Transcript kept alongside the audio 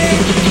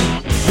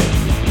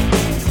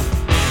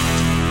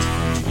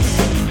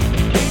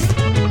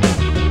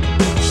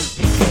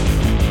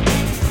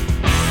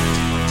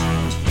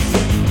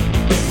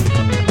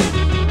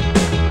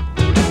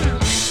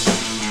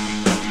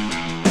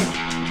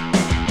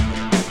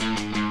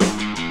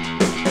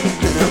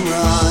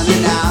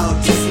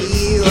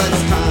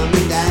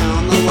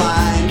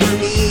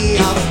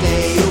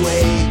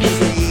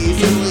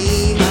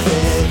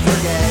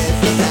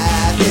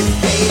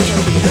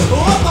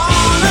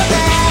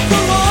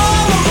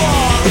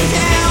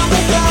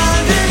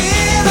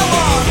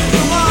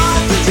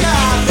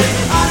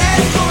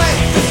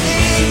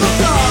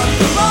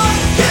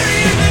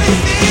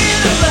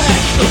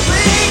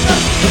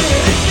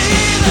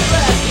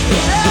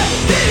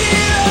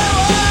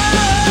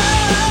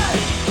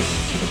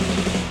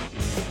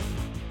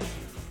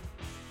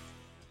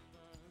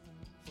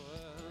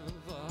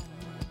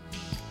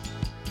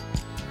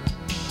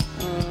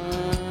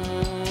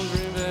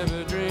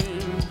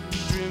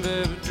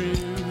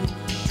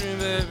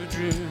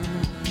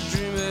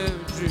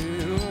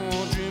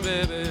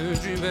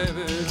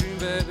baby, dream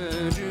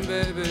baby, dream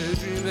baby,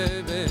 dream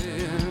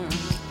baby.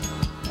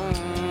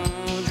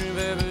 Oh, dream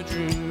baby,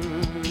 dream.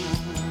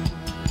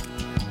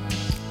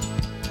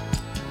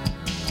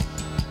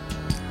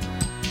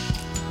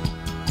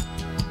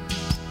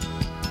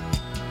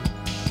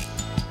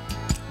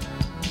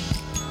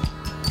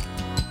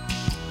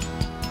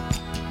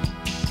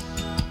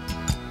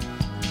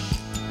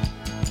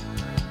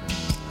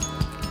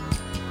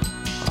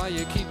 Oh,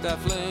 you keep that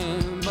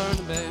flame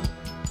burning, babe.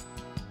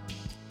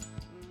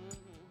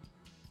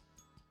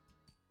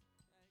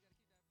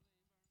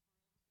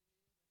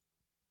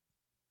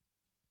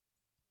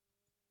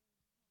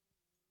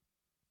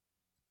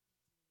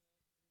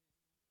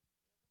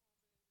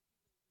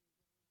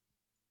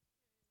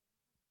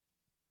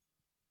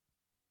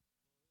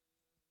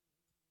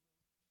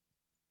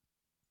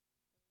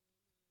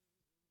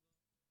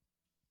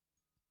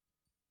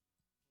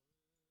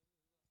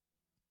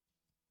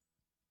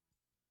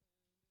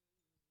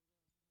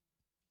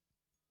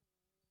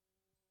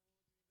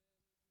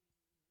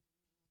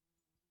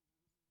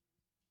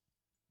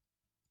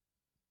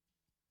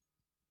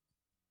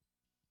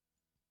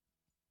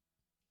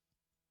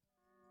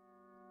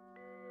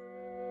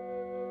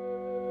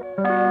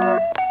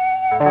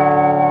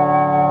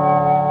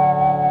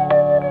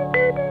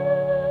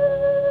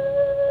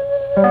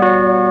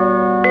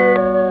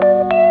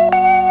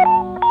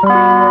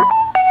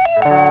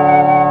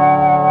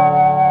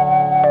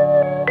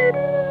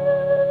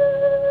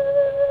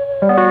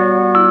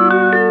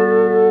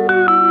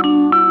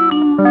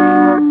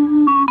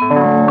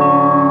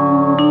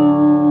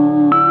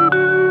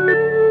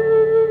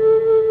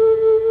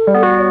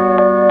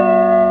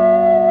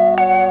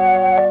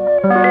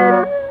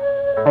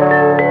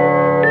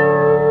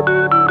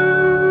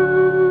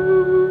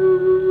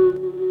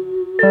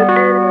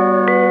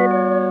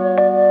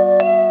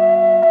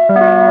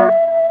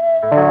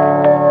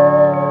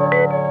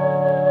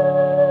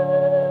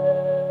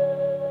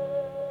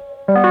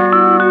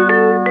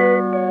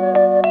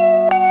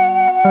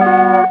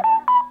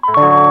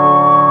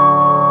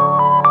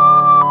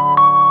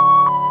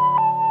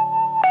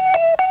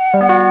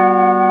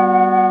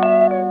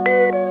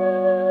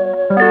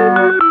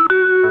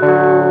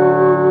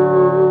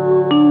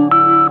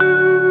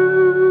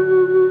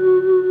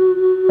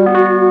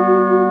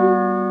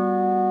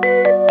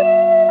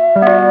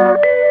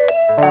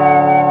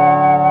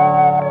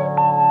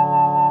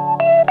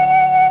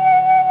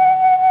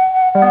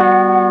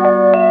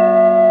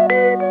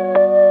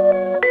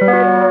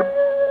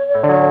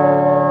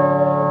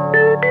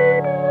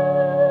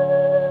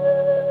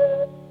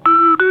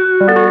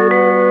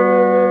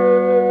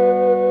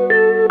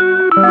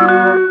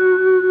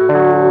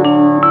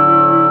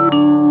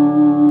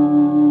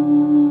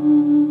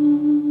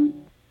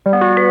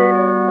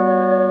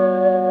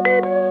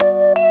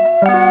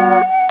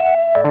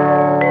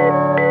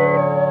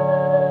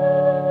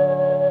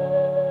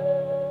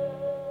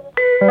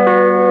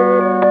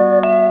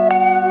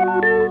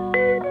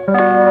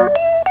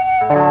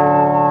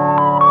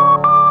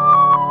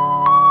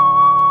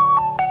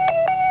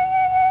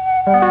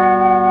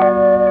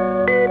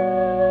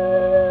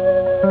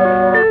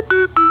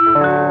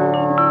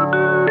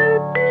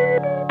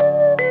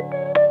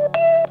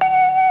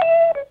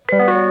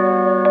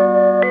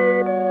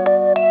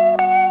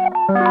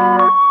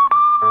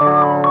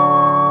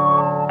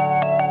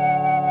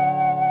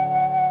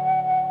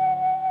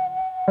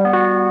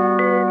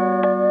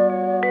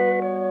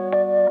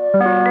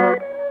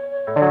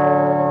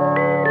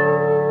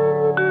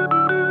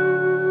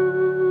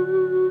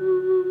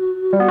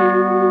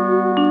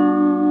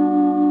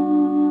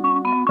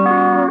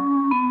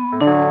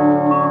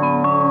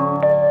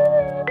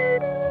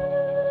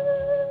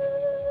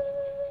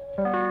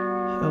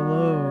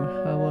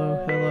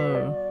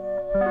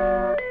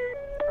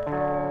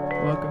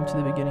 Welcome to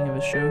the beginning of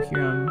a show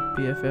here on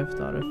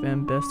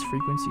BFF.FM, Best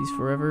Frequencies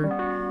Forever.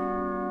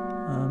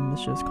 This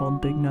show's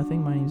called Big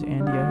Nothing. My name's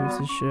Andy. I host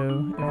this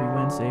show every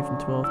Wednesday from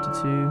 12 to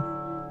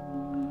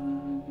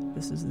 2.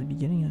 This is the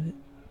beginning of it.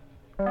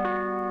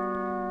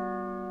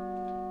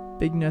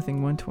 Big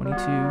Nothing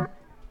 122,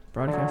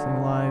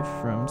 broadcasting live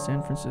from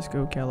San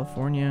Francisco,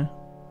 California,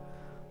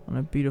 on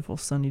a beautiful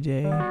sunny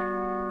day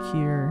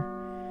here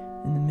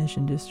in the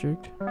Mission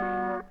District.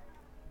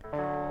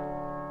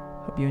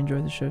 Hope you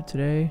enjoyed the show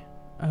today.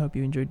 I hope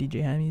you enjoyed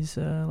DJ Hammy's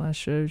last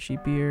show,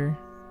 Cheap Beer.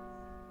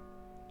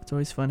 It's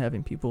always fun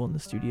having people in the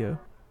studio.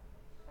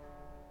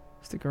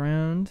 Stick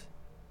around.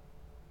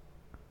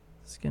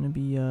 It's gonna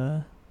be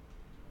a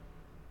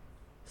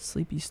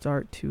sleepy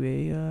start to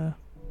a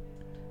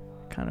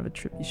kind of a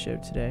trippy show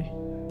today.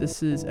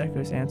 This is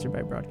Echo's Answer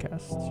by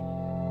Broadcast.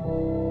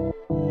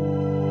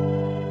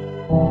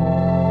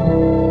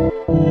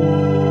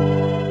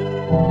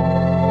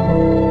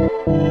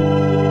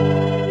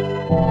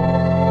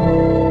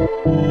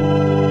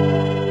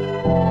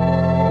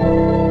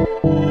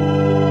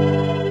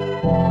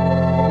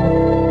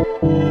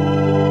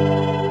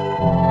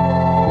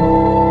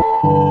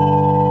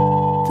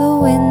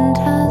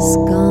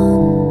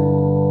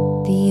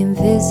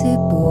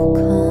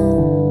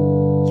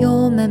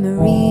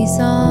 Memories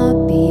are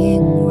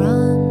being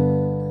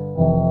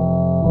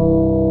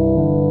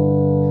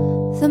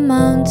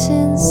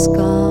mountain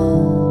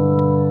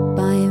scarred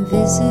by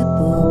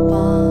invisible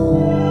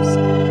bars,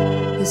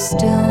 the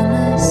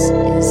stillness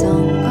is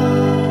on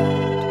guard.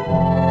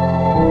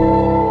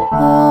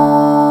 Oh,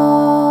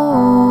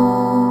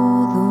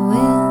 the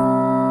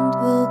wind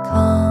will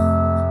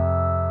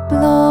come,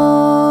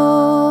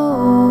 blow,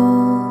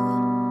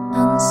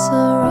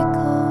 answer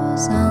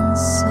echoes,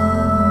 answer.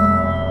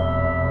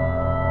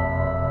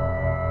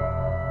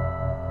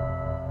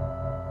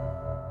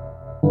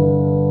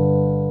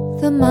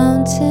 The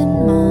mountain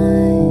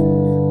mine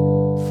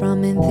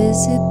from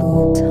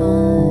invisible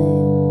time,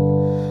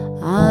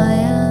 I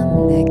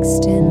am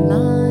next in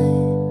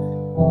line.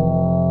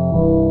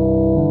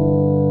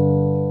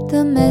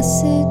 The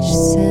message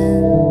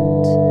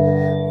sent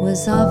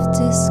was of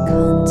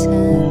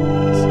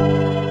discontent,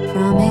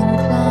 from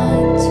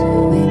incline to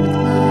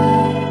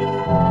incline.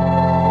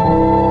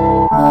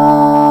 Oh,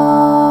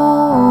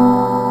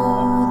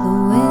 the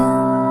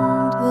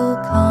wind will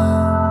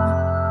come,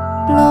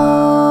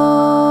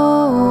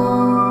 blow,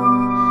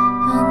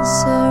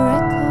 answer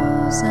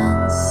echoes,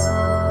 answer.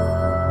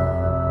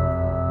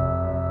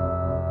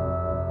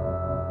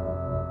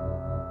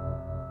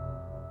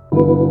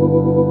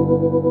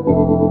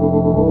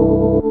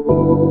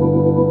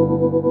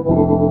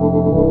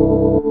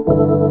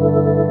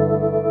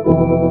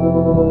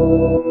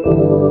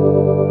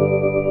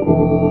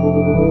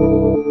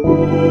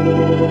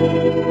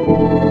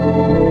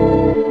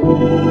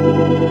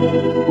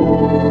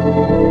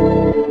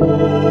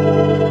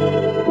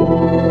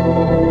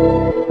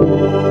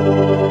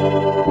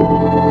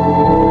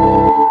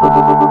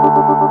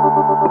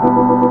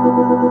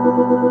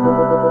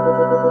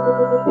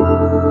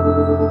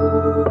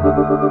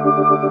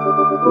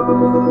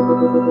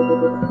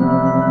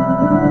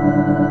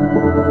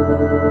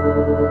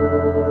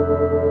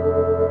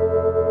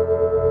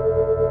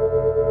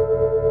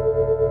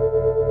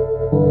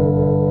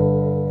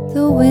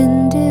 The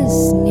wind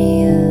is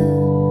near,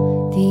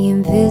 the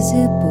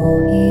invisible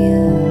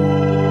here.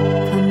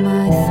 Come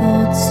my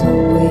thoughts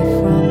away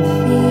from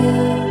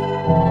fear.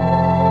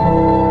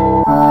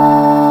 Oh,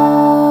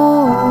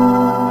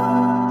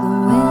 the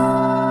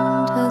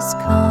wind has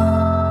come,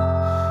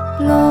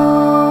 blow,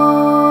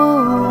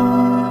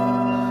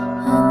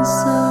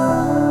 answer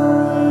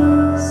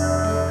always.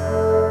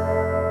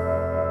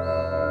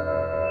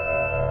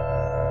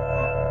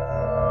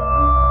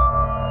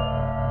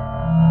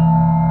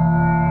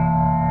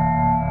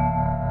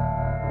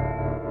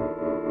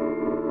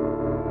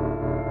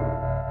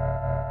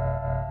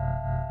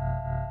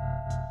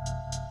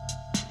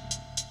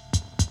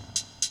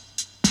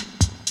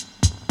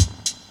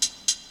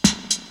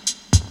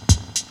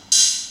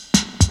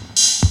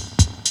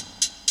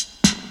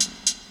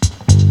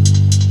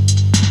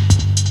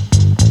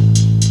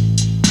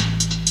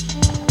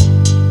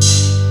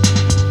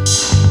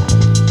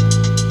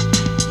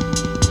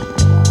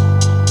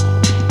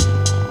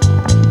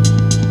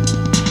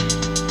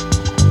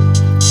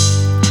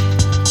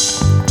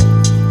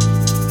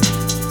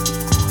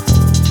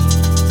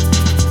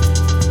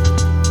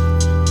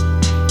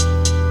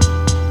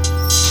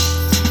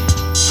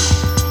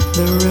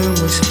 The room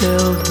was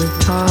filled with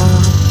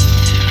talk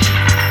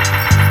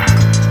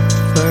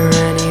for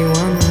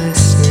anyone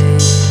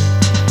listening.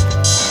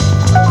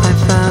 I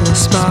found a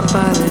spot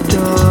by the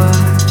door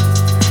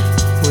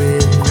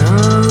with no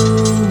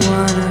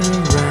one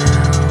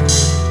around.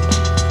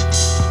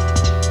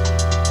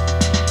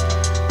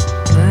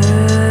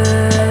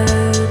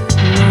 Let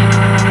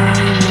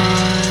my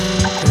mind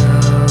go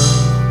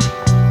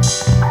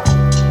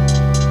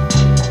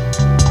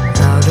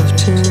out of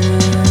tune.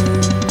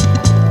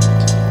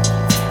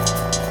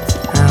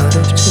 Out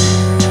of tune.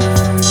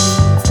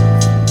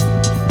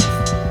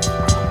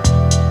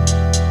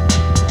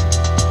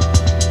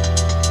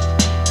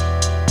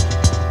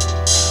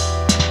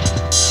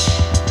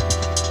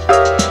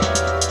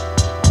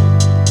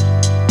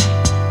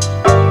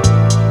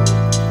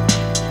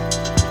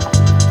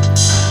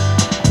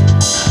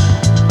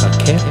 I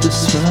kept a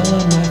smile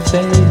on my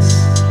face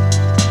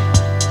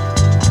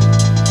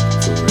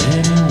for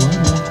anyone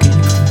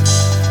looking.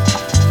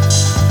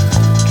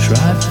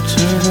 Tried to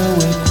turn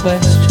away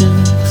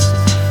questions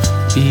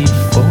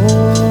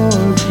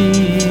before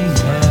being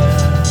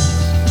asked.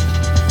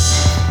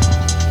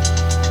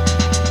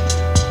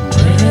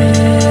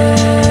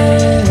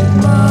 Let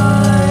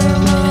my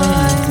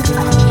mind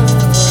go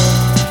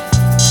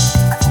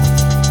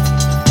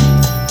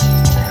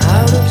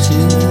out of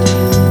tune,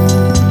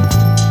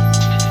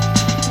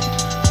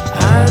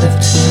 out of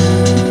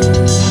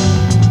tune.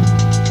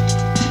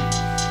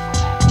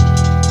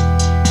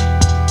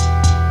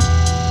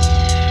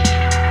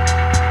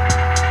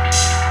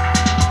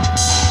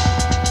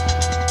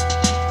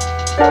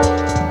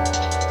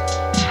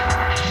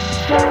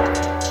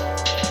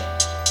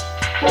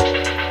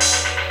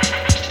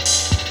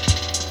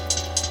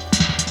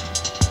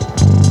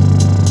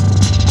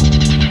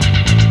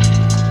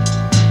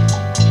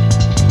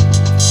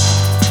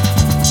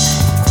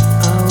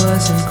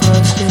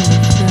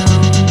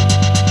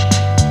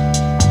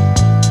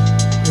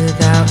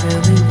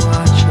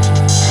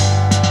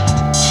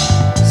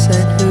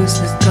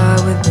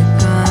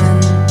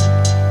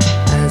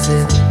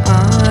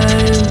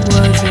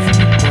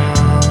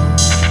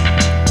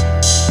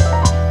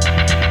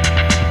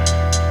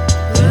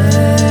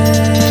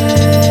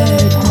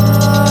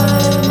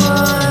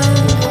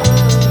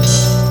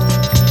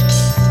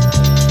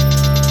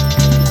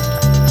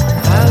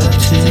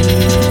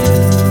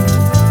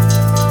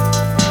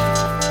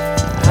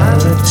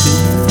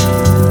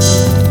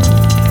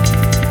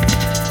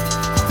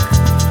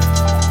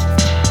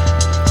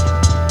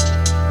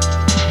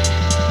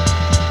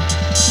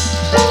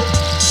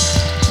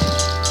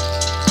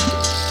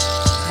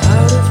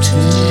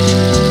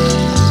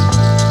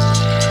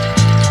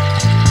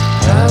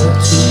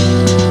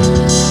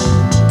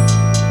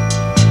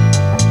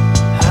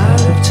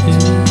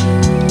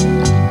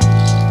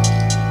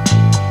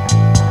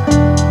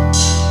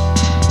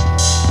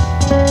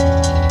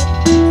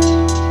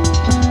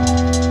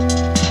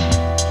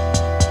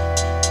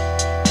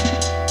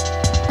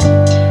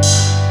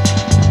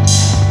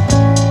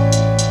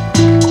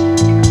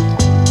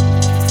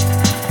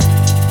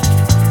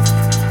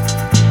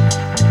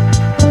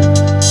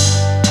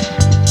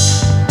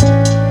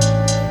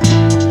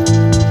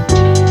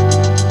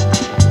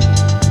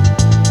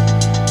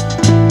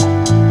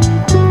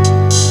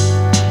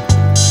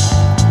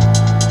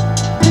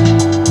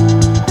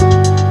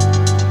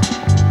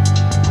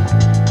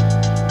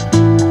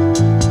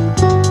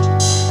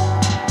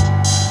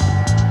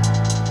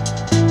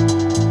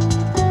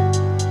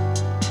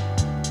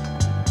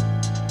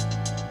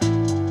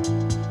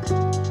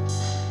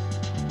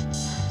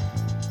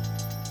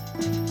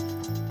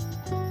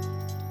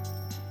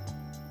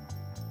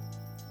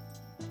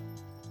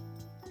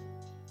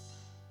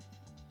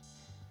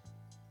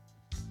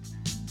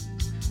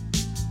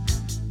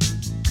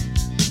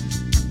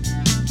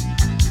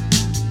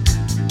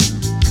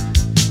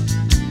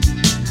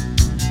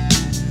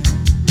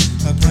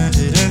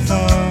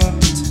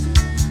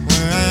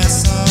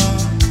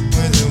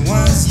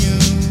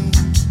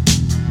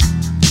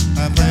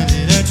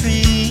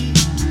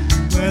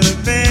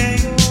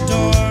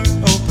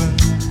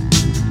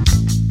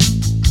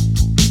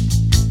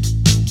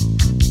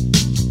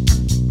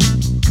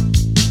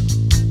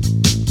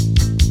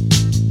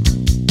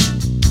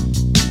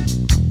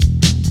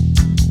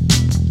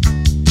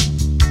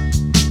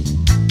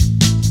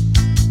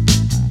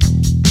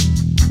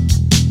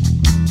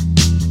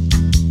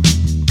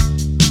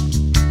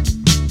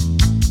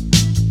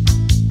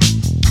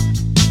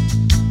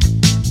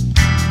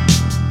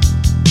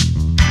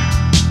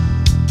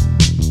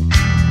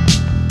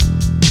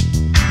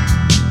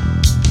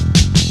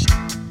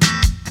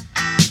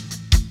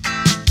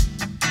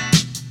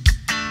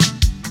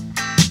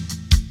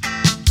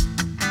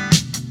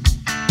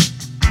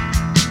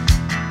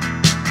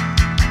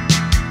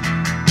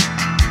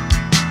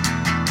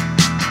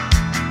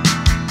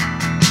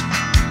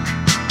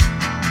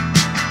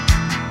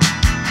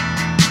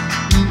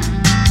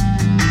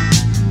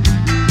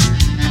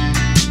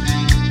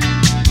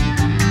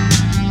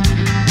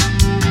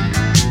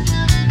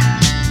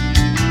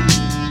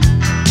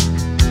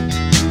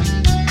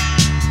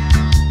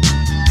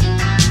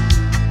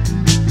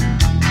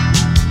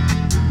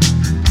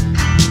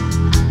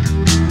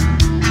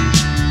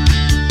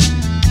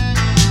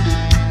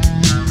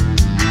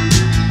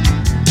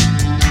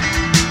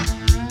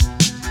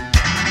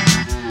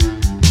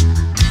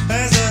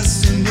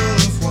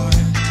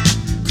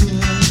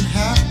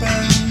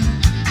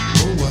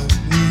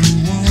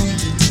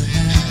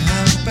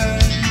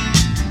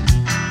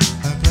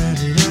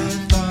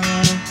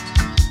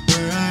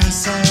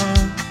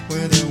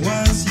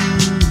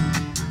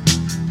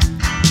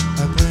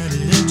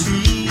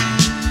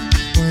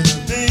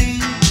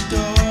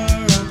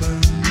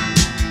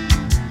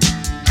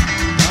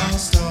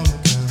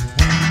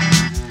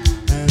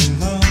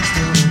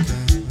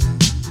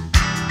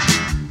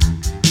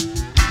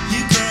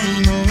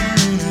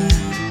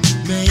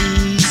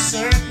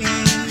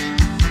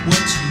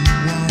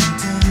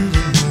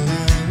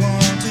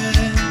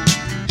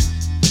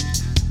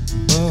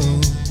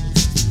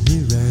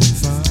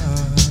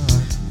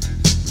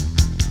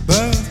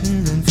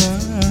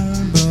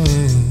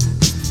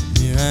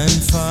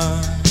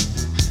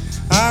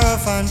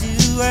 find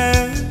you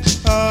where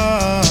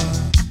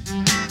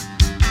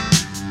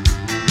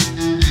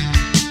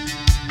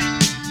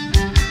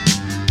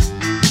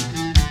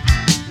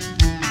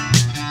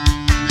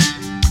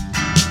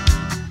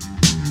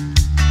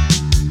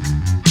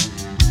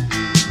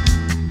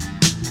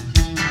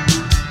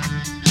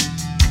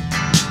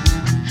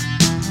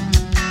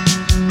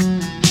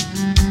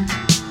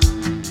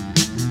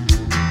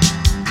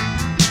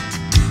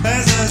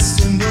as a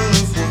symbol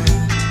of what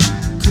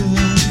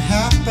could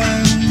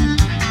happen,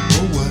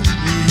 or what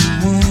we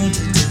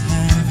wanted to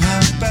have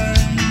happen.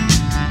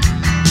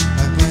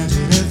 I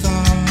planted a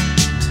thought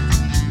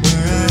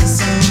where I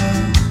saw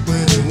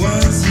where there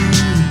was you.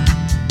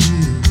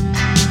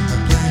 I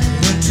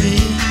planted a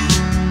tree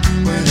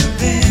where the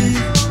big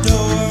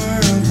door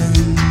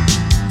opened.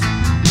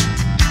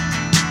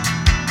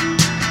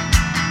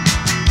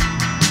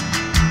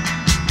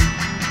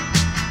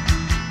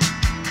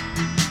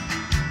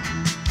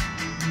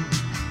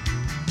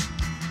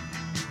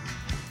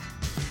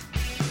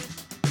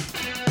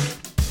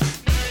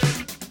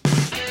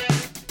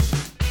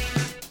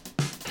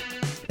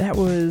 That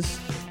was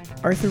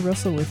Arthur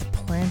Russell with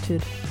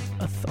Planted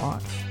a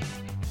Thought.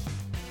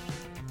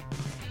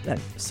 That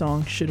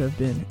song should have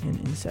been in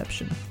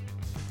Inception.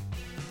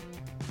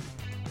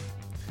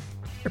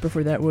 Right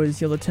before that was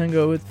Yo La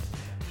Tengo with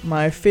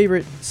my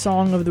favorite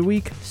song of the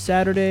week,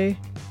 Saturday.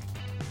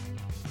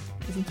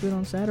 Listen to it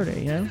on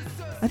Saturday, you know?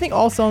 I think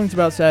all songs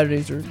about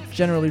Saturdays are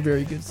generally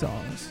very good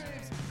songs.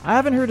 I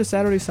haven't heard a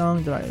Saturday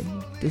song that I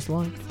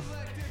disliked.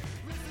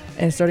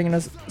 And starting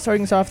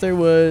us off there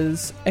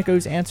was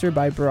Echo's Answer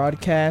by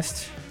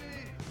Broadcast.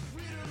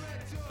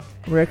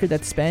 A record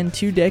that spanned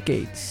 2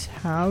 decades.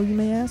 How, you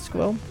may ask?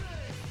 Well,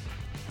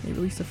 they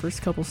released the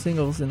first couple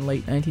singles in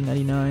late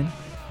 1999.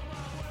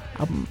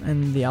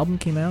 And the album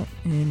came out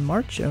in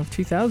March of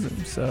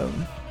 2000. So,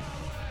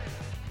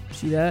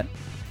 see that?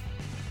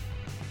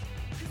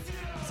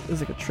 It was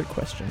like a trick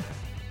question.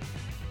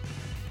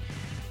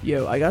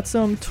 Yo, I got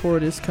some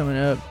Tortoise coming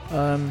up.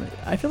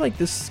 I feel like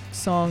this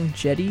song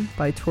Jetty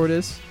by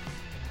Tortoise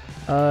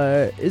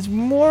is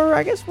more,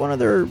 I guess, one of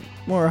their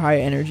more high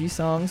energy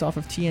songs off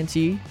of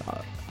TNT,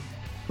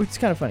 which is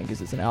kind of funny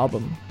because it's an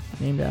album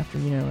named after,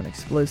 you know, an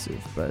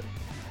explosive. But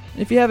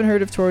if you haven't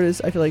heard of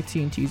Tortoise, I feel like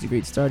TNT is a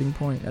great starting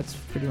point. That's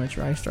pretty much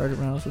where I started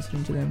when I was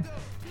listening to them.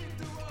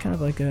 Kind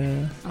of like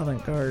a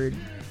avant-garde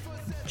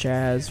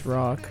jazz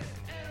rock,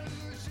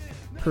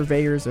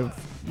 purveyors of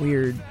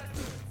weird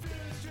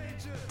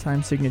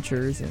time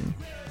signatures and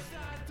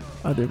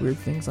other weird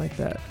things like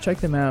that. Check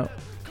them out.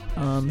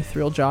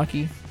 Thrill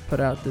Jockey put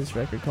out this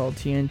record called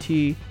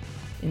TNT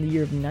in the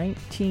year of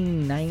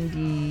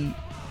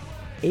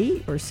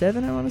 1998 or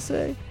 7, I want to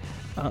say.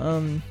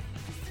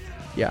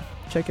 Yeah,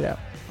 check it out.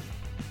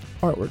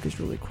 Artwork is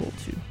really cool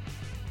too.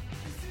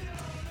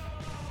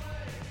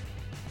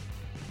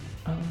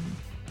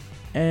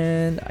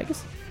 And I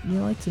guess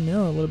you'd like to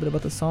know a little bit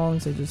about the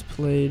songs I just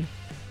played.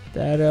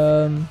 That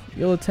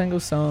Yo La Tengo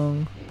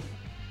song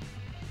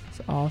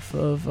is off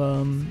of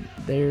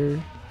their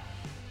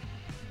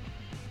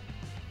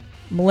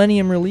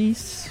Millennium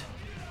release,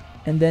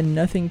 and then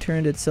Nothing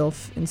Turned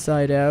Itself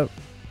Inside Out.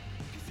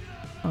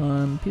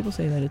 People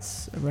say that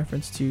it's a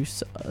reference to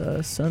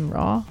Sun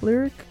Ra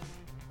lyric.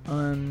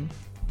 I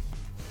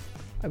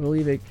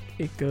believe it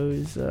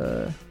goes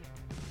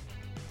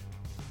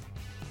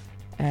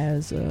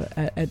as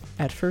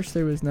at first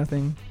there was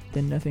nothing,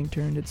 then nothing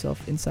turned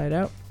itself inside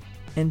out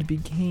and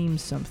became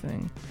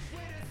something.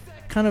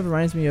 Kind of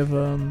reminds me of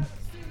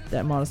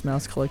that Modest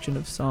Mouse collection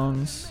of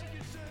songs,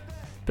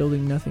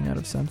 building nothing out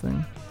of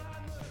something.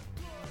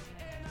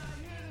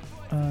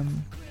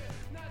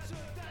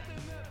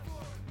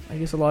 I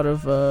guess a lot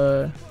of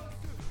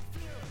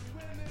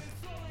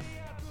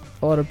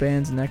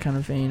bands in that kind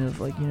of vein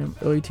of, like, you know,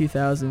 early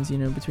 2000s, you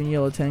know, between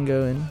Yo La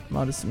Tengo and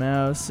Modest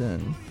Mouse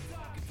and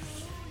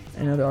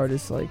other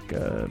artists like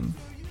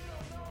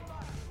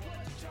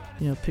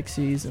you know,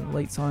 Pixies and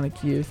Late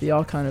Sonic Youth. They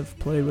all kind of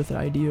play with the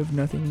idea of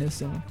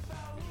nothingness and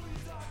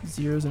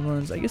zeros and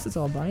ones. I guess it's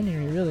all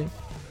binary, really.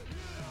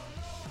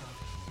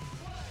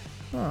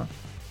 Huh.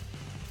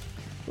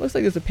 Looks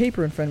like there's a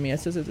paper in front of me that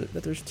says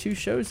that there's 2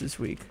 shows this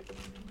week.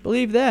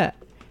 Believe that.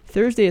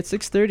 Thursday at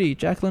 6:30,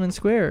 Jack London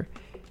Square.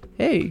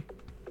 Hey,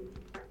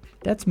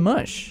 that's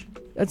Mush.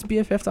 That's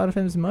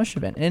BFF.FM's Mush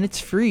event, and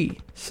it's free.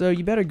 So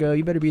you better go.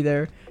 You better be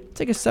there. It's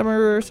like a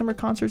summer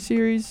concert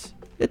series.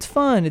 It's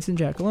fun. It's in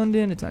Jack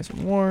London. It's nice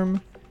and warm.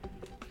 You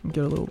can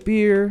get a little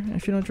beer, and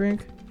if you don't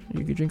drink,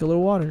 you can drink a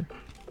little water.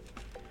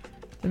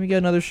 Then we get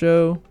another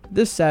show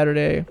this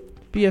Saturday,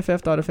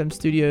 BFF.FM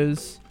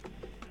Studios.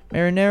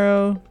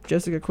 Marinero,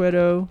 Jessica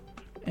Cueto,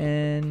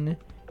 and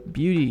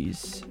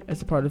Beauties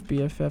as a part of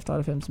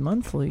BFF.FM's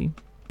monthly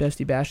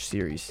Bestie Bash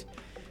series.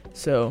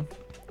 So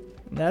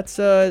that's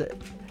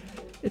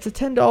it's a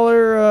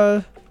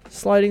 $10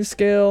 sliding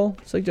scale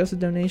suggested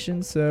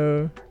donation,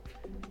 so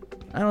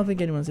I don't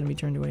think anyone's gonna be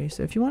turned away.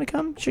 So if you want to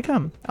come, you should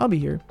come. I'll be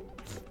here.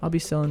 I'll be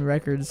selling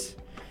records,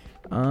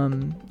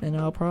 and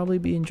I'll probably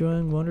be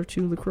enjoying 1 or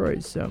 2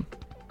 LaCroix. So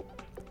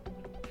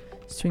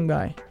swing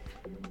by.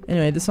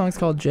 Anyway, this song's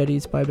called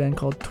Jetties by a band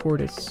called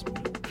Tortoise.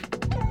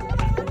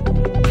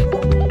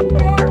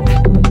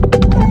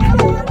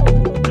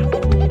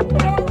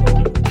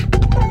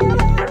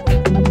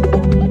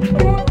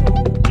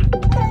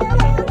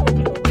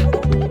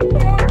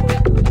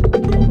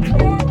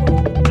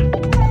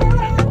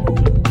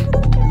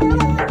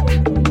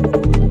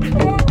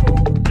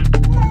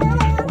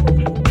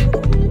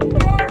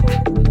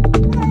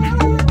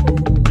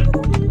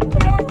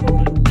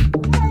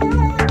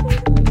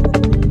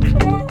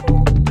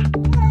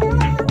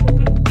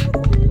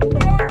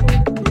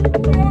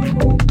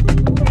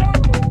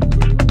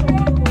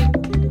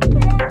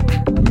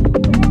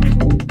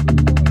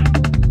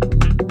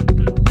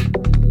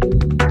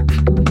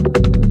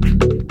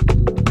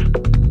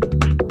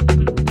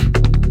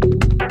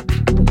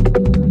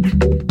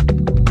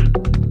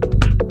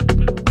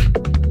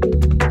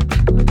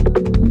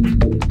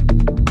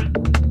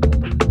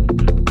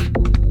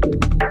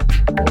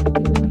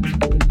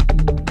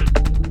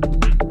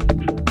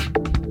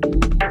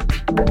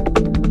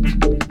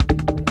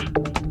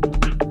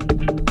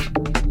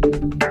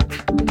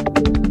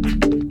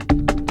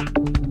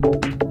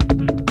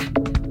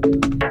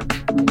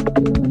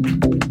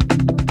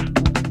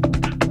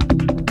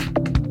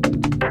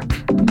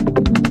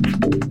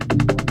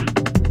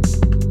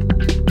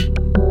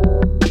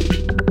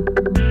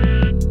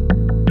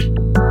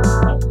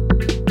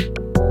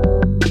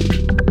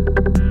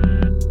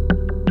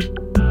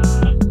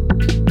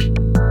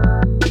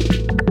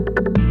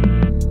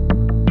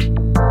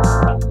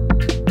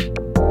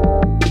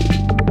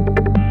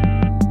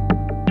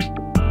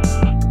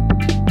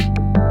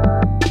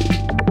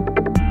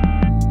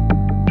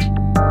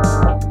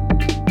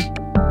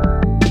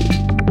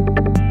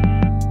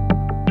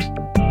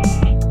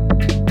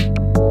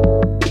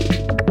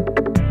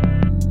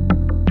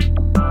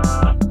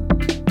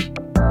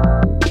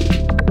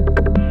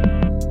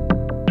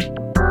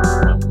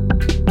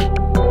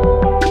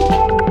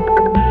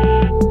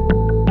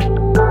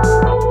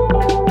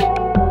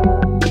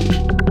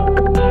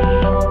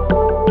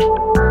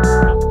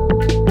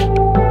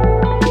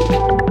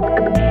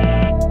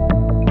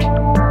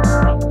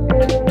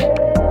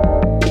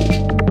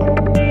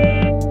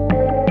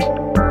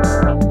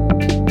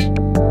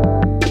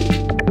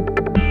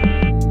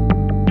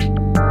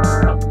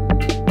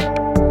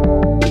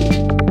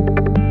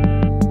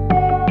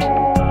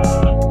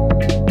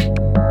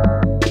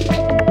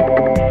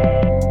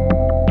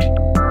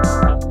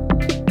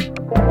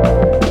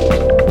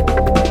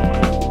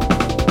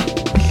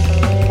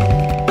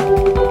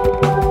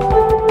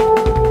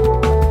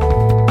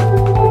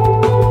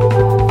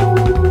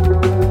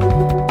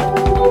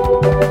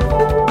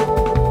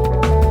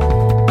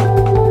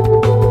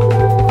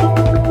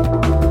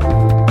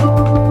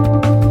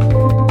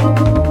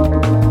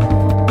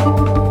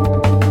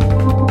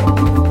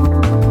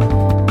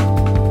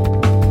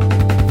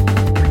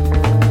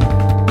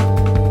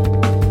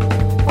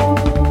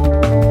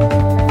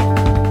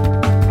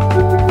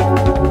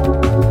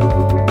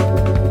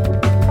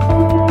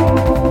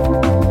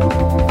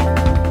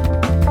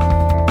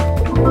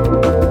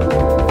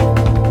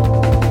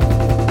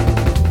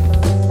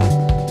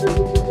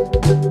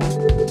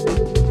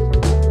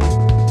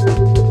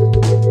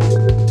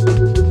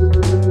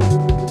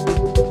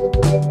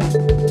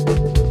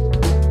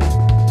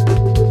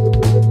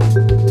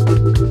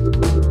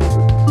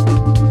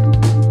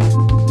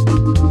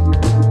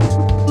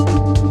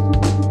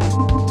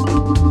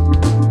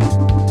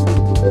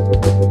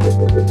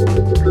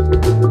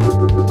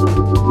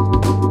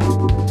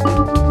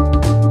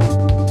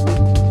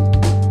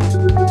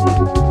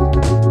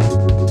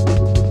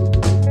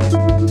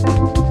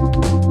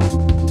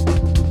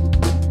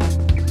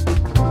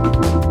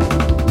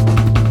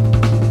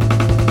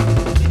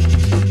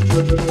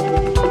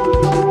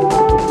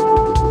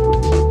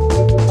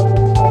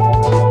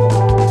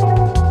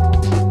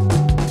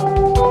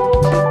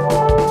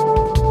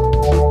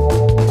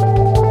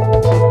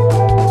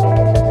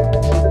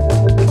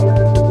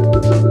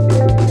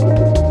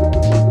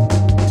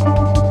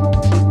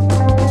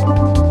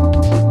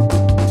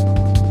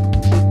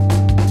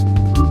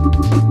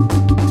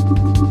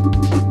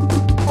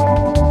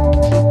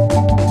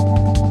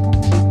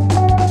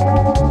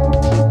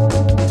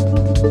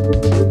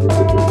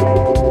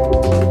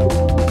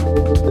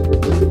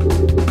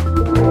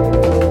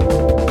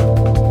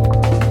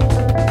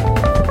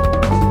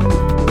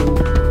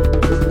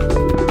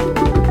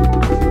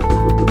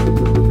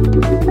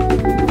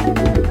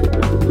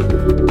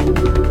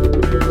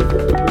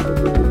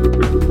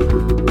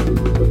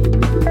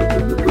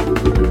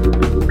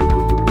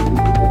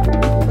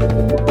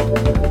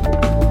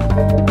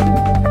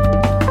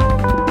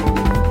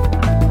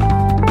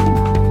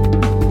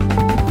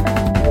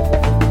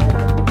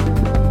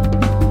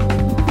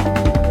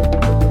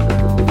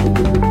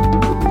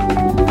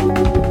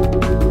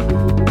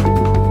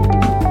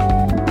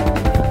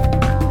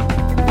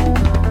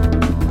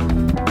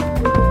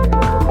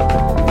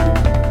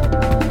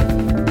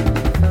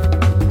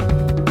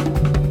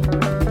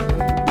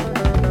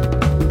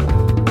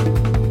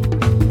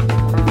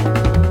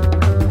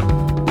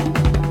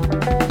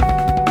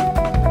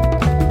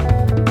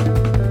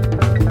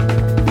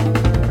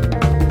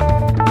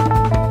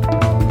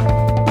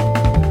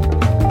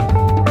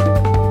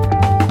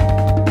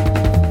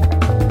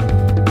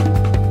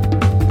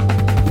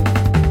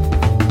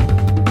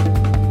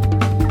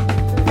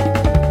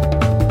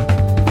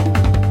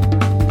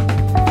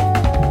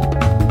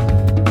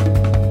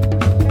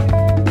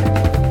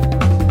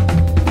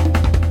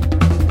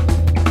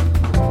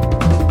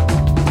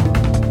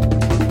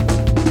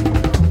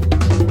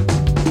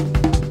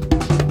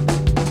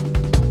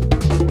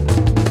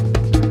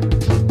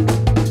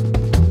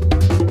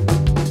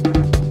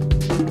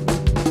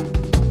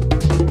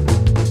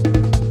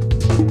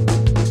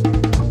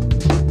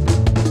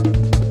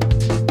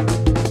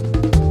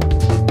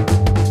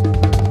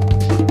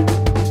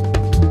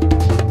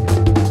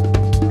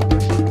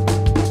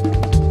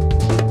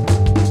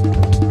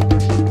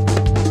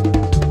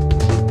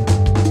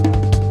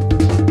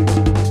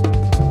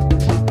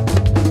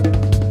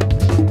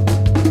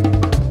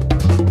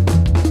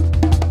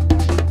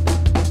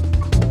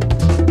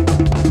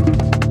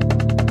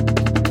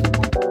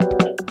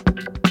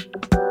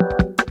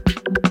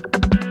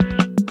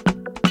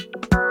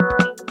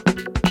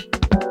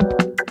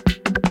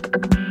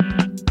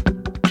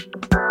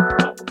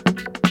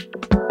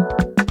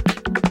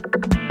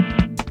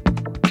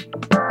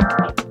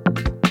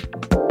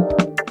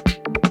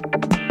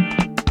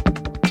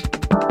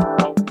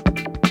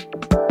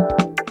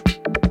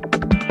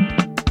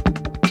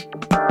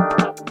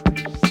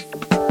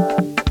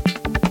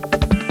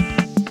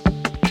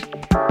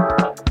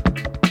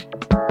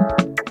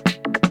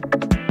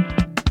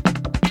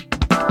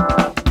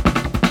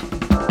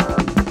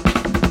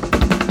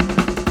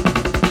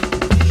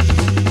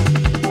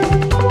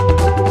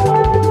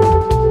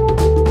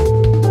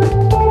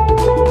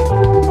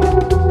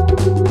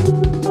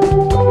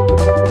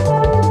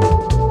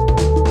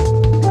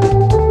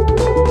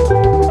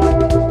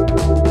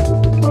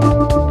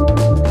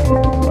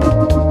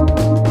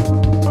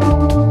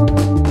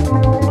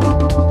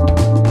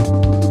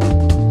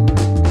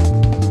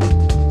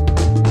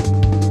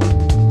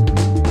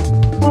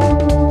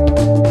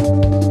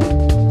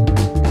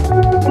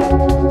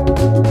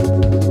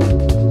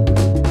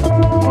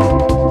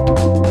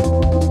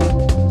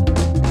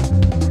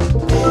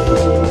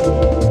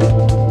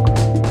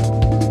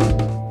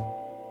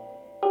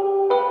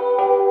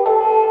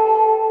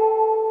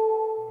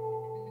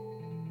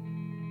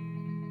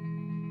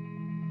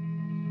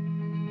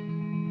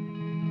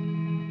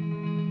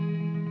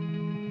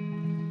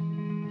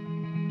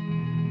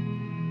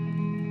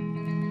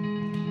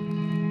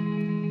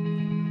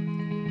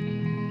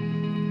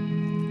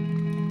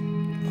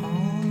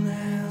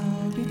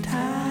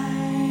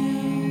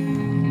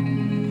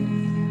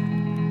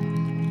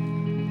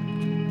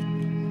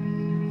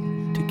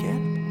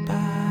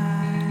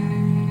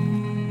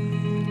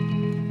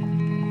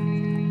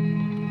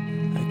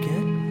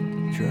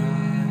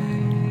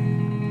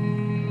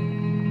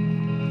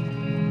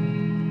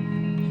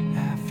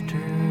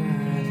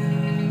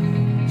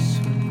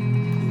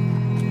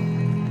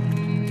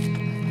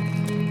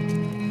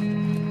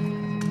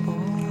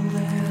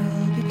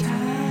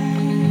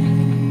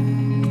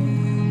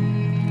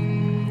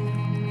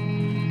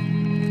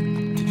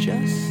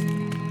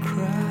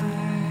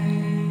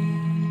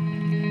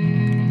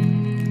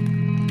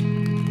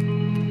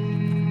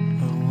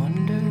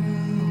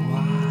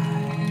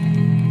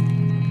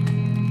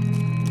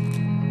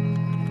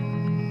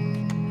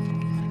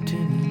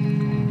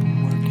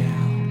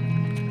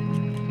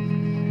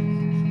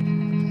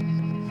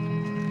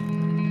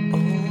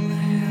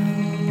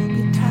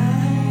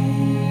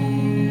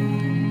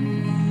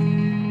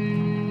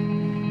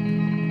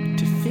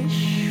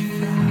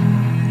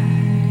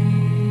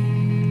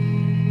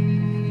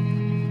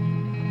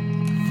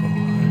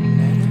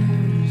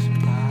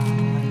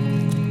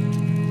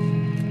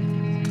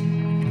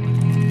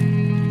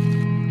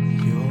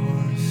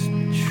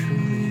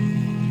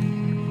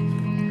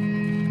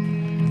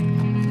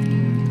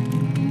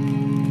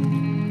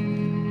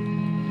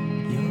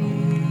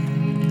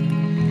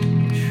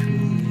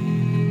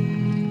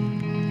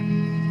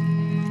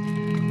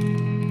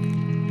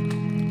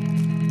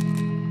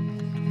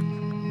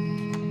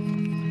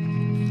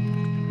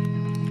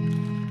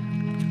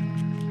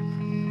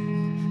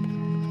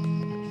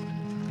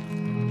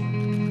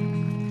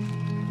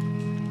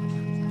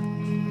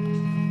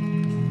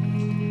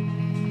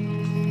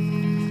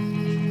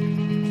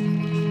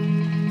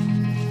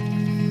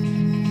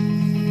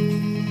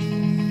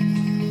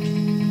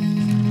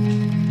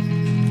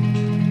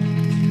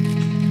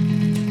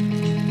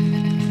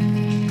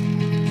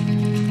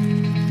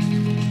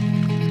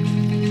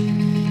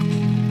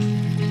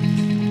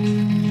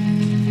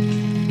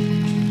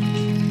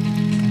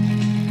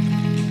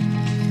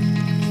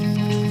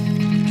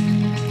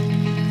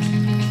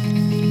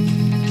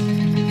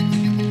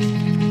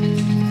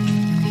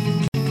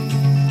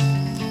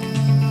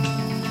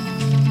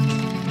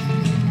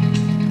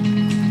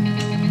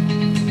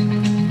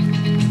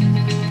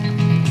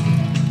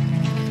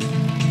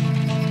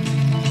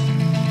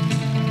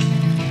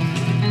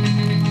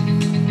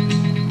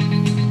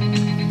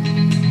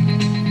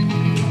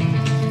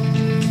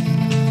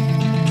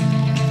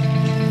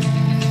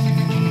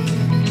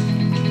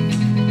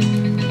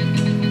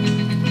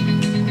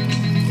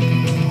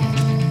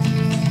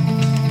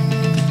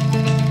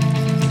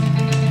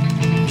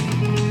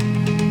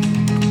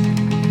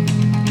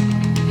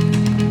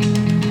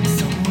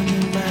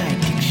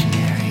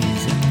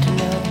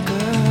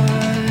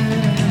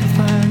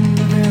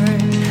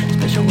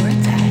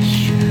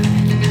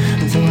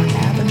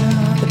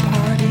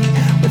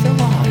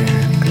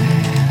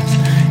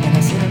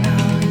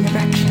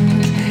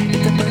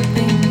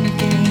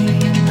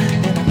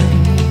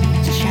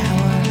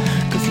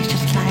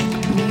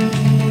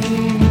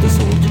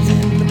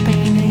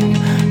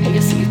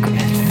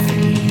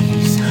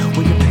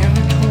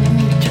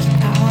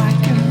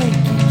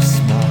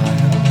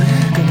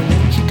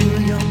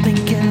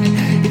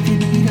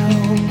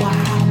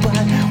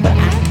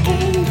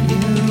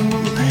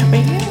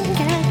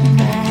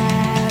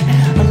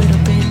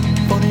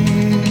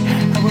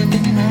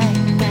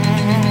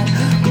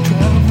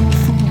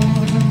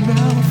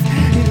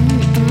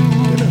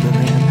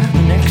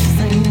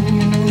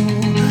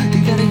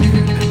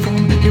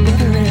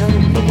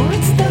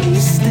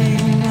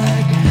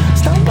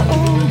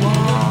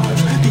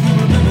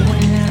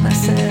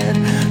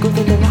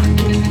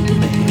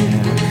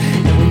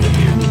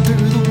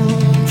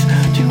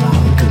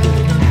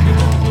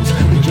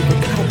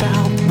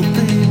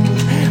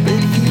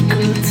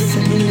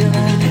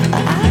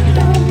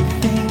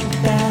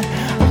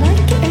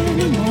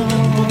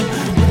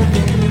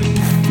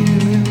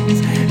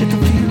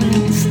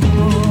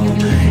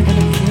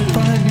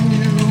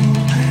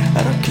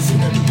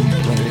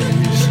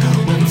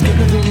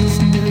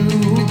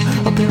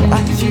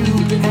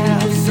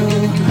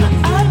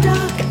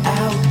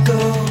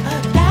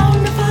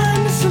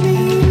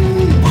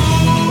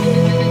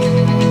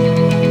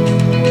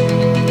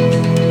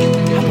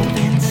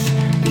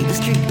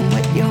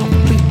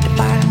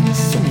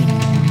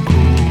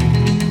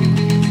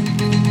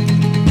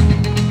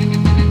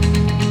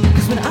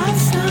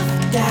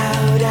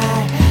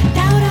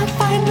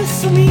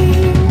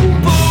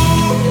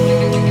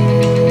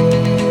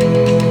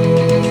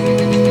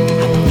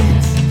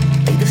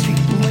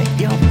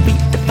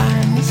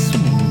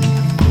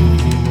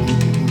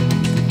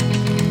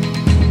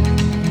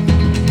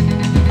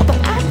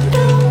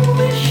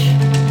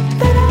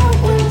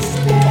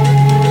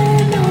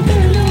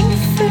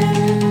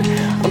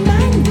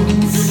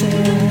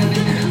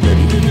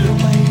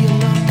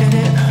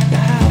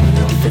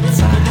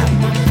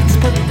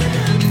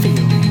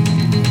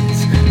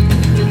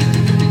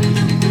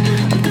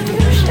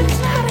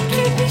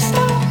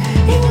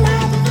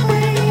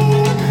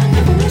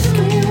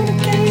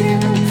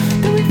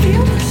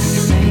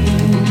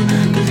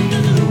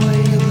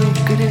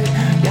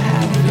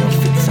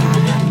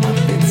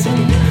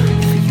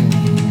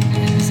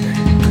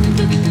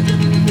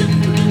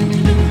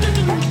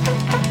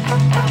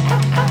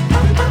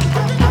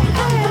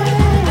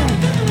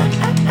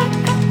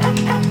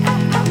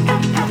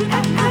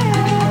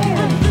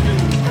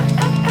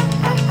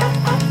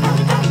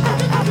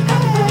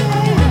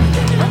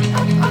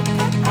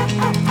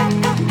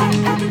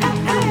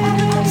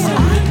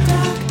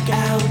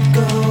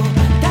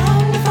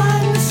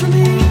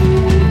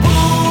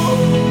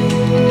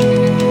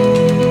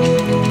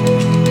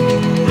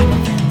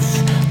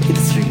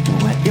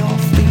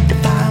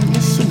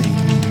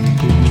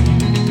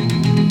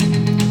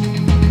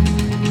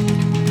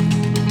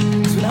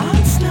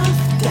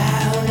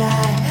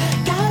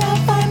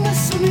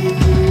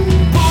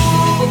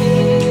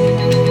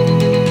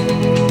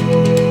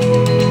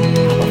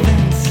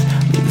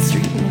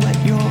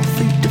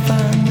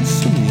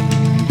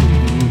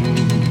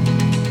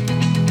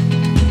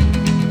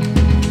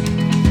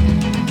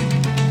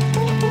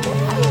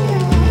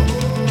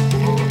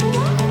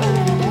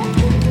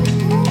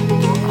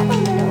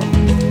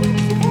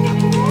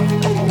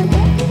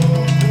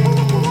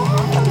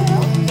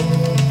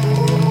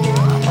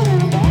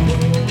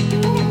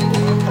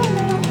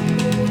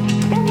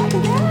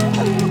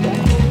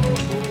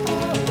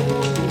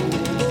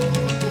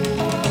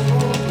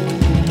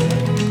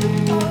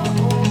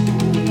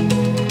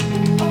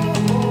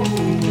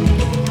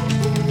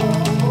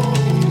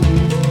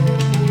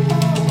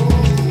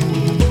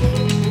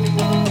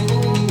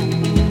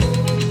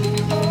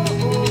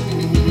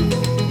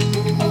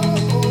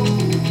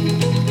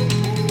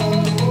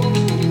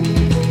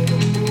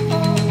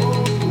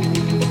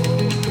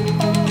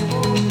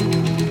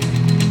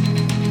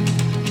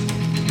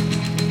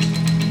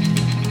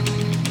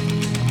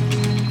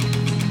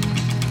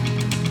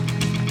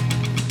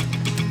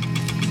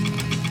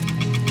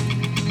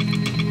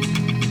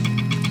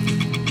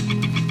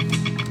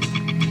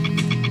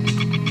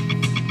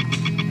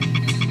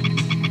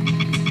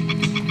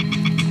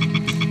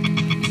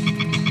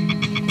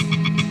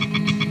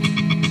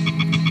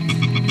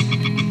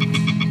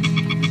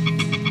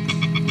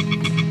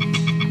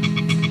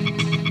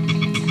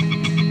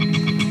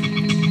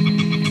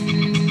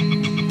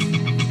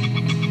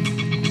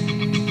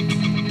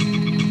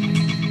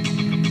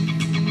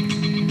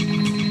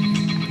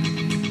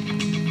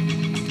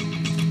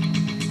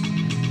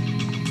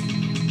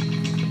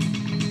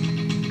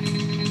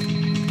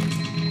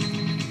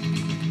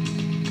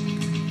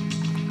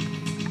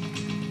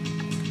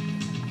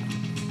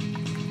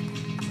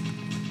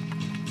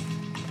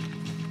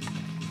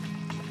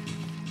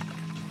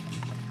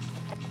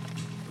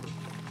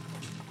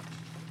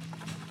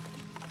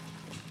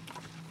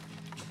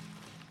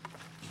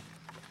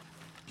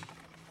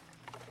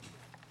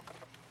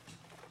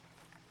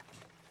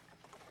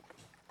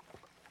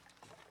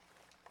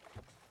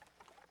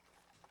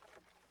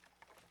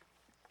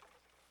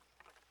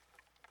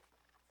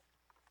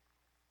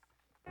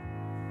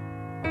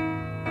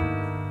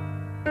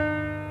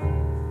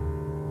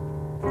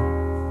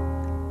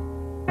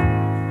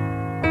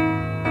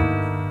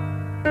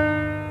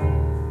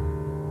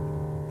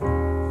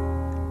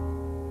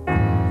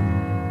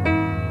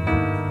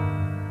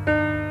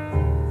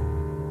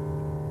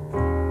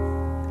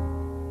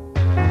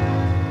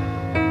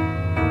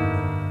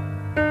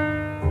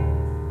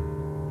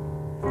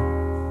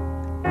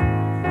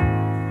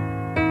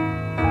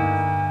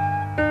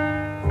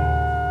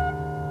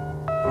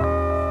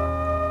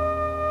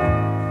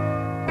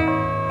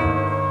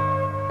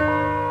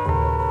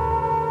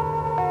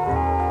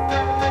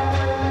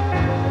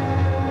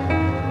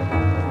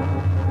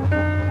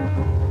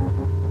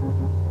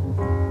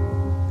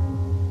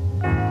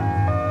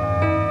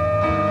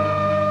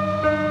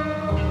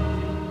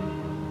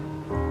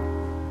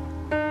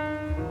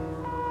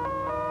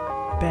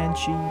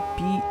 Itchy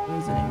Beat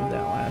was the name of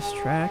that last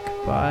track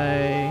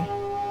by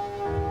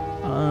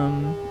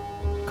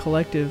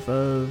collective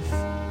of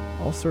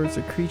all sorts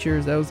of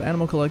creatures. That was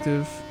Animal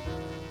Collective.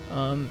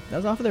 That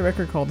was off of the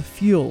record called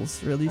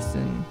Fuels, released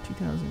in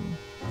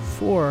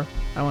 2004,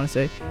 I want to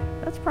say.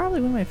 That's probably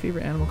one of my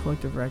favorite Animal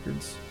Collective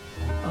records.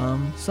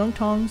 Sung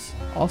Tongs,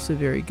 also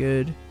very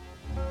good.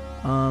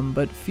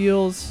 But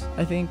Fuels,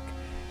 I think,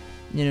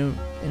 in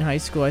high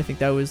school, I think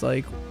that was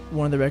like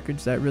one of the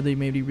records that really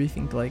made me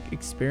rethink like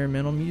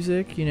experimental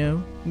music,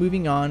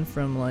 moving on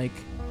from like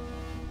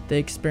the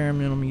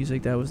experimental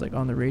music that was like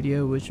on the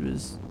radio, which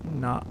was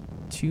not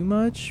too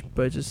much,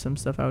 but just some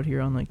stuff out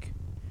here on like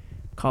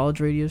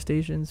college radio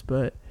stations.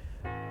 But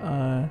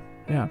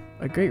yeah,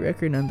 a great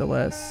record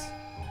nonetheless.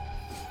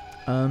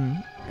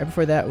 Right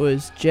before that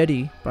was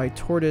Jetty by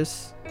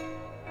Tortoise,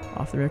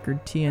 off the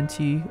record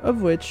TNT,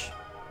 of which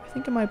I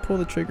think I might pull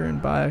the trigger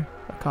and buy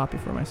a copy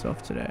for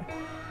myself today.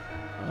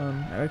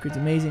 That record's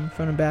amazing,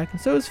 front and back, and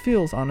so is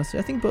Feels, honestly.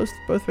 I think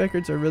both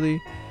records are really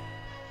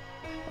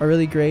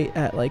great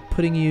at like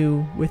putting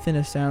you within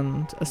a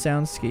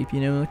soundscape,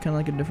 kind of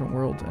like a different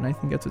world. And I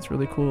think that's what's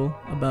really cool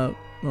about,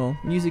 well,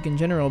 music in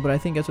general, but I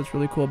think that's what's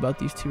really cool about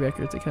these two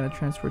records. It kind of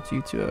transports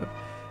you to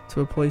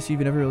a place you've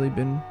never really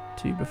been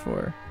to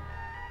before.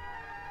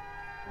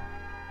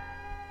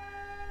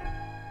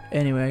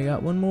 Anyway, I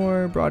got one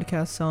more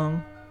broadcast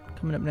song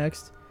coming up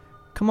next.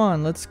 Come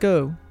On, Let's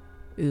Go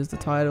is the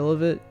title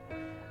of it.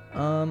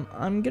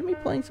 I'm gonna be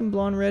playing some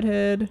Blonde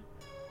Redhead,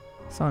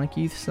 Sonic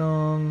Youth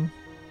song,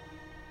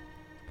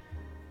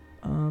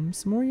 some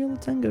more Yo La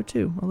Tengo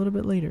too, a little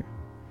bit later.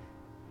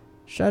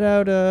 Shout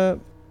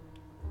out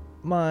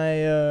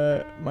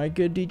my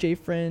good DJ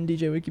friend,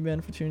 DJ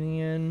Wikiband, for tuning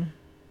in.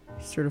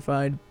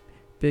 Certified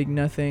Big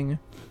Nothing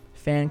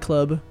fan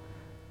club.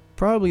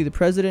 Probably the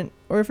president,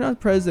 or if not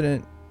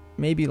president,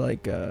 maybe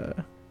like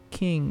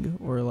king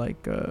or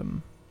like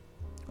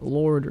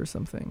lord or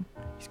something.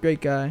 He's a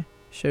great guy.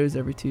 Shows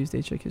every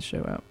Tuesday. Check his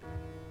show out.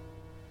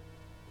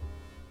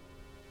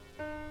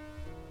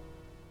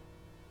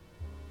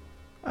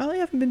 I really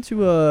haven't been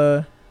to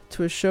a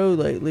show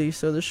lately,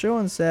 so the show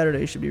on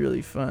Saturday should be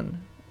really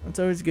fun. It's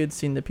always good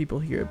seeing the people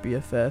here at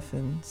BFF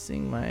and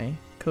seeing my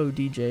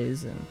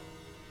co-DJs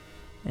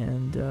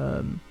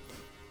and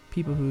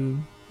people who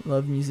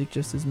love music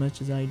just as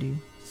much as I do.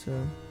 So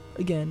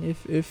again,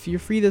 if you're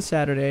free this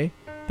Saturday,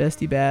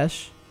 Bestie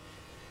Bash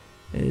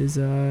is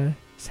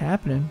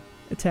happening.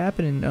 It's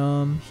happening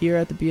here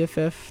at the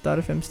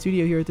BFF.FM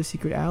studio here at the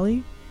Secret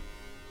Alley.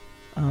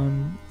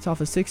 It's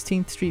off of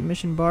 16th Street,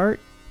 Mission Bart.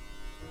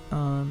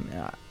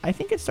 I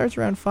think it starts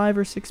around 5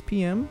 or 6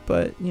 p.m.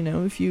 But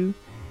if you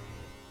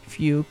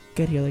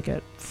get here like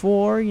at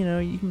 4, you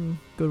can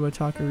go to a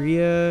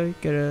taqueria,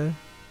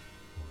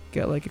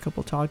 get like a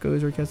couple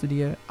tacos or a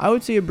quesadilla. I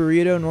would say a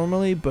burrito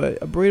normally,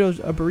 but a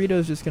burrito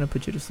is just gonna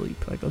put you to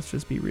sleep. Like, let's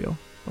just be real,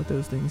 what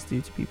those things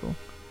do to people.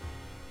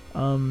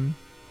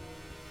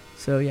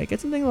 So yeah, get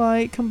something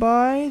light, come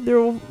by. There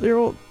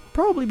will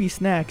probably be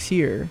snacks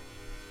here,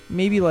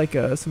 maybe like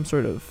some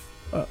sort of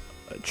a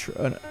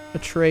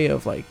tray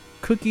of like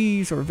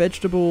cookies or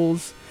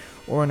vegetables,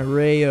 or an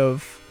array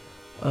of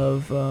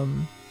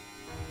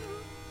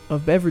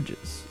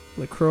beverages,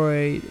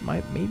 LaCroix,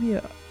 maybe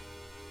a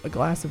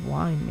glass of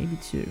wine, maybe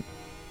 2.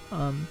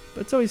 But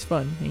it's always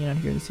fun hanging out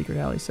here in the Secret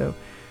Alley. So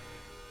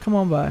come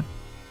on by,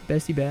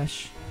 Bestie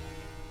Bash.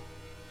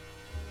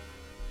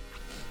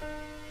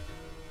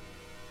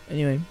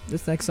 Anyway,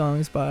 this next song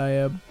is by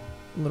a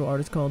little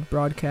artist called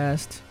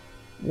Broadcast.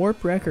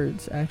 Warp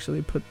Records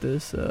actually put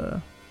this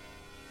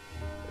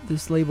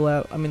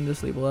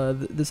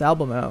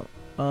album out.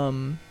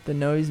 The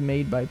Noise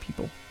Made by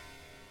People.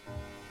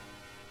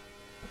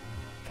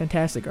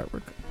 Fantastic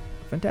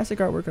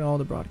artwork on all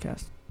the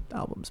Broadcast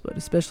albums, but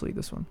especially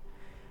this one.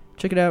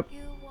 Check it out.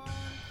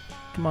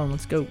 Come on,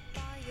 let's go.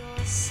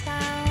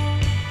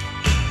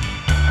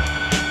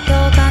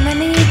 You're gonna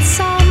need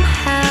some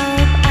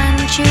help,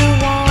 and you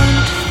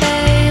won't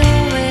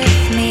fail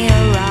with me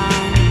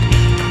around.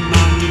 Come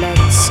on,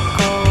 let's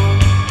go.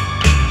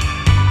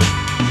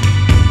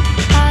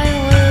 I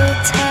will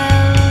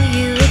tell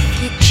you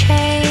if you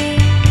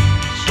change,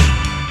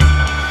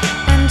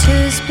 and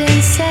who's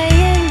been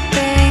saying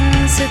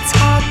things it's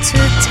hard to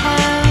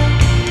tell.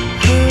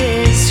 Who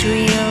is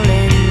real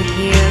in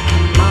here?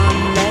 Come on,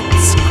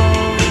 let's go.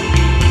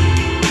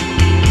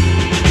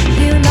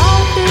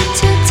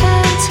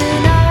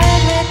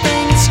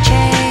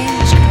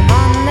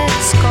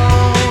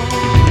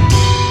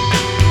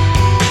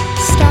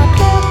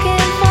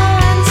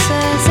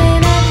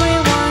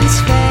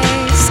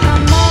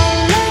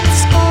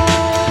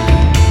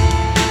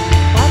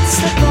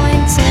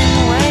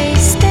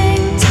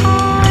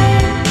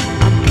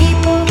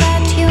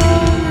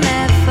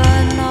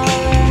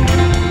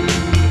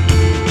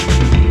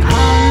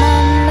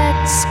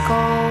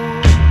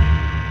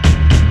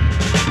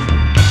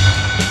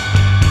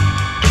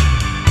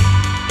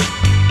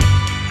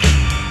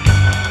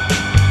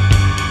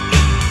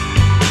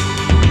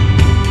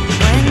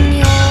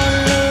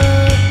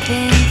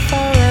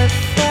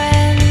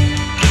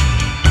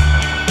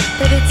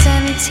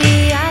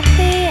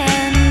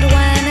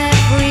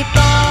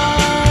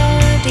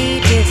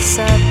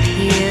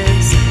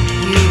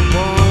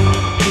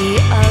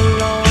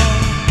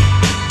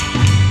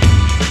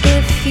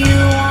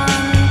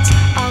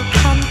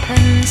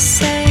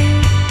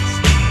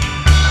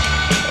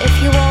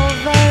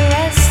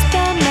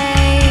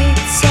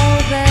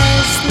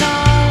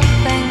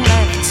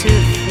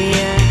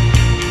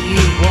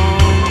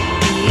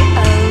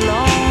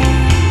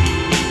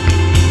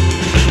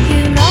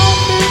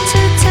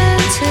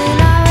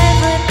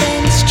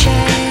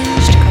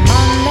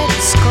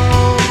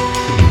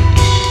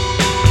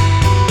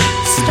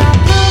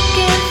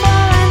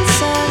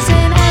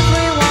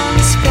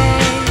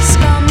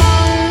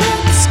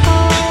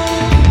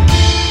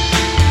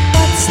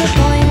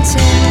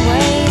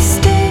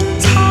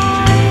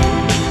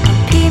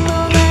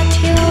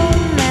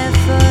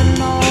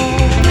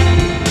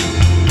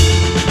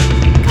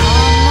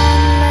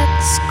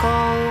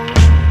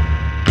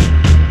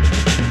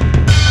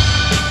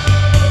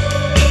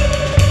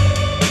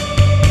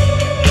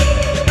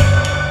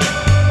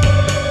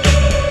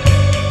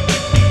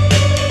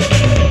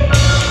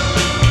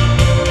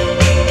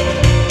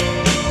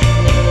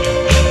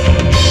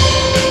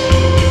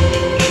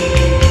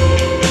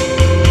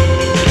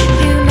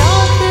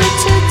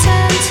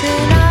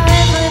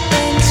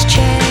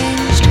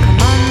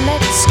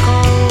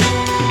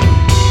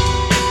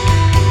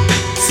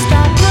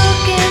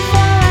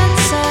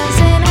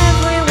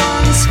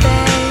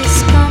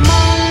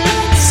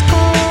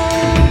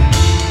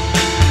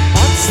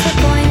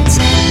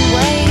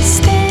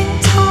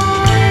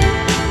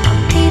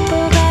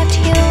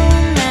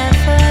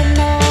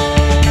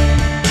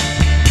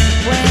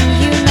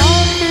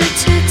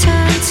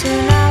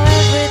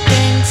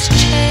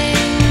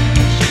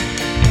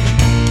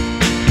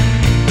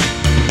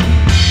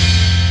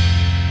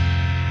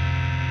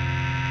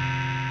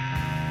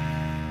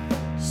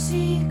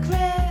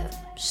 secret.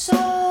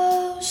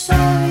 So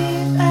sorry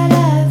that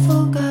I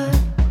forgot.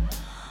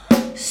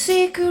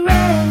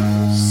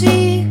 Secret,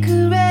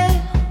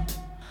 secret.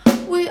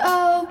 We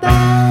are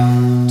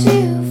bound to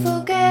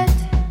forget.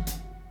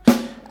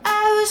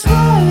 I was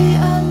worried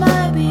I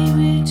might be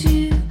rude to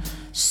you.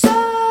 So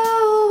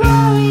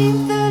worried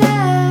that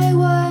I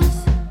was.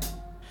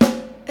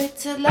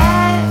 It's a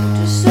lie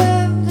to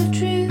serve the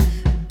truth,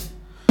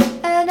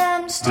 and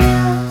I'm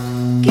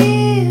still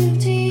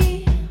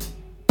guilty.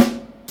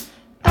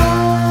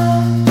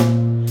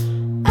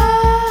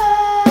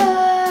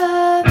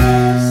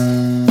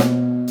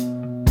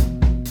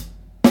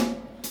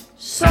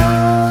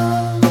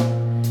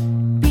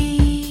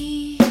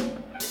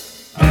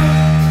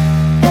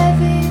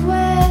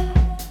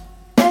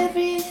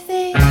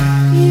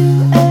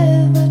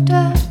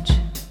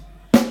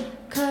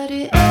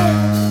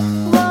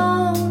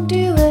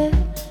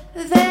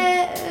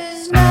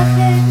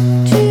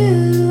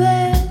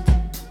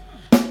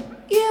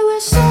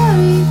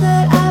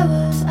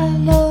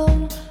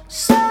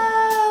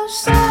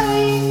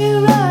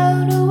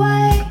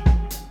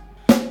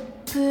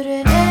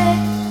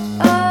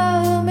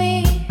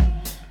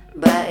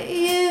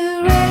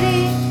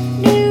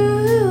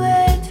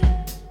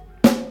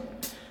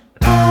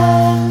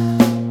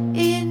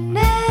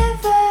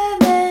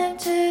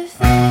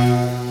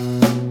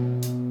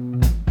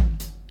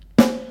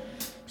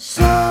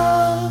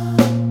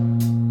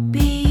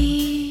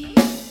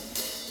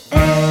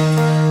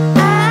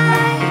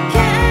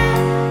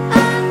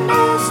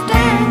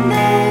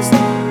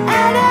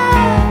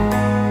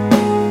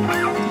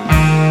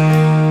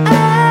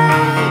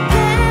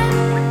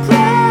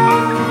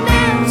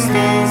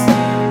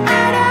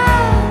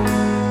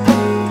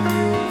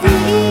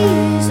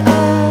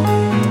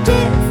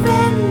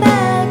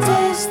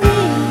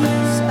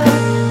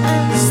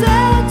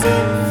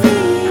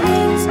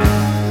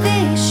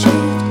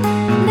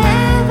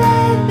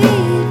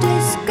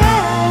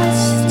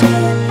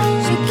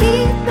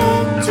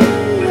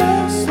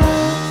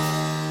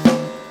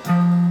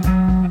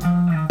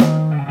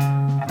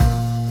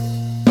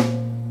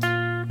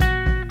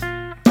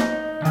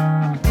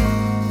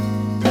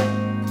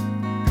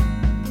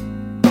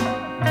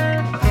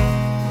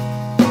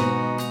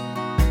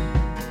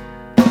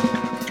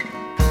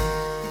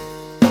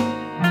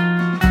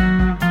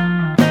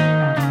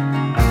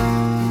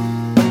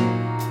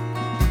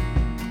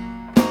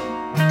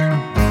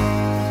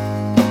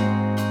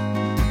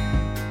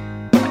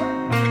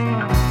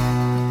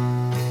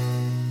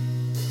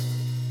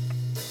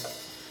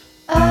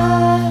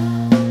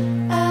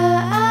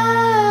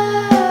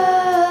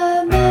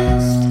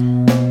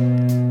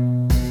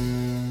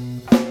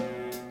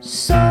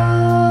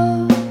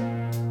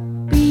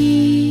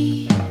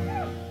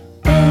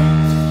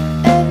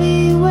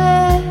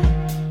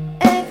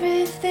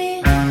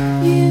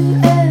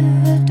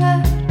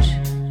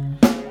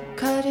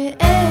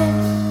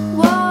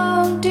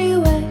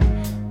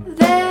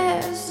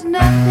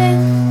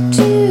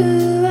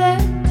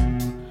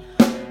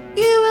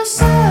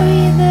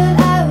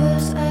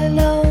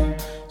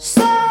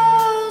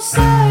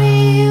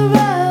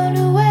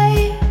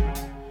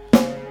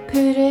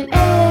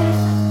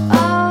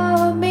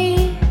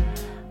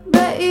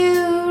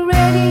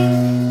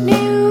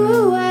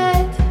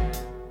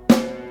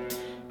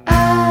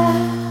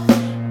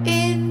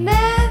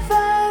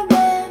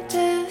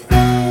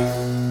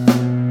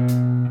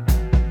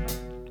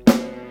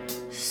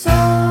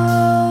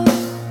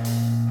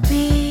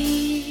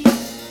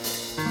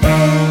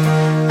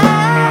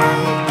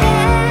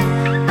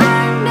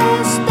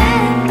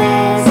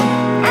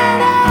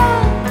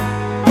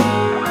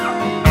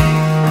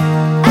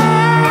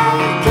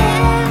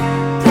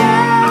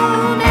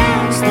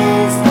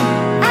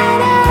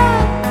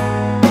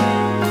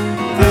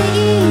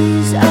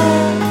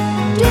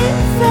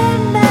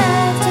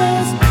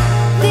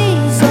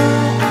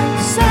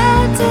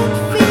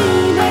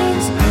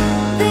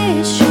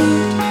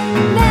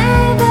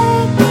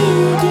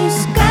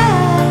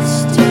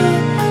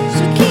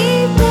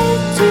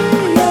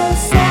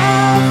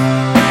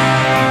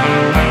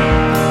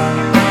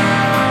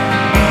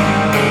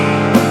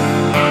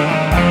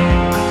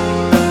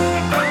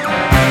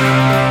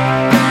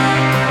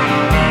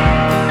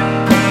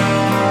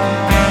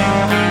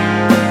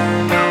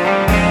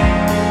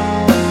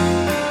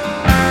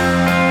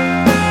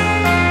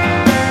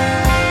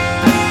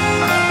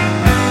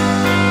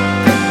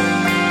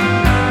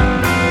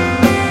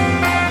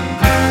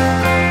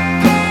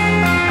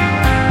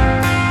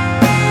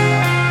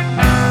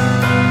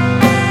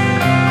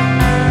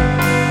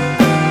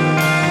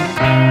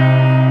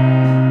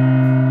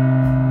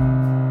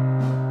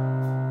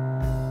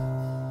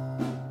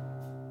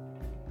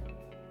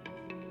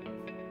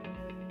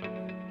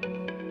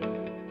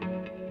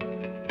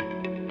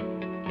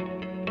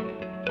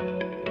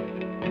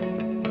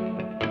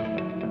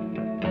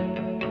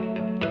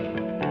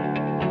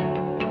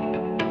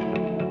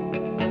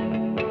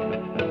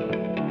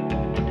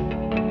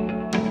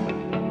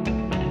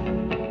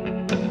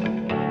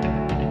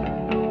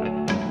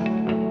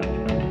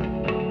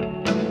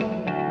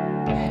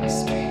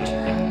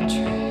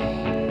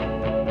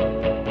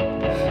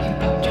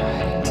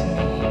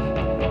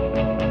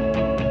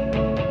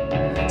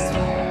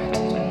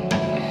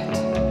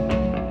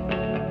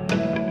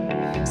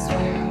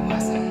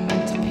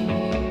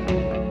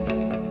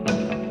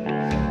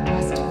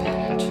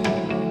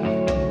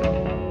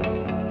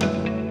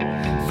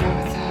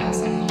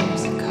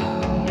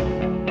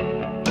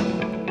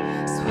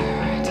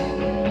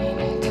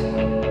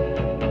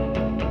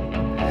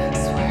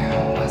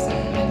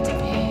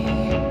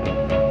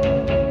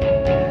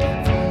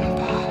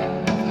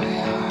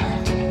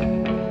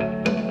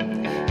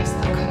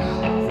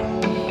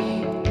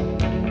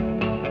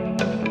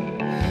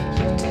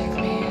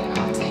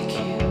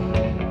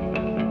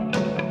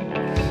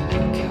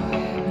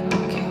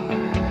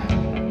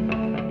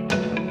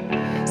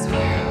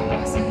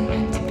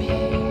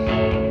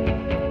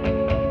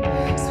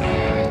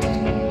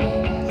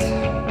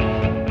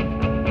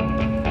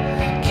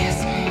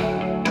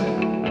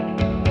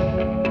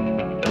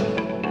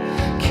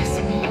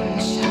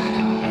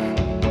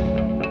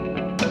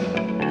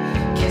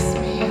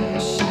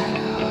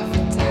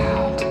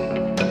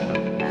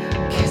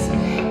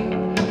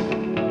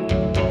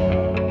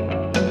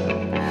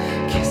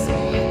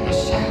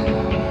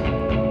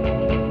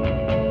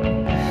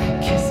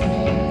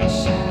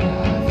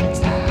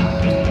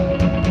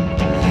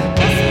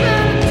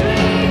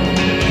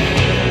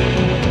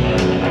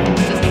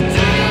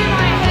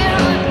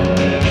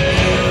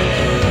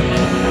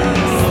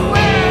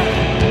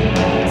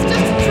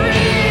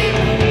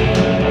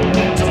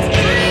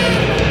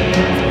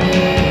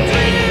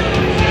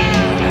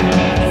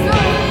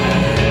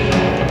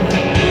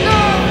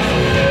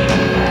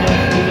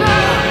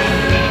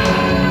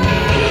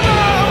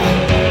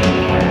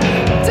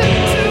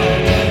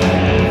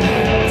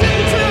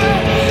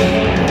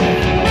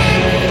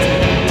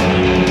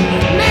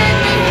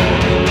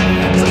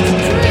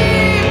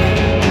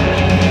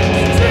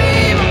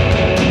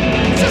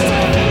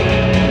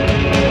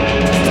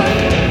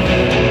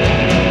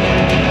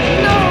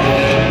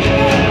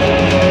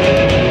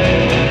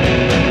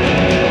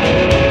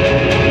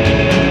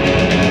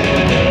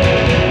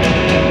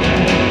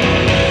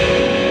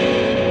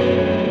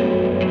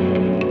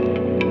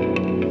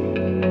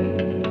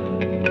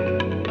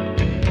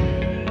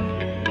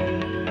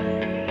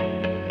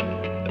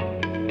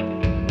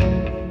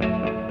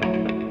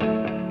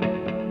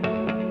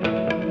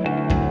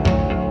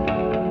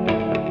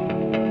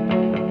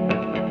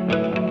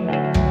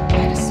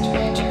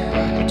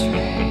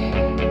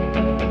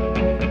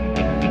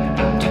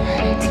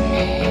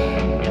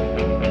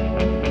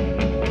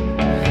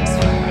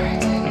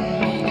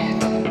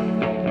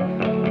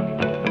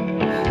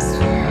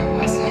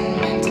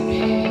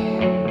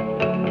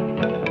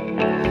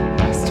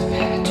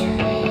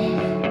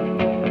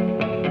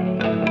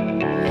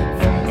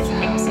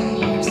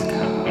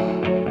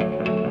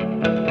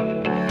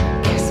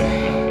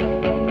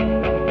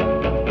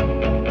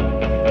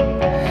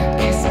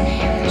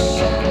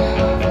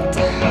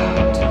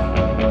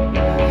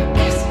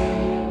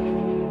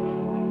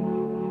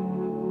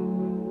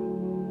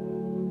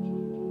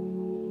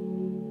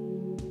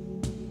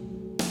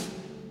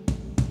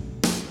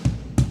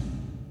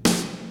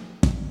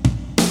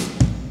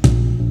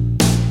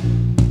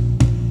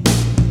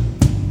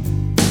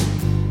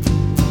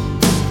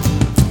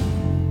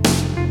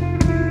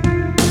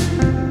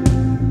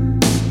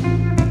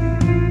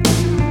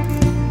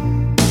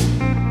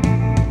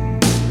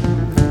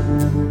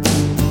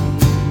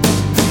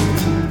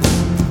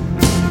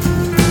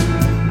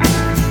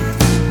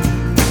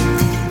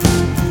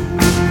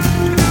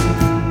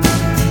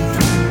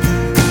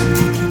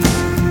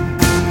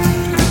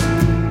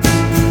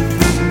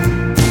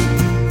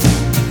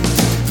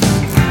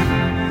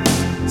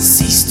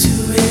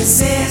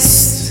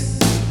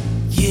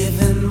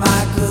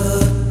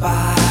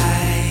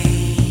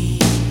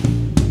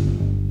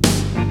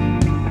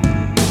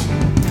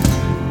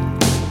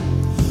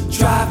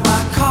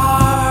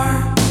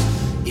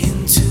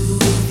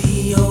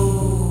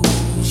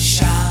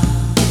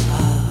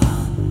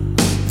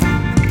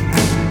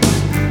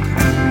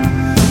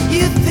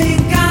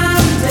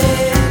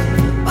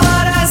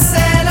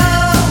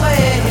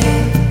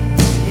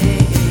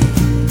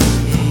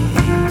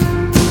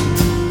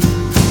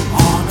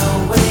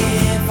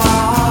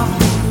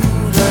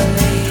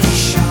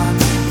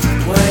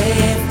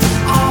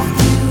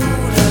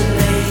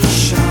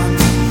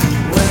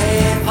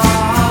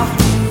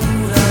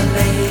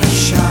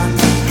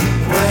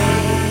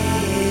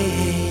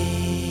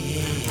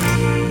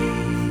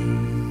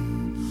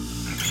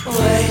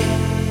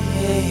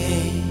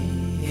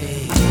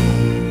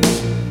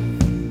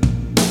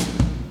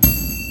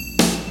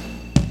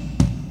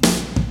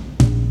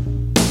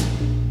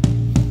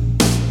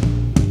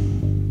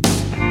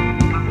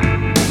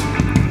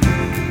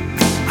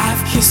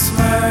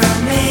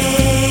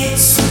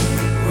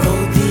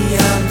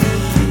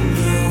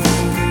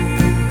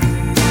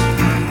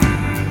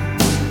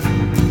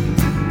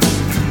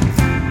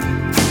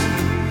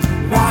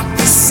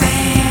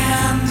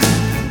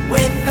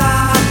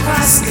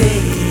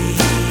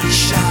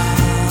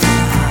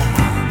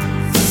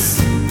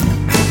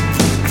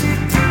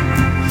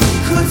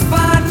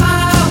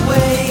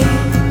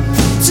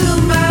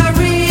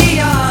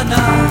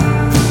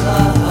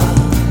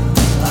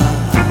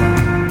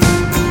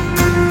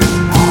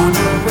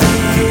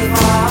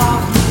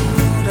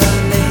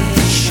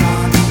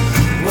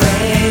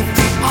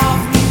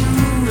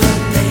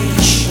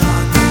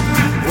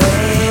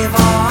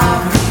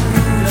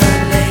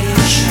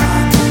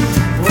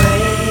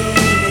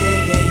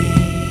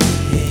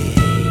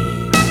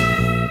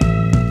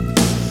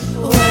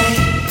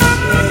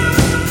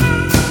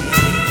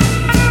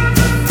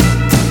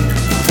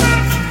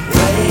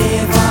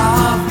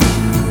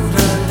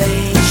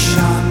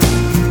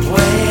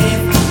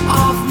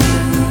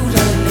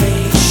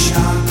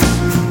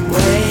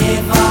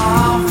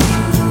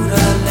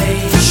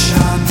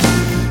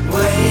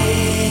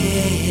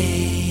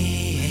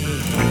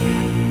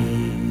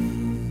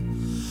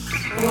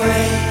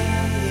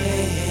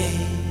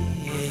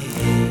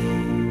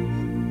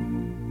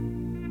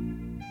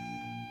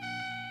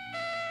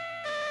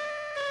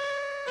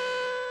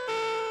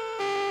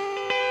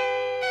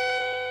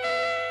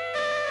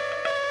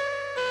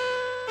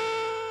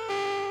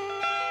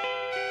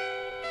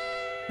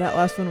 That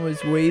last one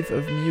was Wave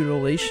of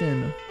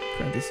Mutilation,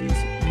 parentheses,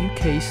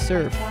 UK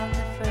Surf,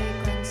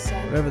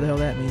 whatever the hell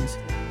that means.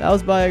 That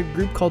was by a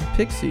group called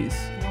Pixies.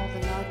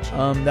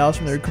 That was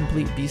from their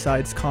complete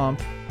B-sides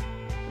comp,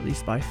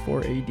 released by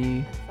 4AD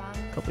a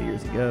couple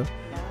years ago.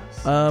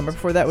 Right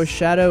before that was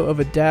Shadow of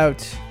a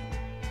Doubt,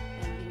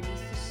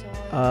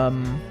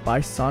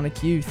 by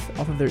Sonic Youth,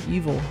 off of their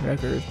Evil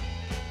record.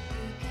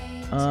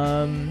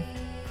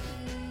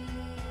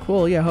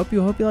 Cool. Yeah, hope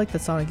you like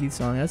that Sonic Youth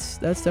song. That's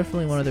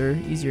definitely one of their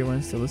easier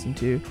ones to listen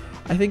to.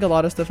 I think a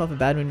lot of stuff off of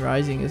Bad Moon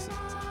Rising is,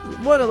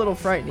 one, a little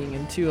frightening,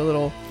 and two,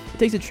 it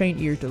takes a trained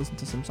ear to listen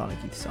to some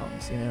Sonic Youth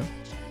songs. You know,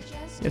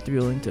 you have to be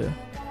willing to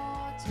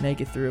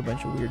make it through a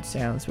bunch of weird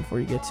sounds before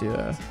you get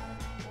to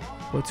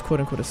what's quote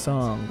unquote a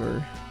song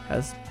or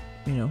has,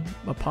 you know,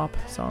 a pop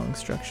song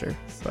structure.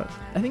 But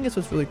I think that's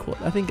what's really cool.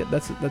 I think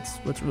that's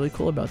what's really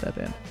cool about that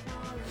band.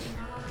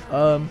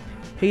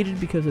 Hated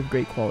Because of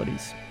Great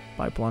Qualities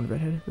by Blonde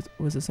Redhead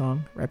was the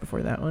song right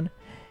before that one.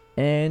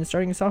 And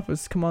starting us off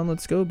was Come On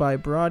Let's Go by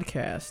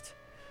Broadcast,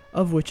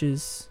 of who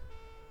is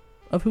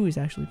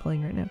actually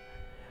playing right now.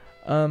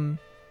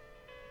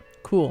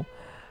 Cool.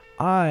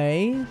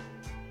 I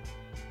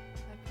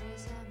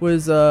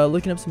was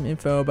looking up some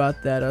info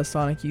about that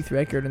Sonic Youth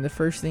record, and the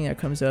first thing that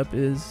comes up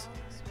is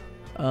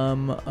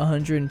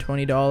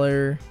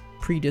 $120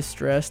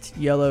 pre-distressed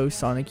yellow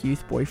Sonic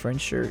Youth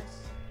boyfriend shirt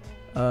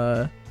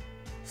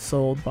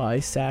sold by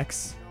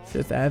Saks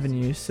Fifth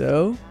Avenue.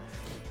 So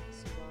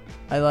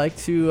I like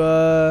to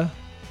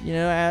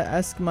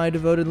ask my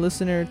devoted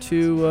listener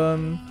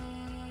to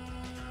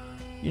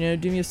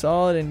do me a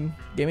solid and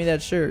get me that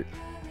shirt.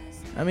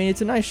 I mean, it's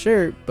a nice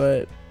shirt,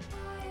 but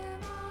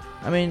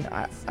I mean,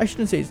 I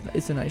shouldn't say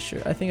it's a nice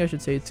shirt. I think I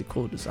should say it's a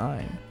cool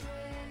design.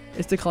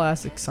 It's the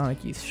classic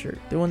Sonic Youth shirt.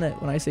 The one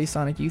that, when I say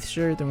Sonic Youth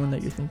shirt, the one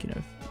that you're thinking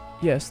of.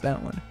 Yes,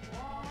 that one.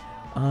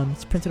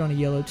 It's printed on a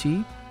yellow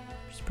tee,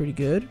 which is pretty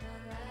good.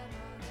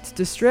 It's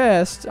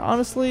distressed.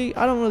 Honestly,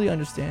 I don't really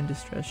understand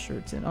distressed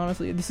shirts, and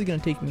honestly, this is gonna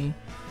take me.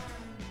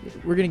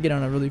 We're gonna get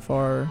on a really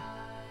far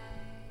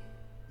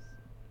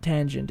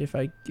tangent if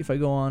I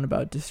go on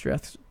about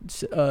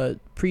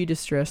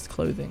pre-distressed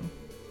clothing.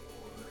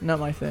 Not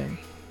my thing.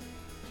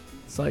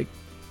 It's like,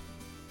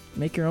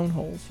 make your own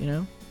holes, you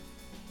know?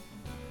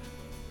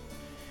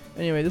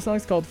 Anyway, this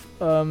song's called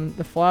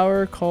The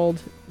Flower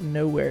Called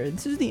Nowhere.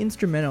 This is the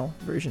instrumental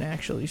version,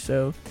 actually,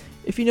 so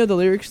if you know the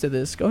lyrics to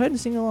this, go ahead and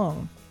sing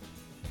along.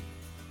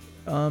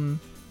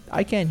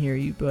 I can't hear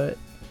you, but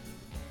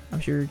I'm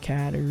sure your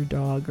cat or your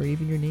dog or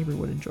even your neighbor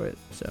would enjoy it,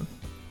 so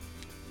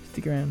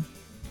stick around.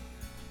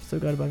 Still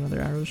got about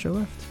another hour of the show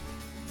left.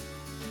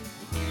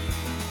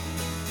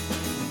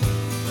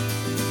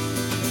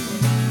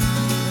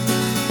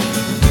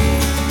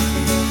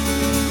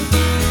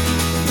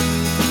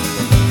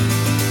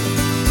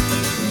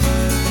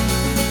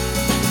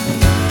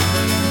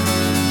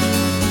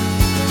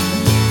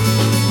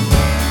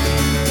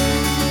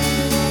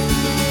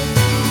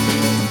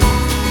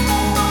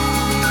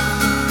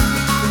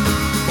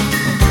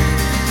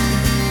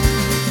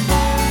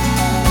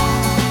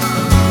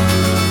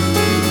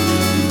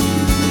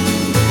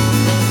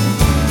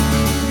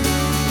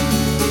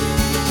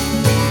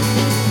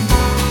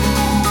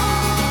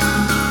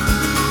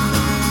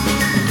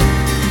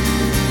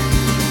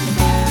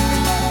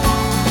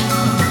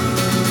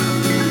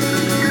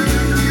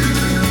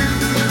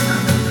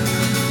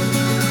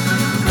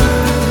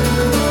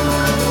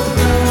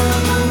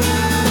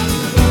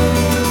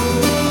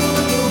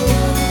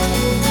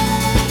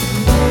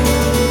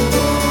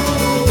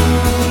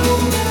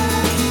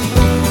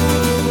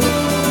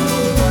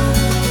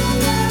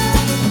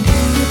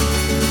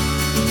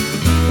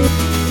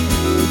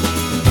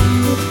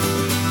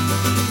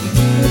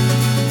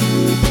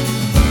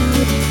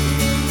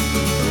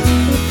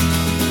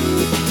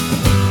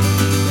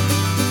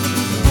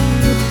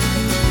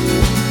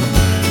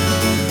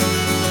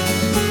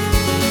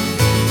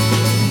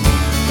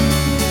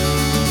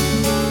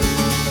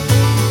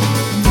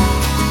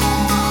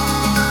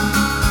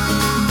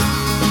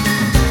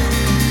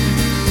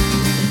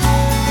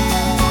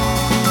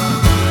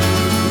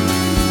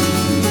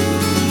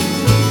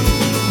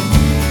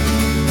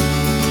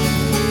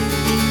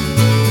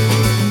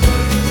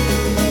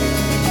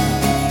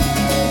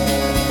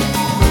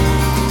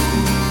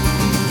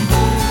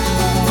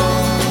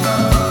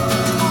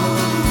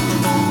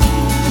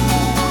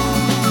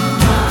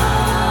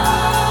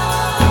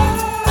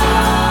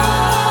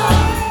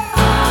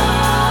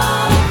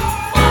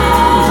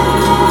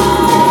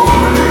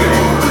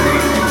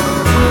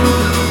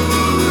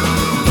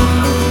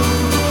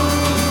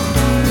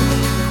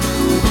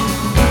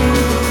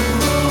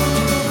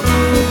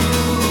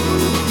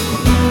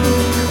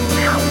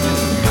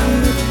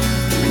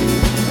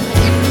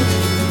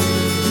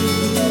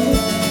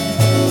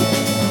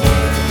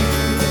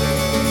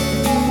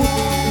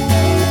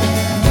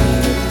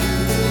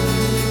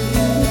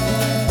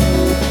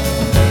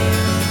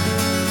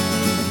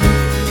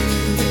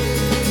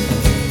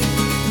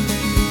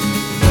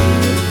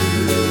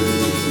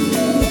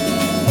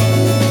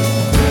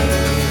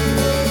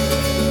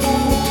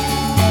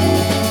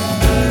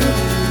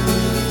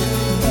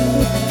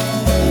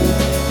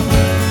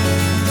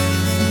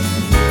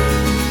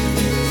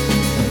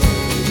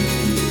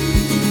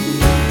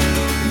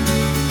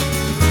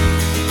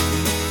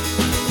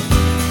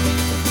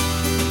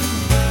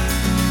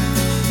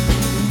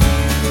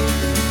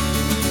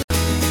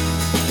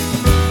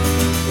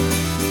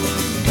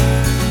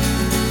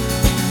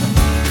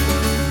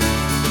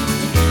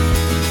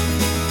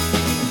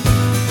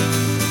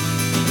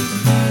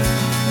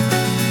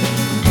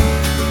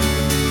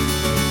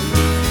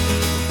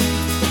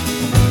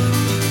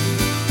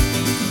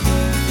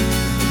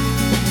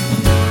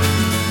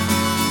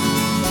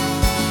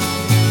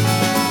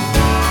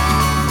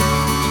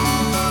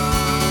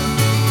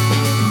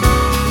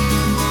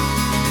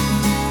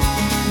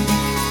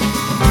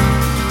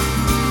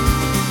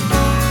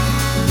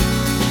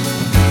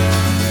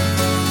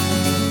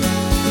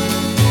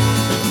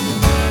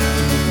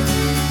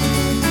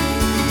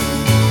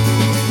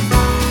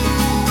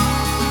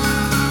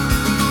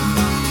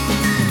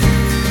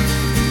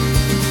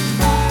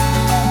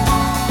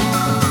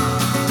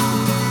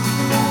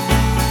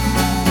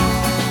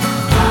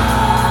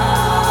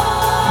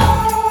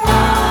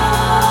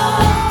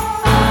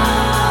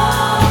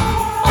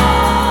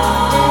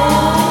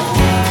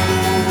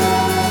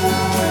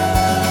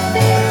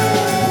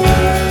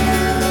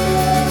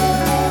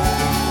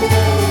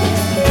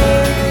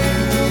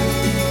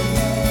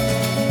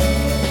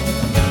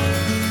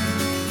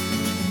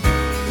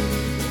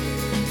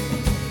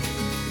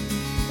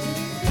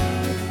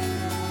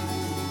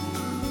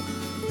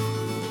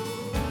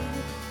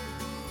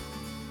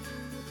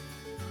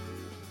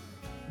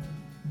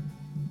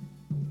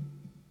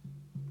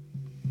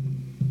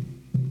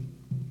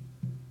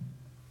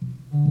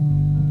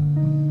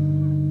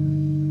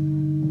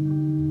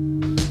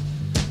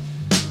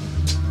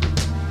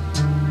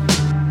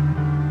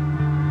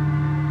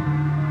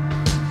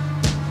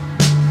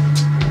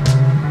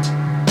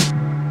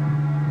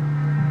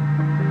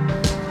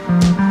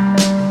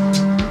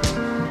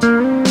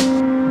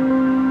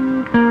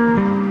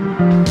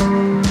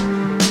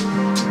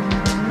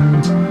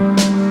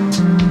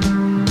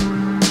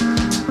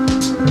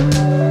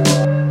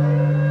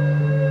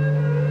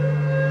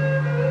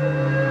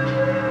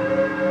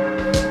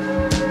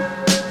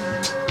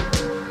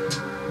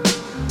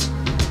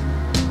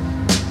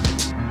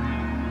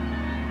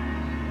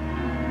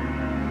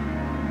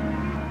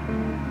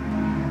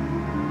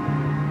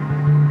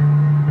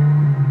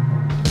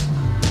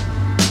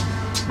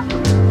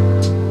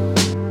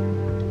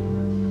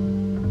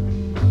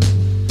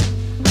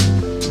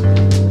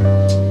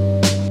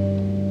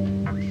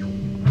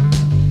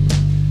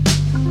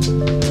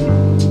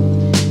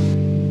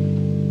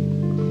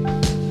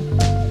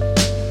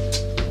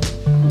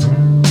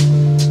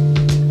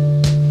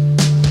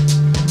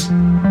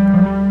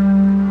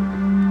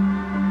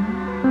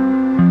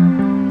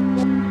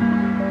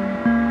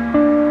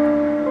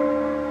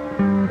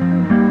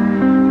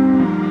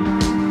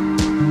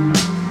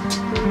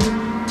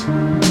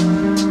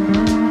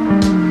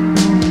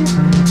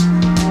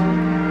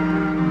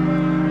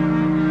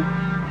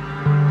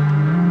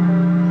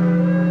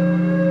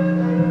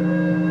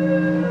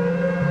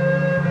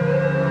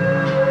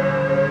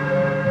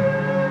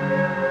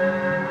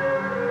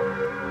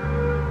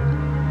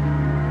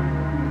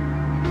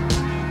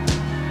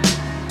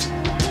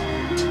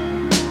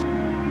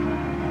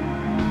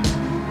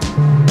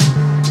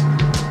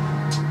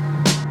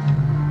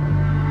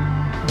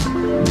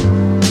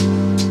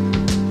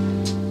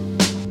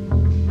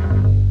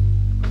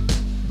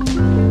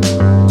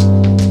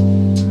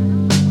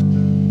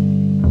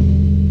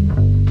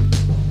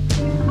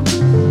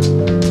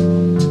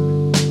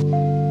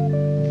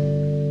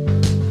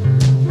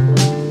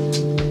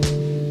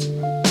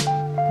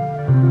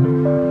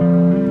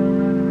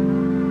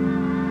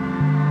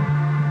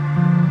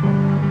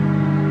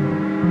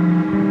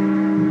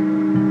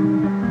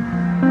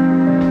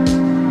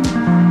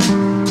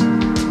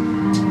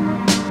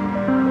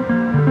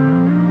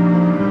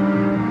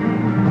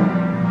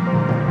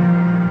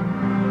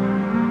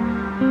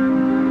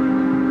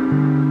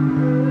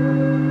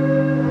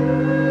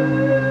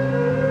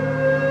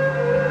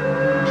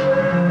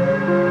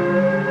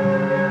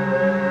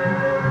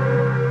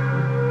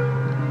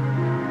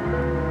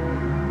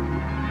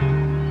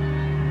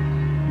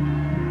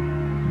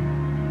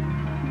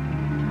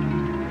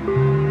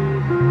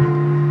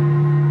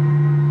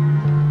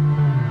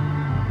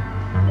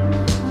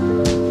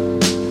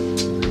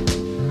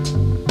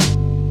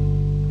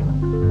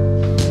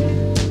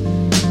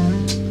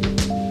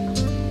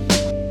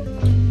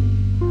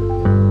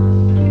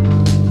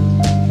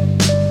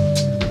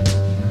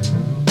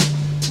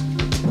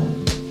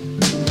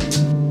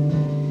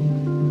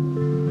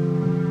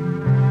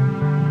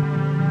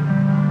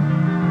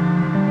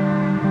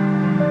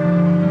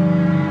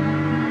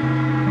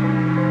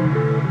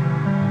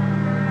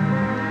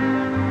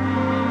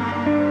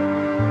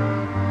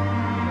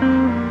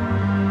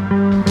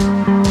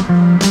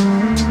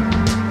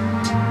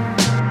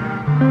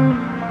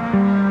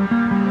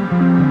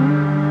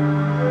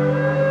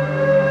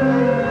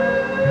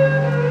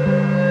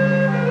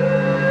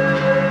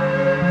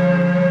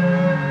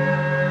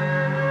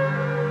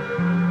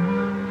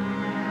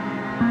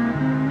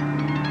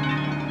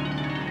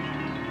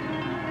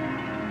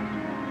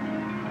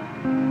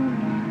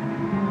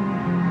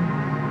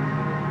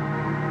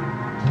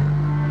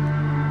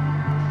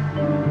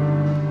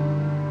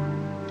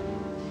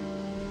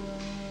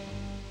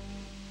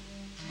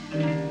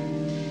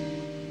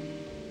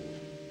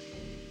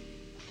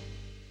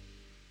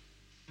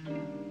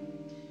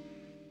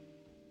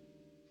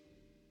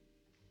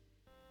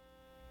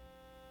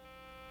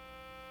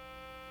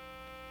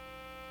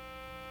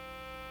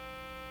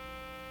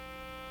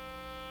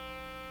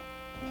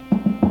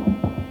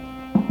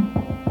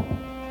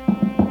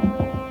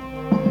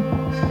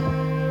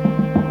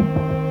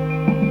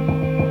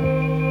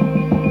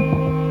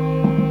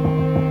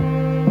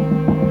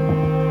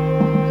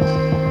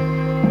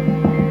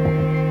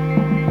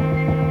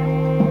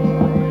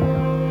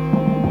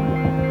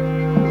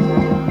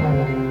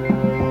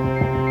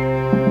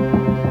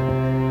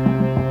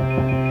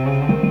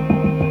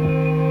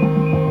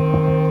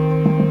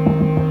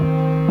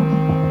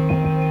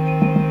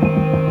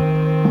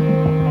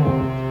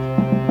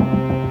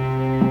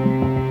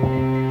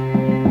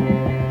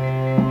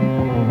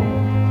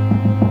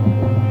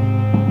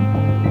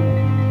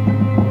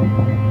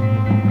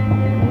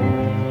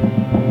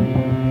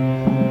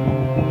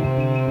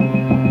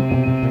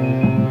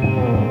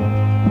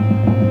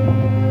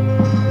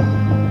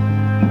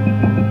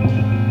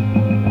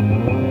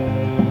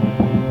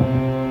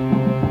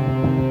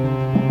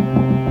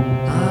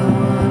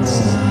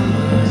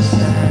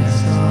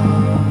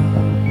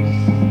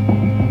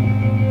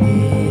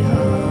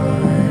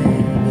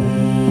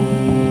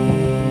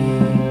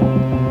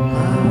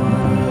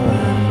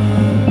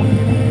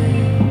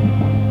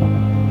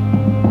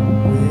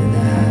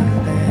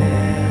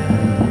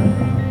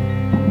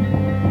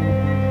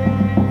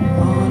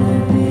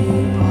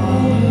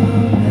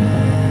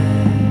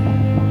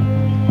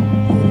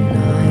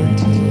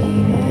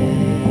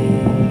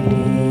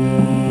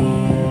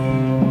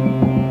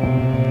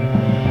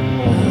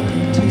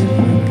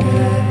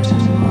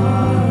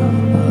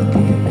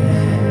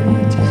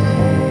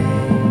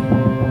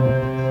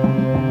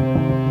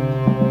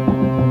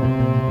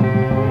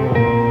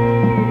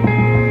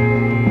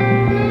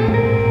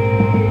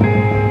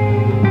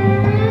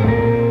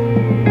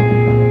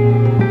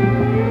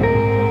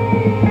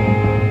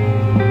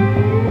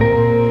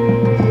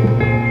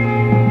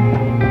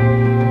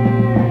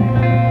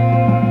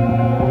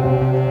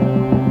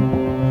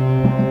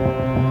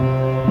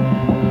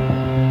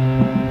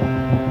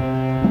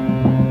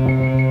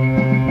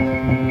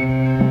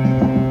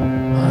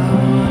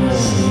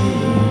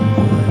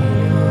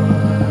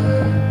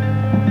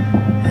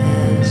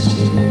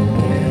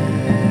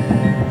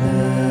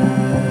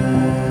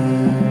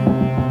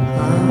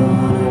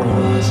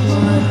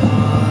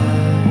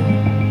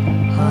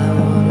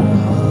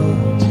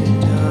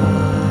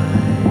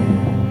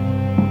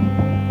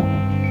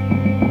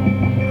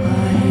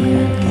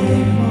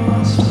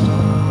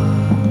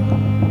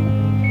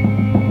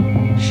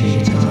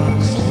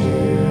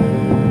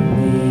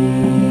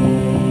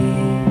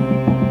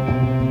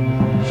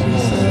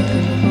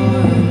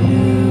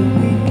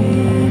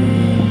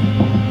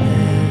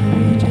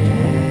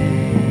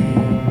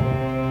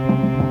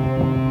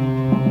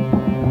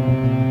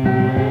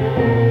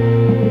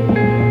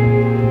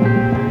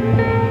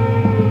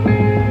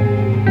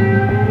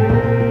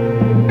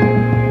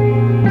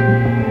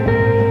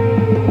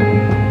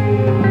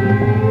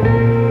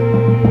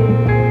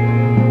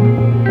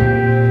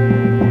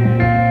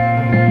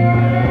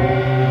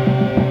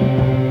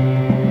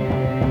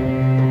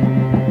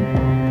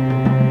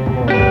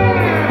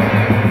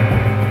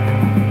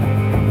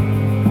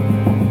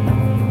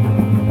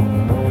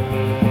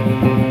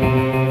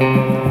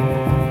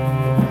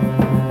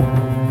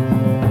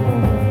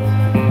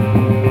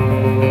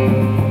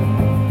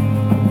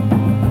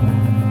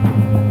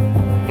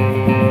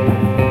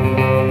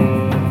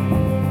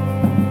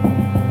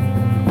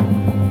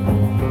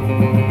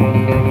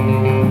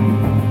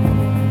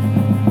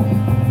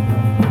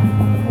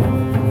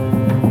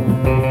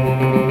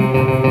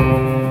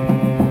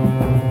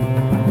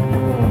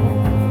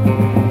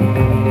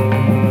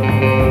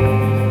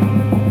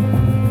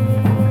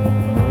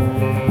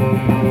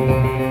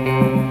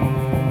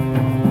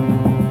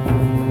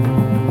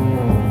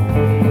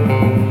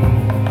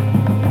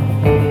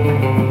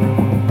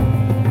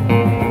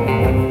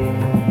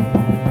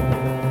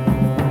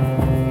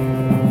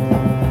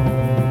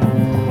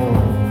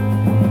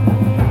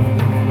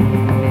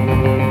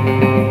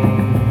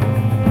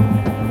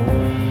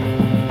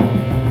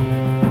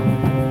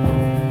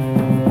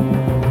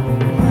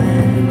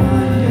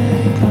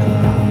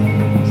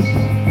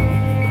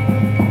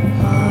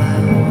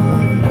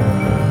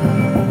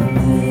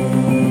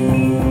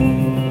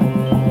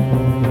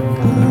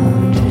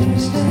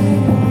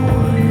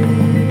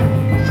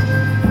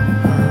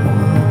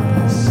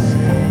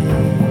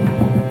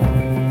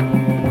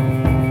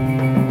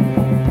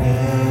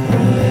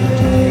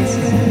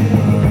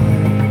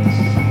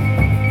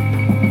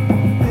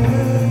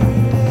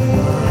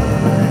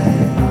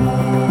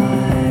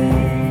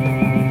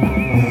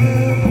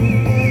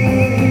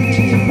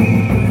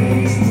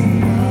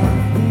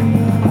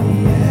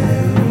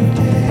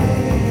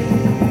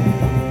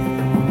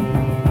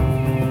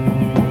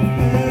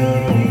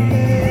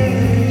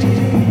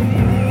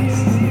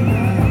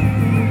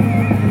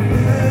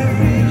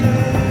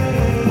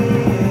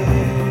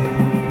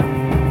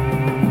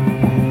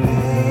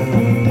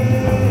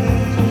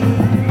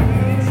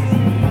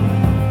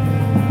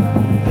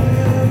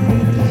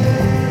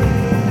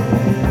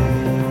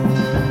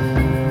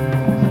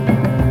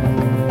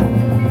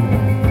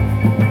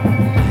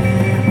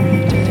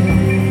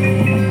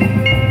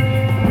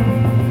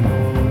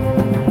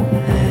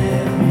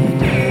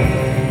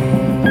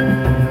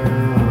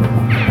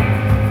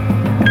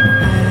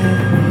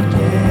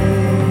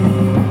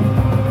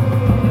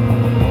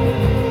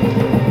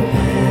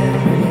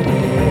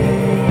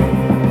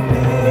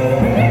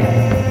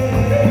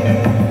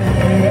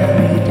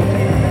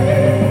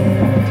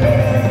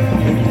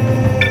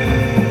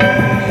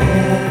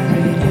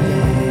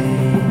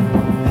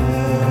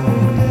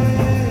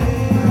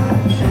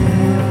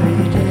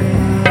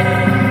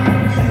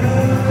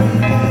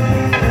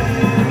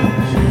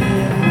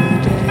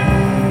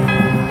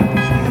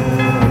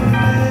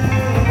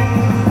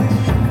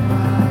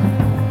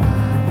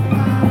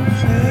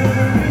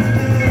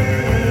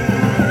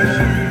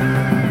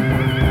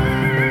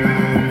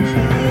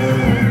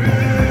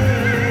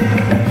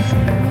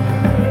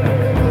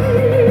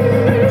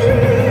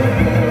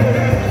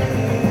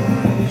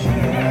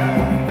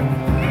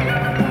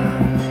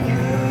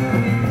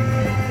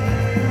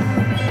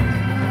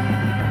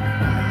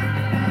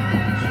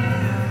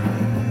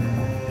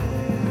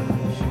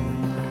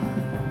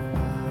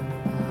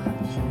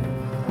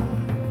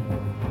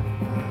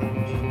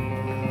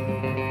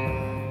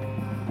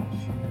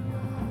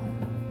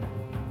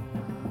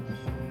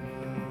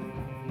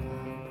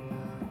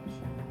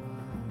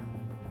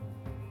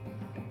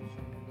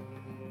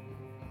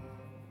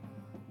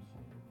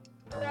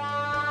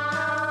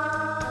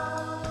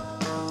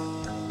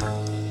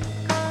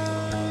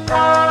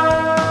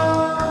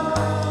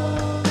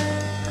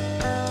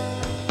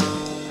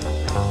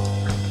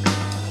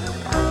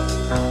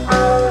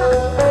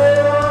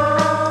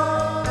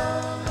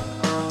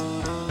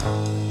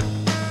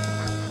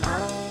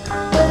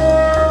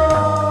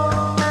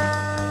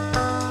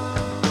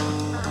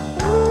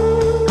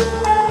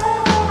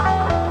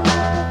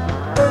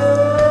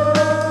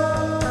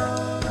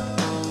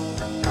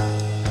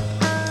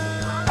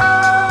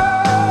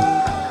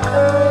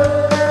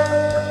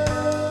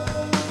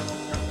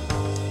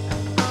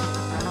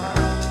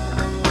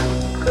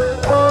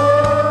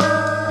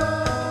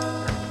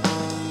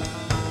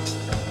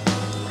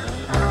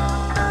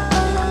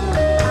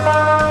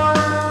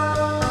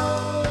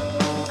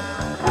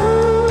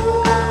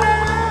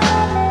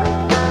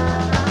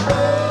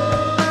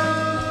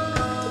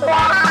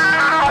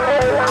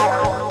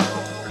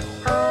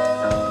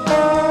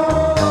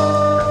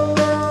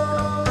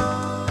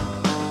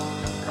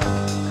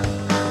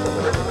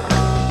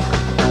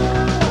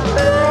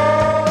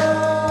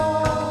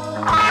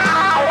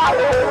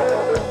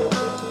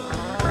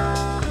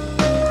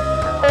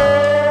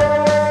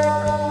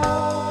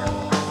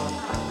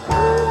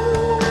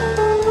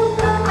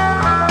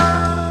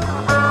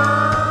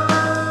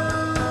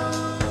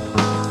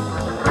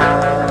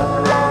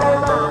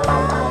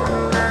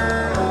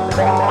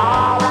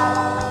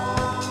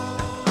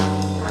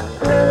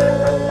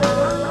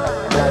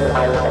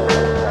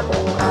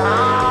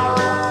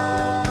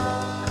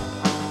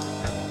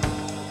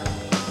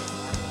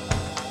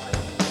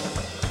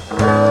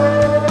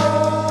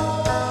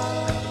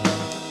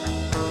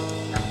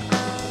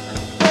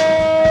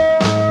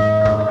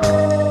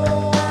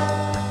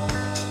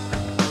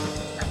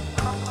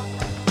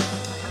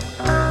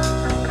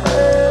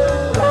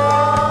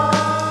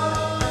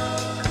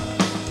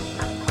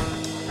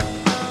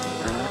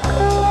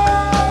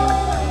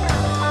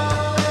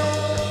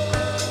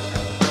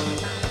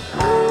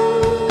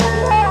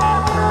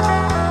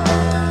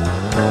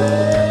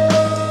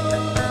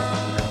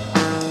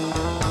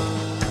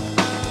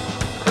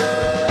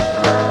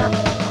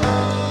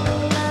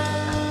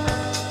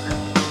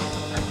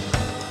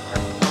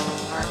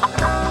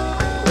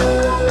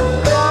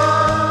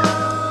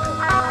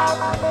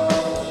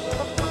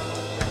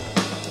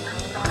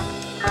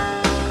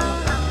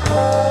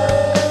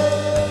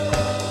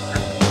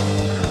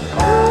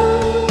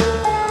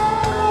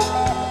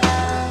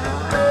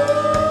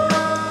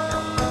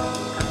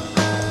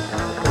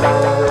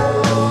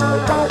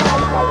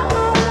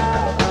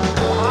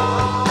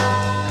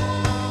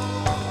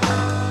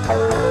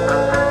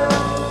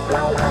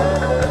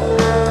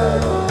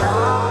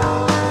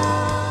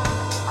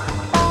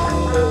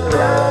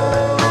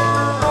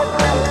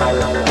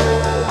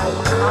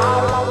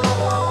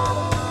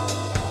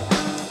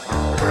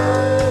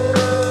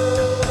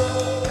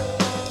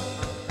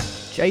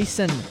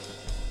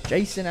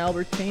 Jason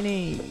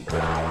Albertini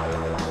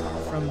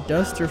from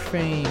Duster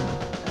fame.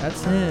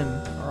 That's him,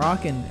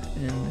 rockin'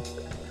 in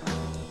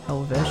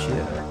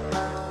Helvetia.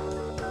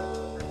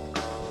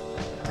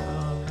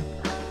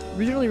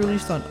 Originally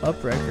released on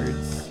Up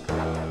Records,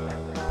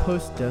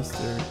 post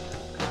Duster.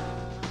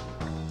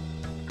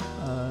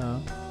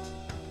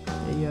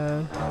 They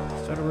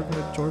started working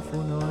with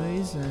Joyful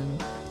Noise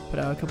and put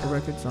out a couple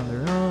records on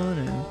their own,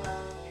 and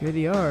here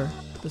they are,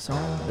 the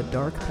song The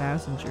Dark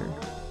Passenger.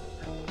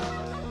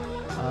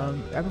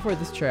 Right before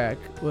this track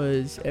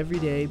was Every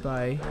Day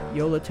by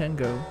Yola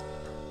Tengo,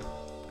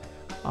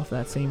 off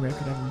that same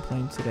record I've been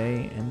playing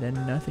today, and then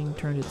Nothing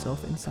Turned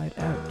Itself Inside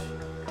Out,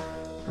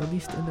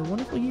 released in the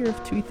wonderful year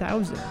of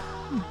 2000.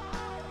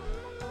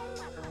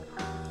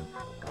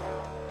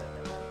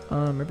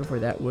 Right before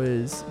that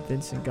was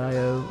Vincent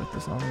Gallo with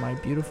the song My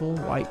Beautiful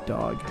White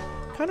Dog.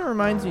 Kind of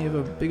reminds me of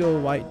a big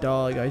old white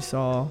dog I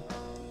saw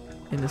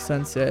in the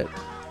sunset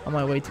on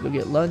my way to go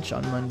get lunch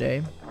on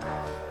Monday.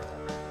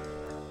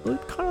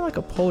 Looked kind of like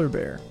a polar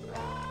bear.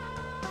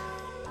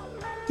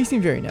 He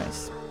seemed very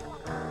nice.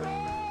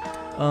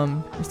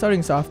 Starting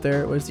us off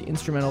there was the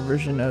instrumental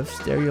version of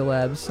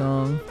Stereolab's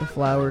song The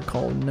Flower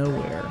Called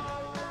Nowhere,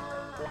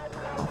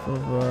 off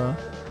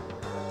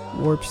of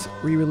Warp's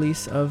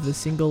re-release of the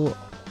single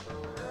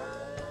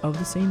of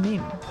the same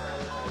name.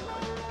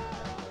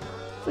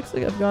 Looks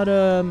like I've got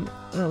an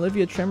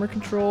Olivia Tremor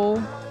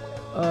Control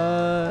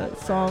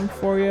song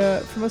for you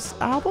from an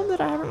album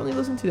that I haven't really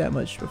listened to that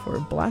much before,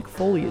 Black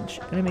Foliage,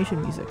 animation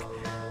music.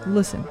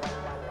 Listen,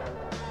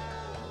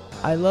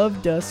 I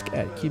love Dusk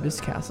at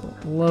Cubist Castle,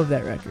 love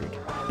that record,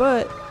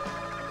 but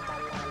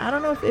I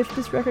don't know if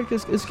this record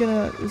is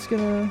gonna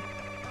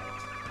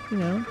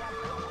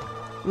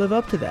live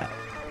up to that.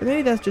 Or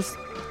maybe that's just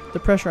the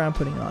pressure I'm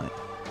putting on it,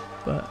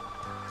 but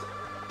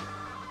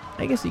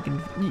I guess you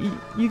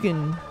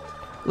can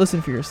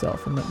listen for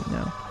yourself and let me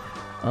know.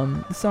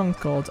 The song's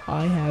called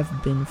I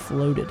Have Been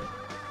Floated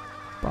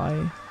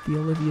by the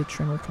Olivia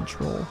Tremor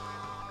Control.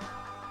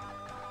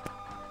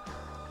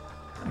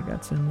 I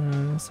got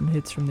some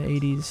hits from the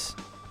 80s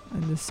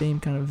and the same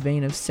kind of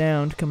vein of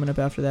sound coming up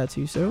after that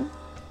too, so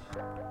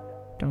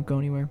don't go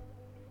anywhere.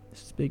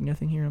 This is Big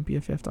Nothing here on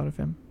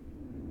BFF.fm.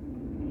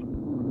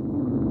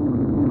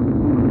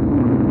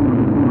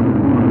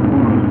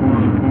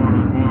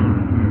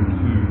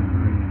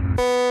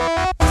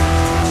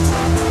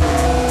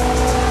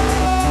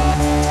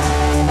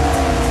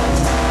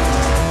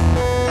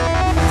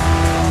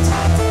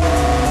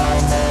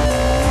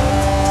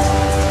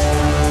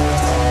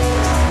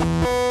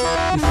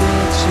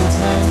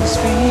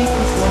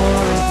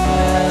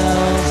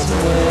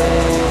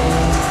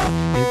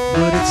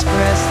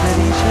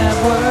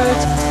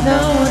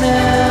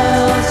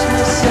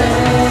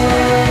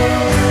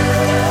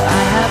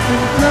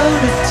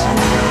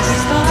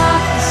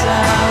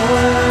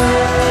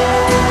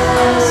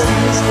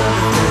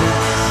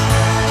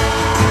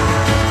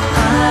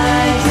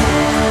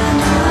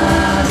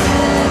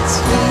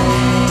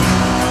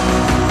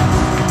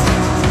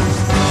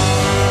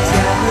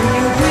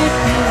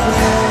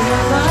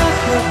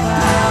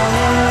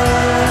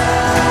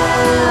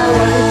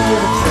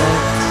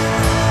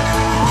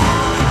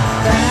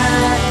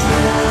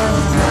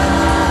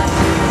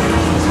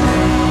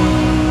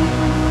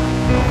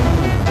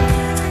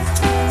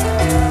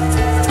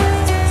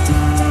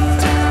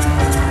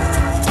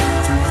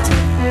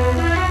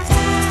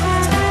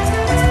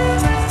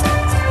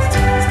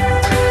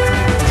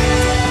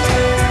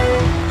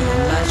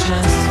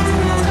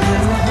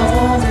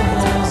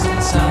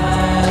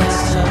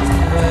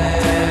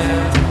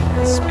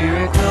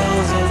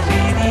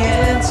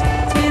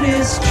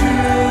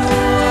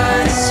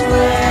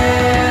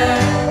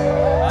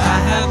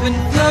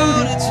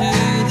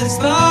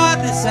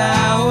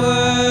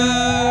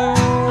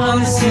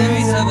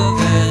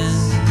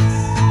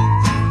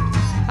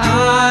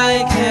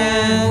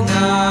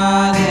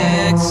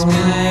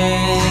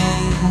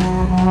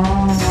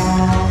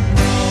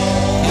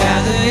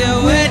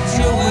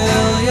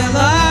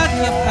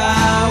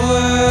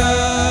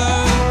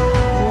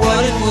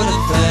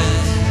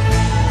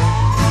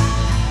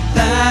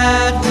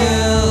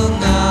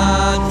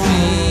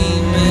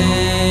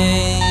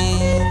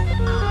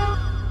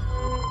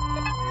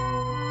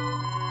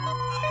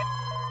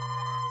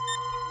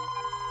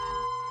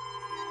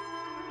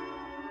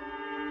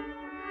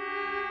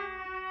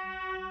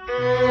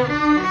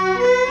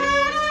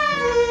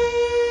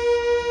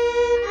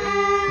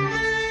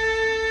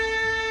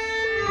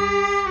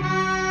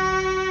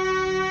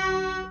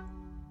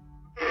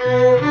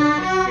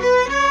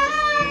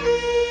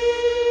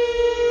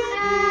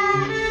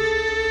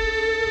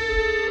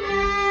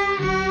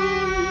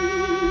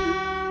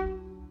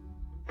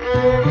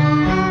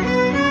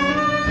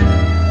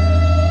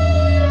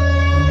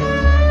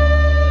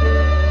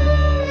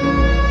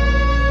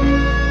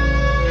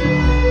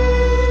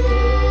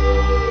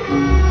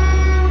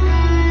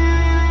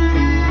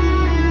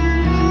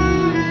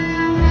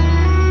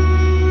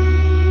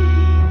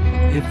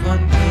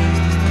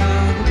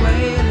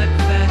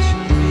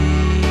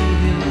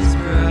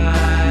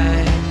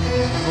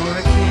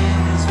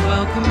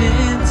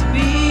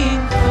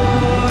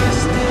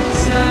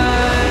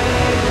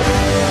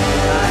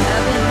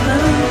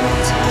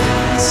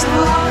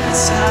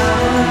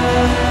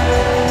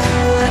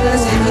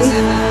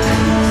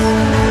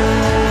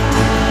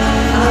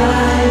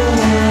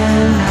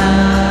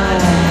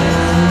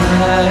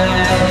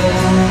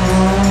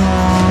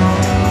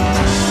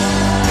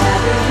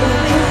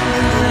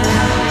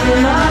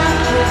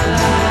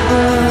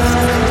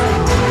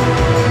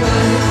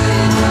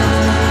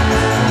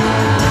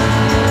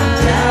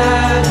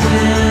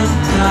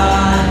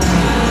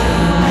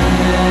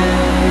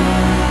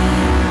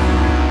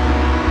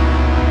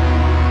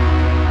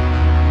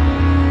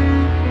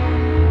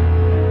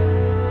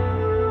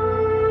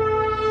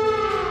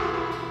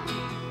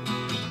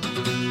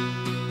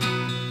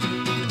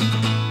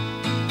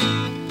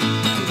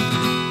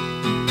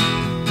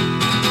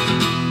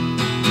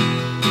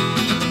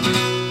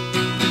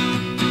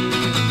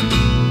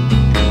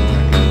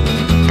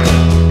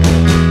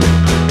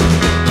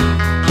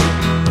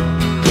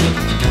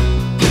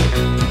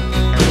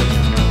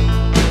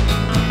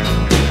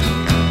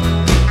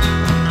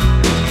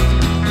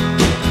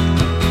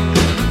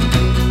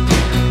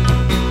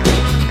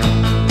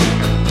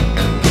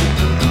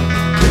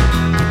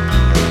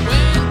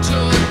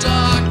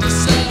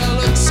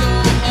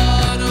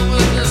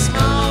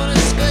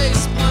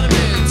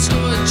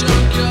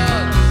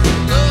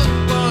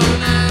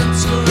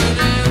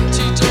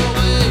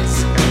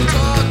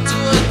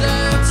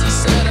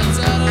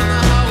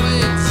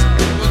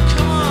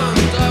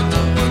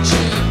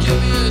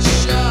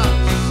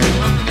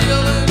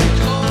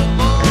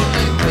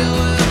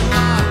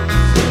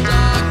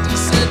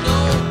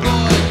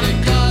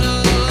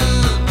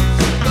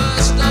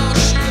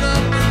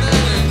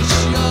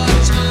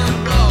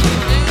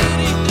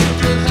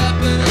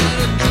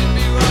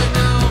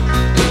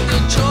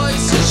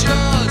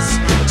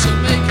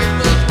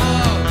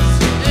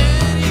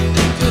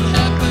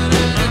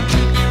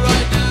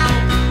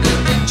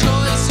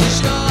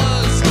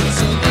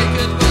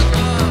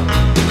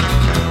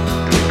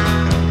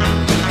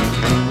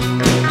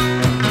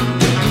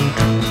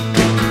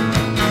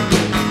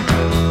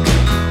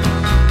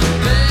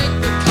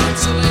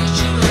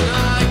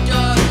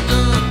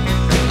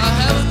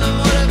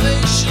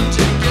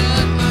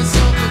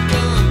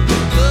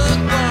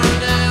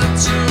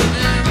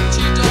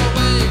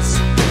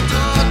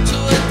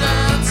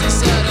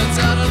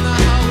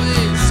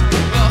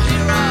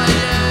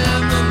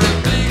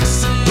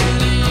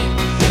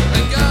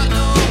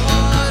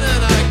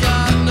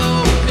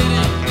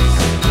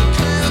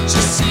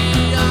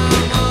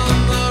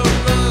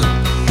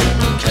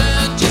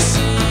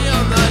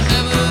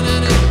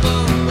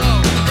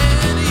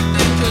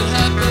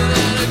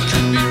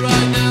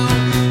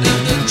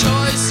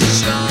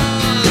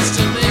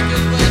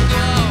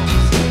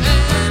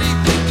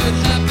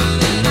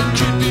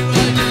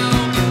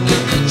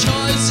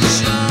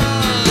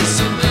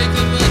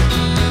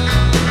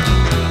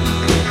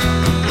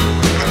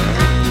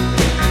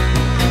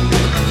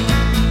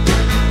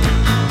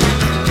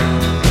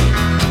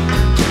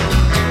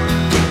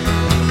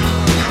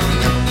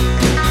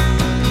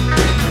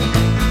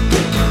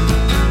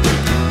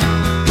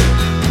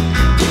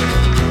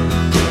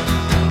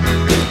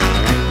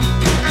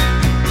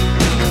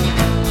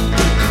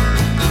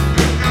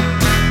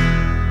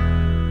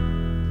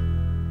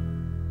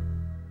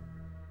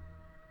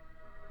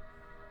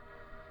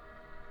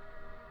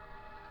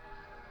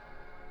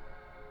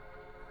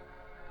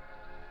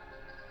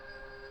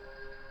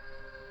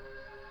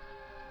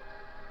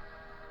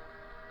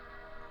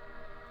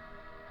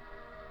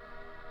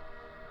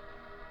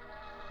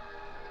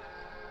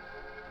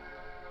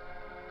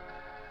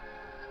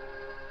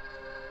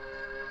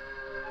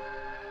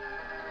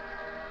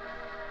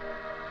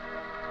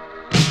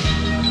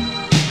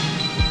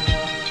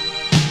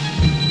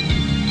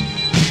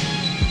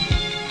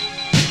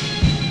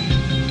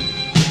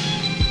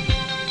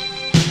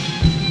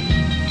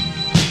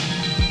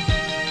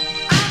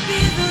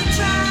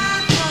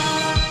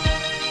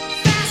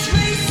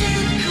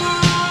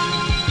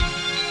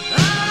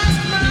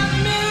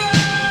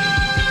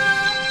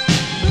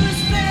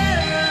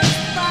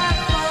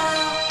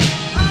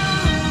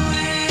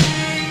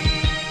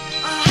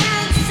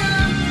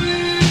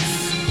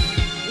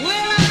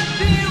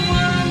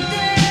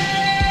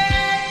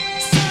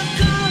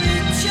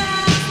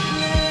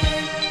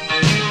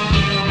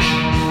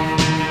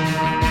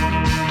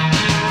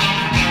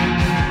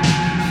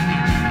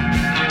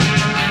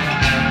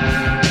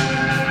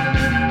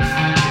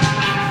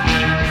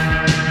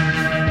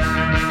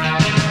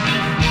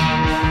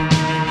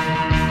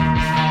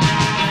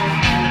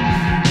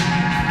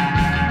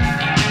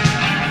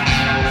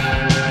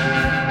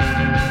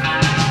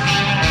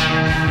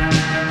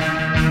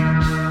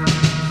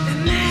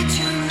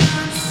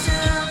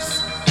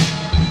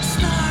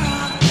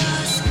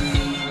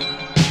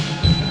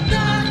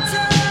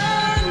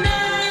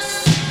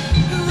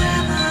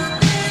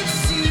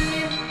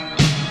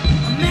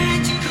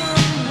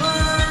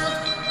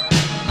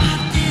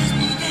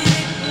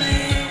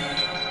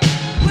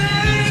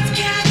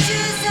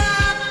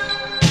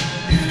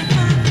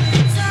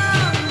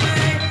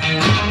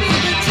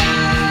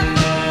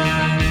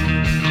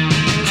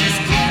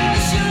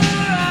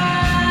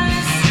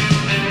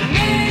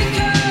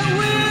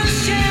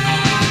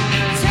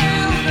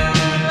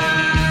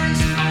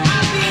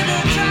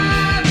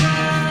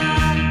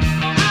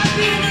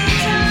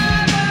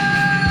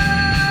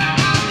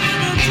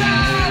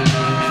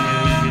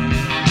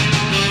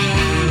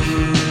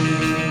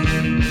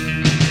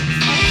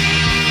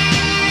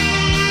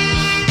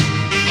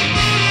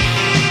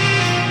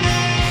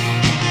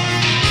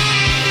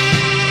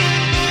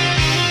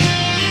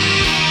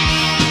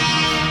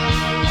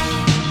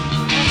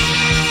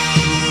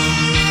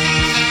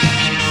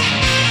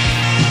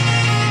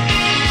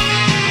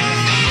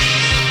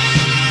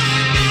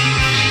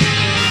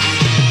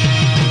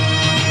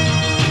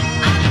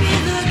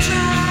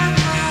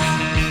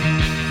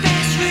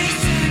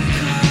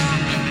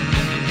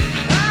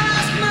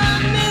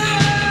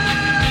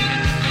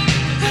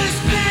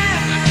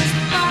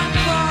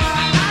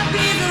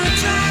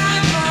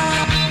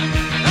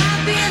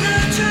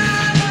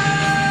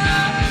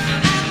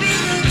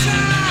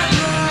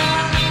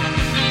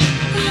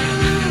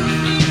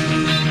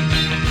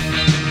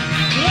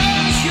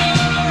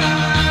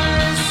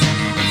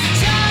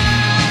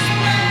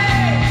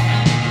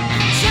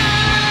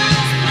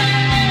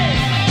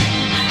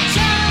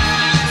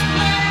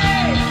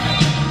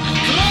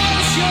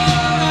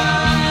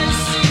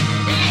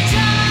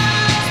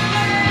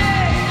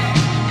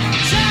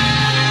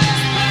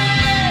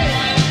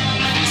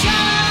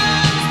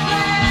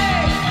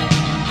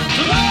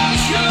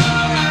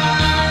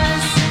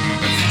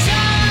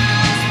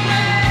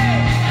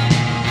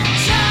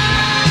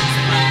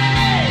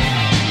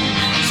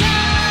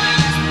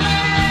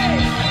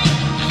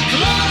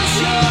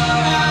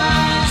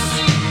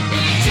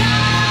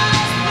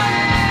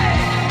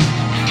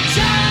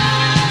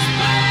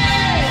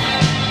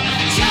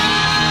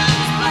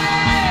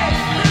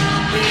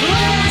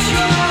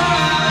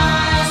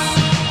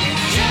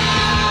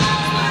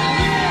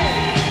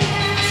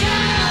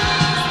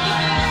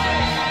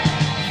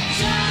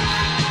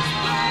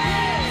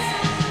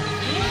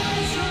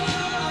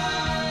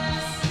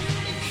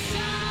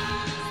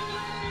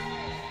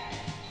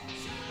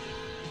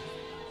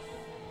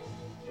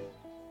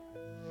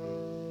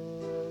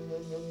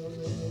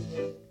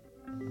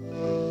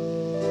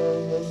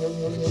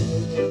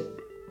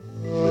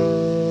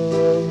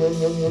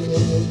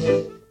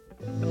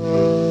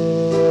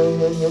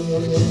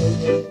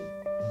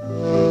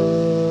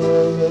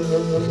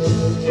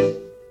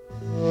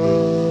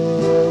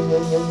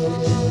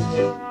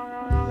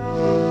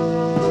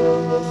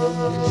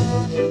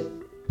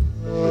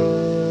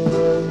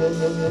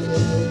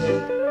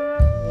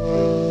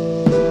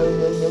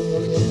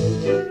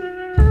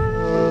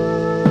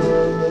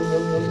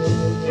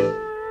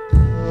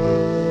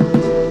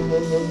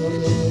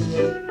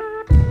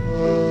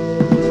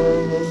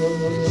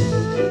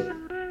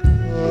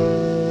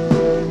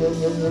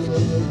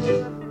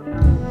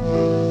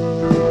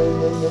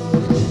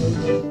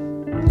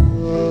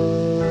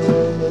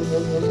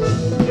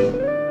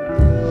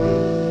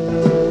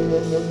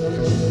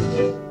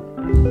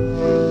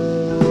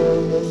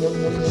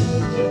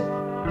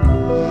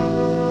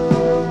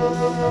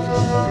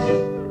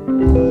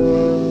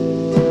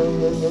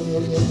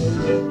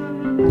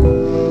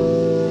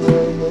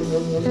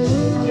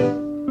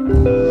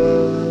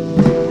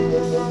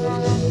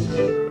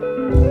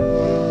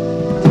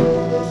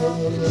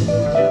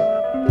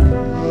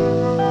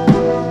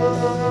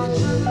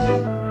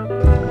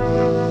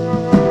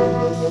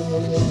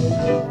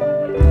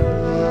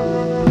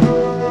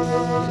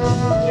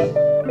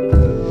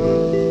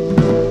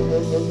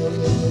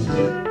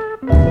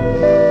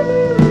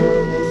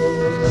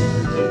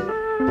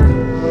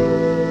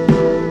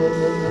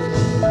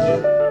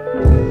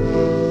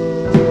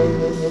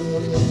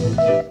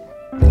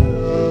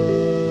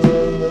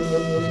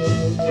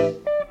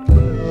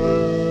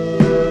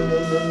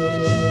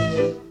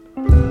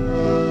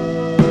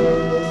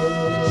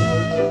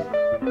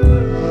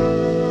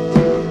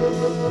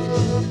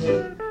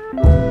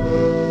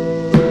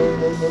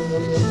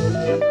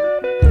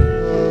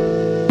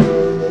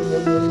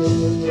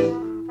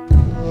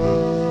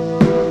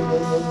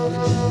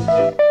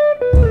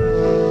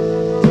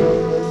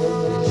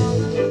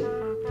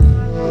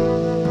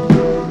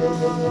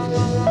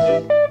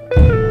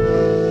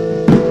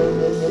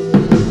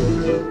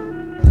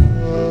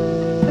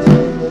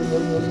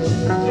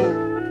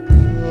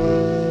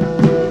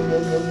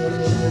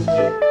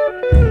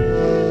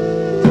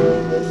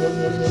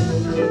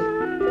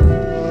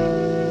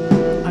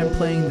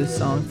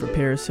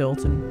 Paris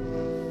Hilton.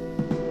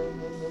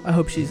 I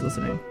hope she's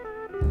listening.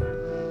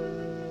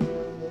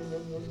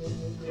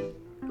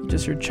 You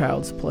just heard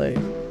Child's Play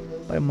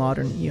by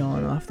Modern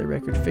Eon off the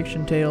record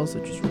Fiction Tales,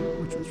 which was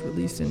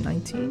released in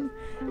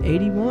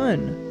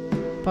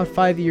 1981. About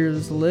 5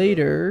 years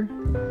later,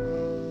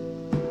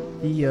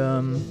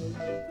 the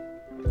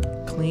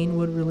Clean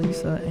would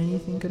release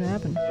Anything Could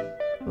Happen.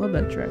 I love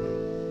that track.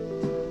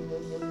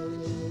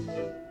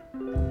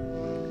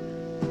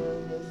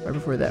 Right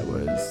before that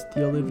was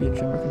the Olivia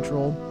Tremor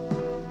Control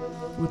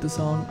with the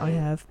song I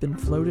Have Been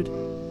Floated.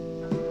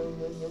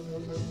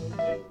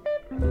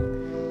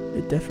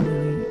 It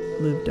definitely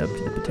lived up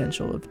to the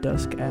potential of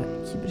Dusk at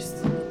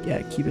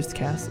Cubist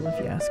Castle, if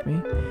you ask me.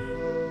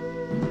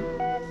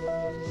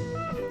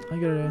 I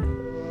gotta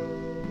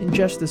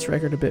ingest this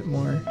record a bit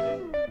more.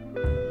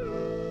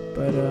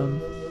 But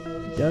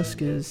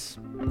Dusk is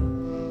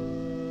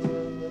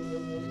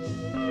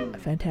a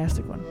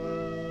fantastic one.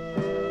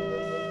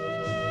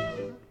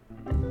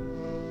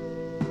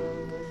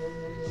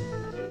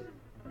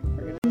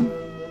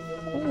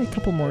 Only a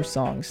couple more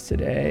songs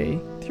today.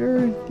 These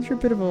are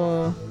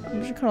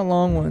kind of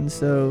long ones,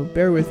 so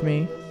bear with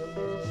me.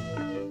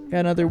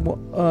 Got another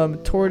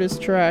Tortoise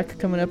track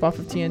coming up off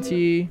of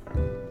TNT.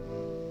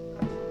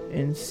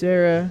 And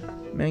Sarah,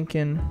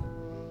 Mencken,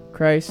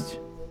 Christ,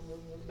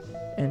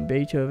 and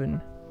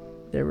Beethoven.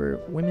 There were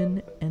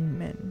women and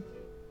men.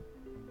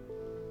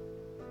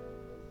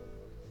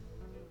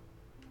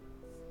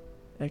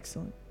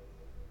 Excellent.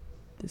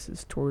 This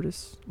is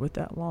Tortoise with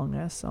that long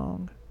ass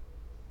song.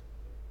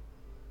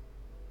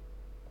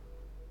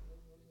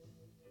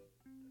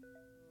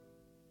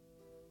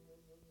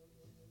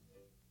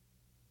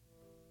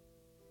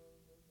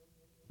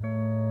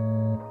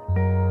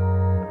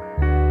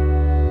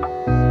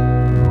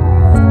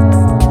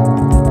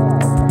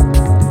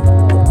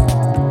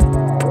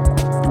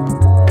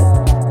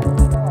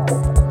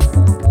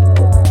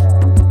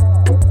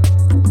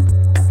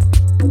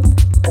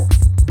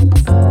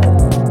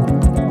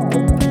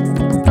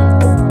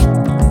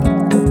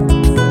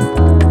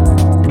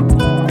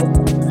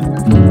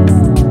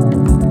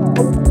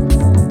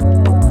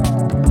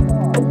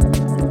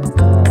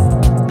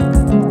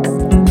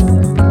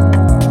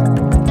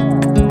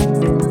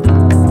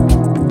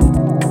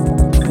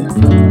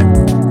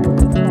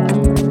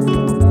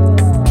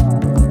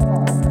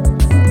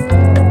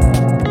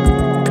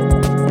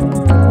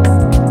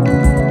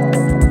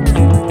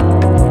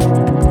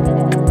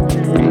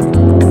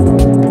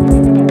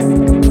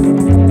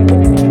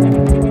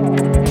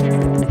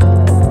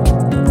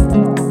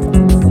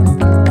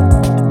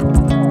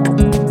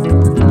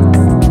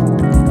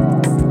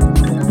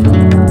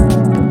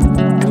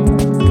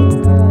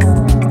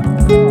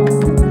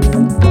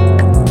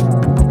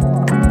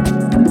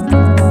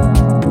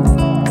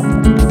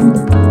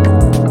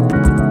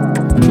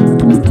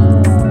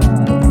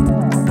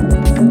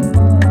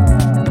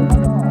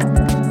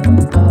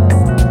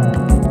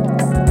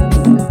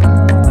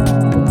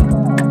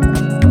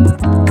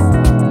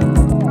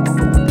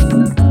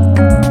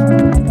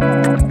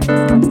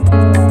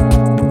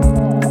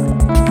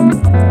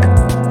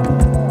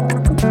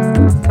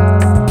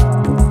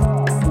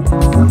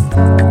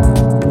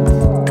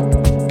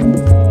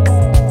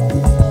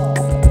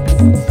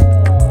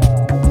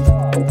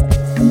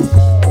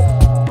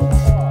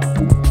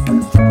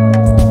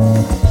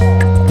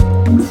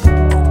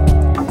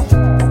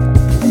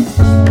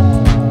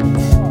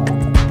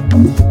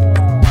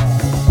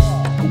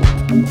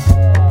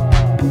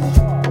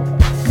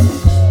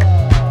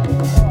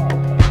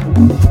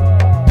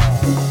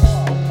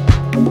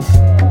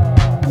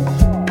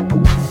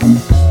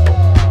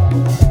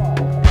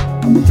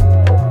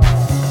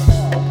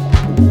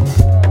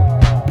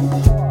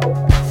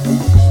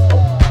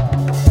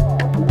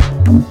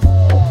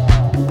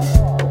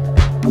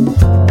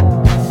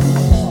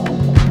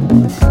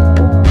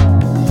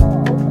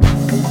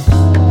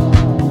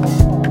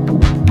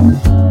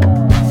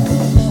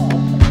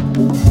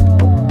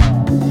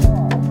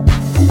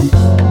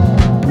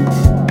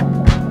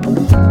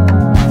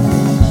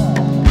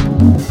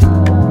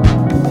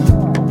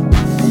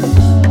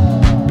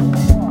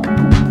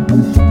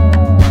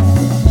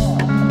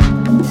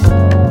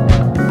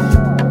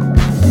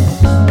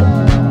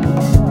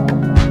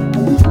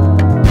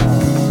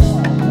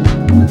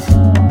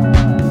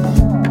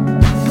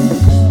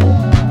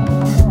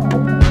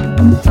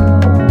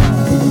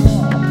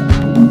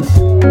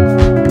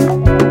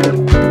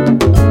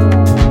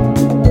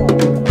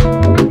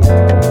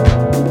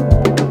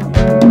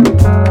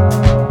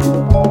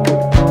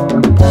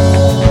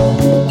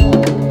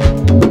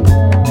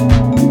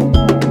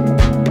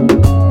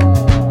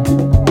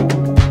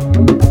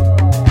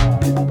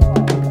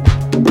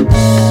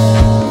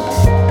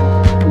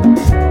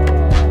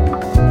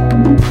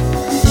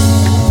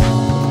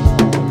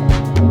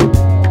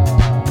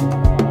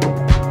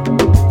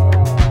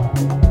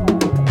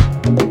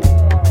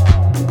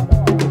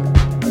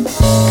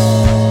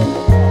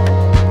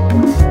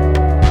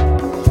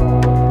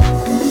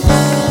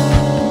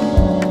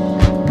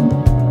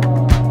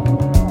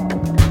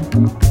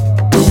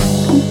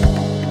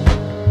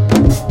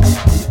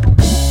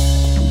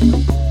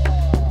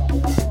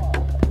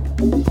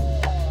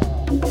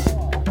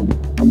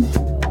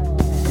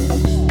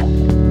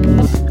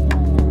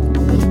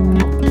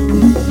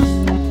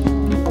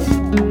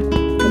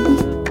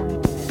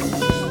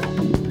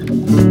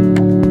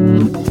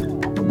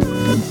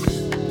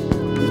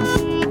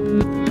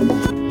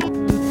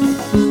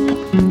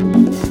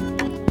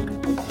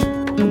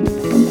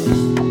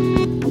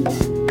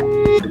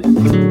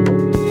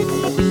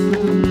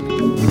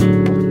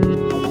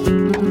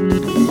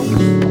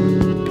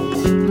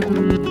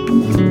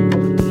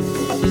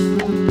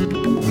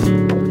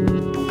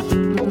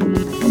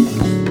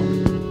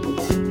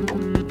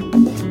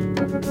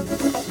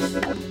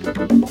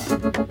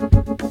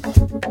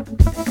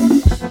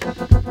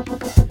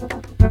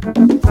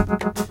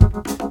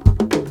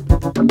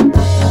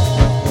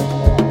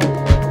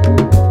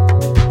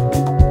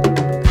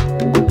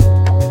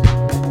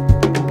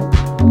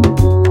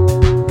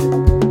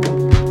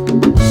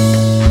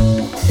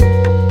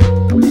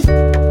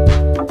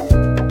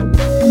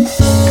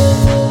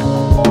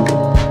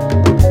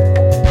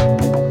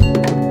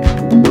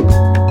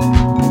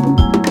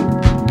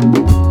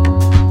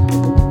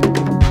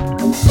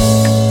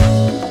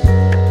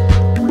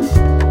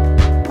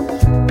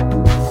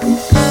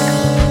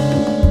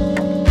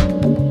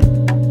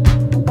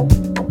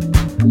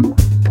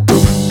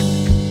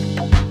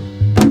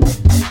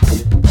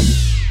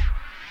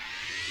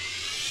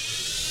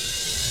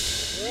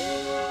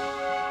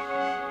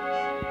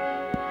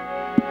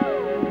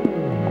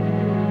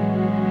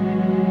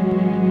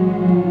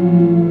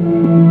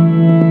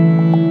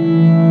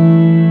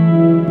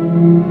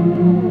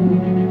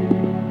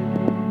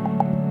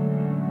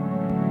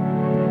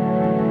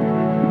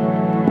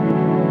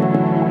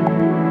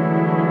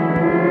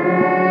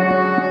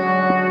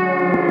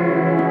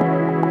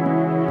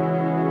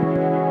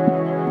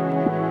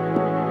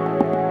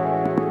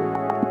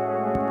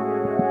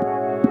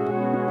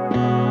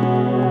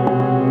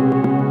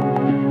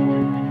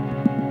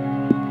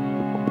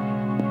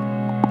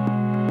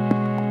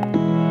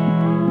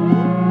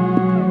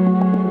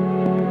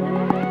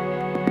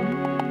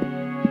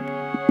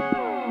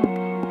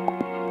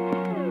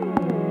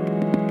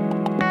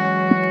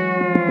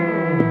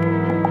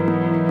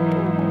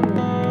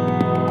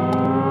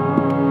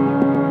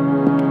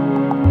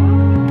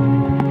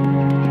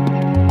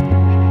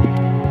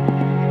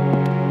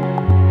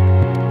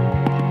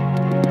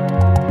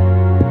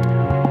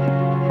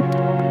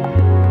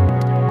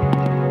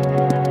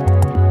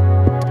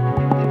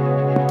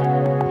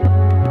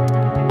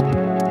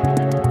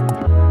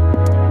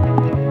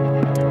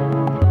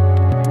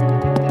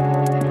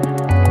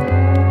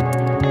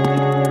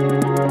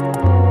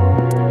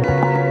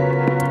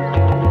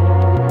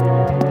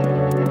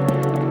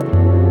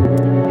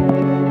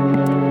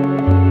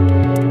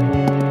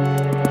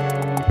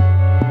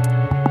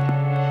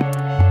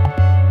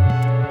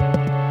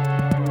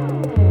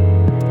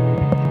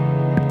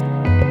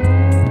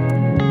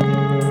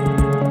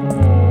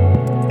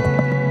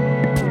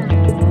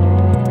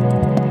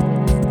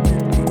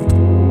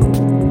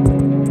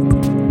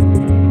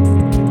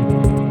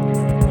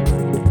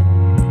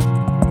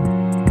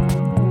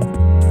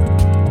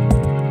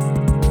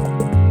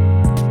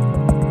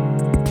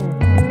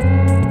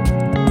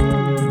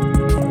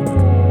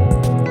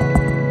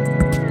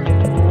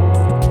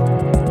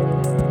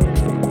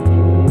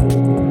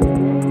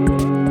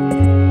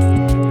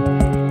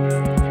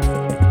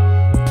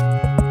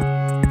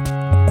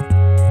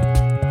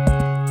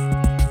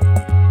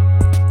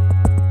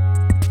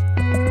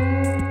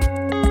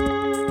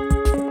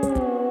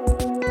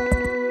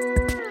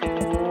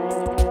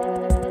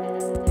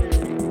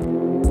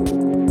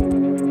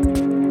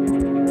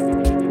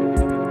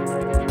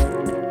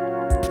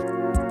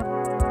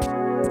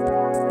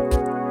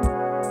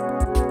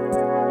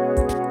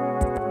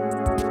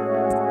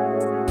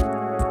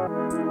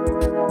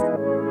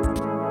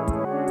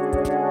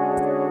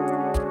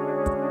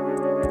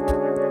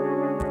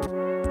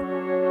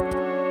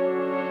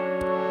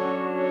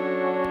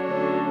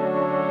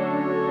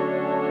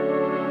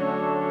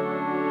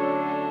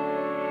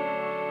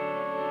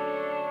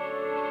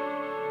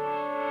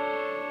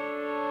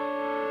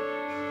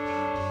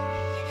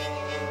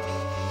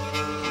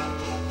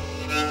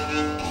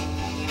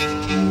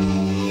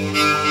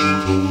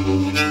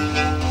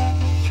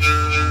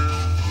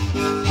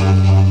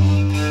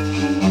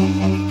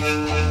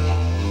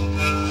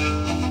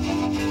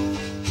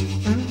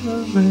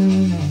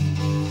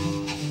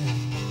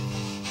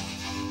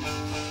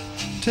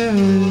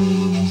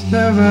 Tears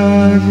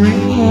never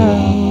green.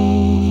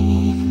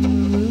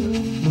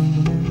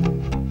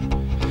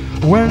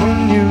 When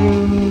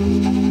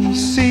you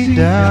see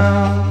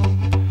down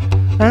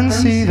and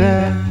see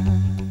that,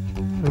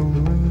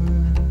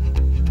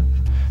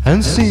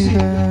 and see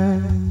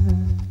that,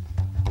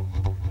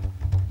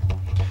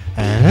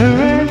 and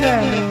every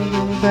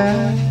day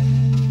that.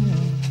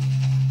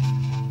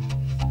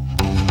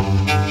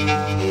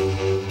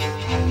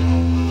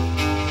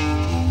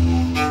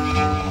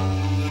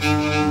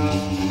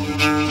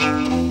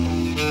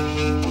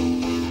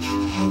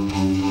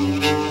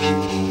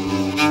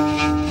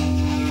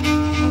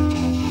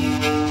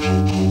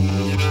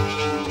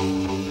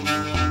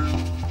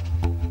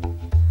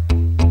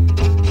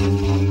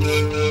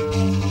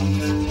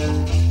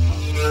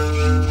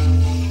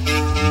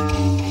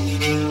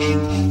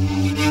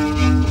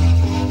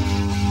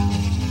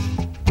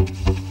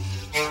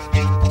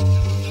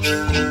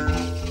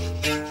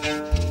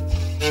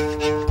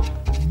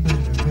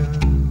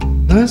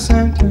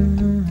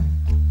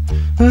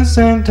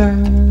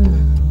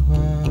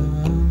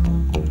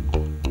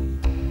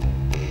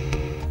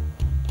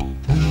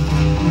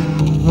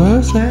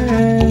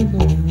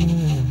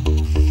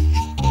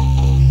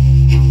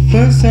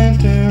 the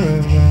center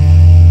of life.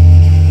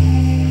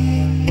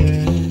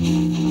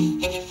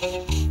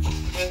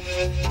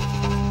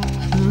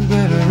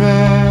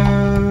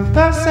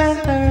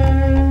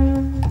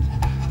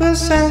 The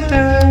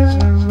center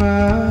of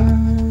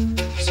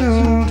life,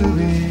 soon to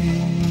be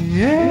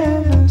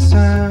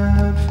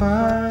innocent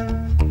fine.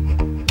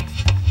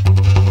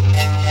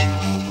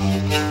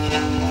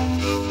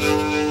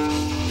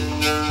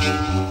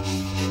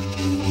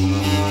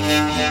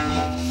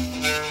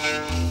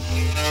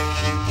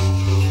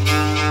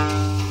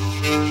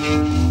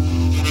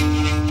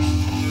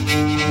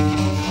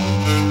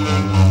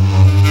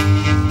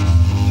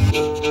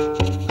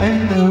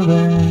 And the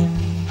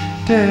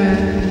wind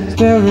is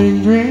very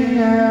green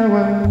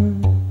hour.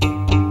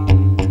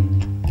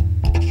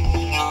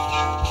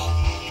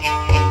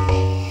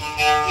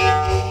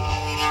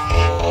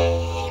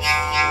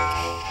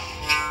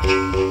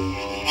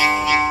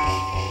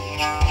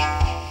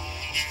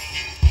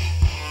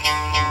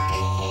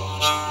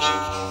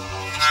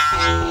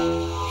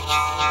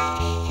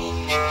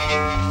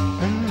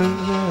 And the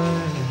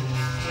wind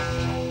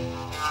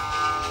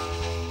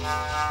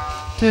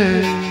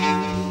is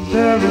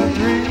very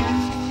green.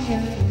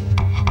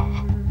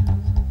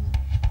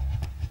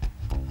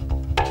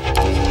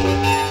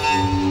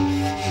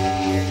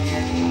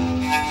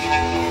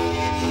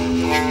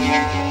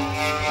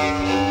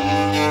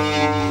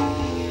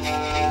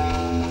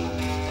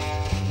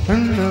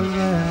 And the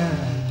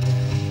land.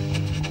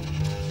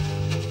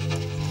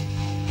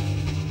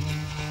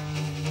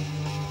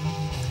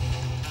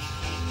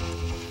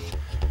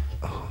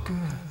 Oh, good.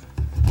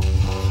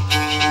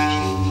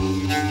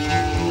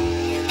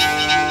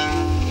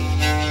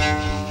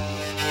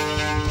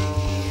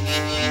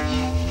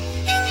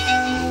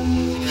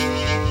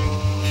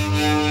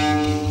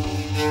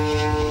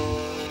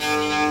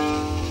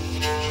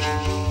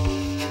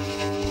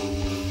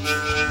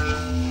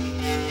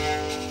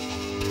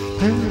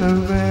 And the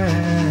land.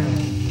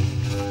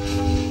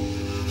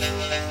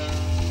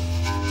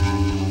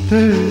 To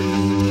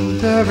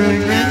every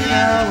green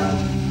hour.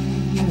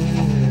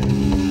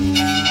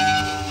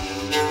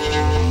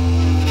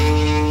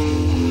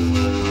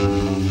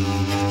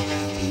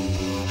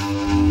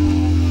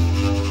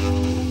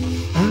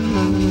 And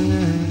the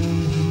land.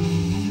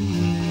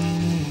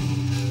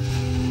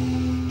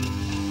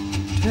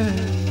 To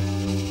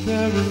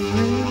every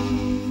green hour.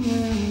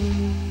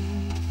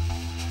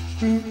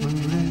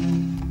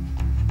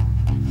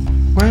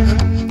 When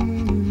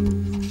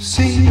you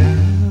see that,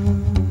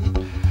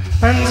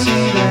 and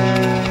see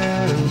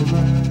that,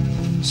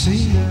 and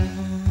see that,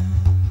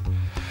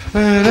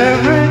 and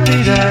every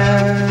day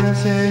I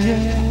say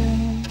yeah,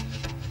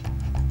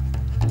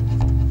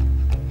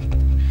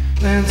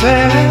 and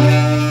say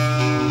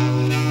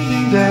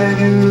that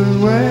you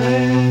way,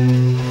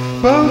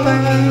 both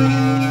hands,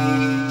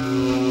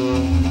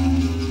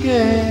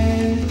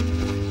 yeah,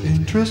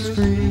 interest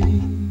free.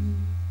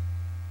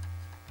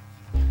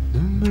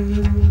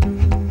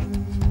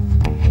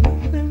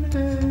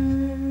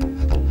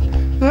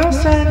 The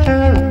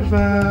center of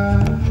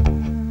us,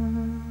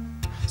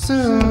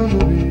 soon to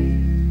be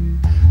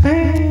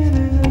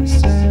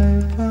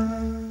innocent fun.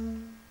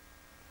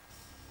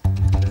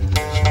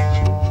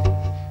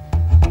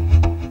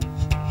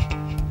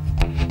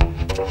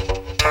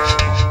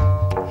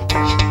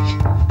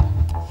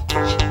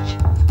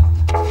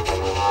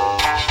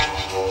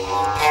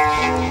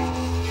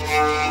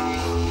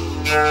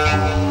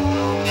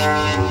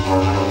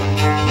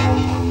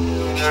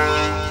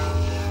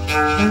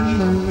 And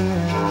the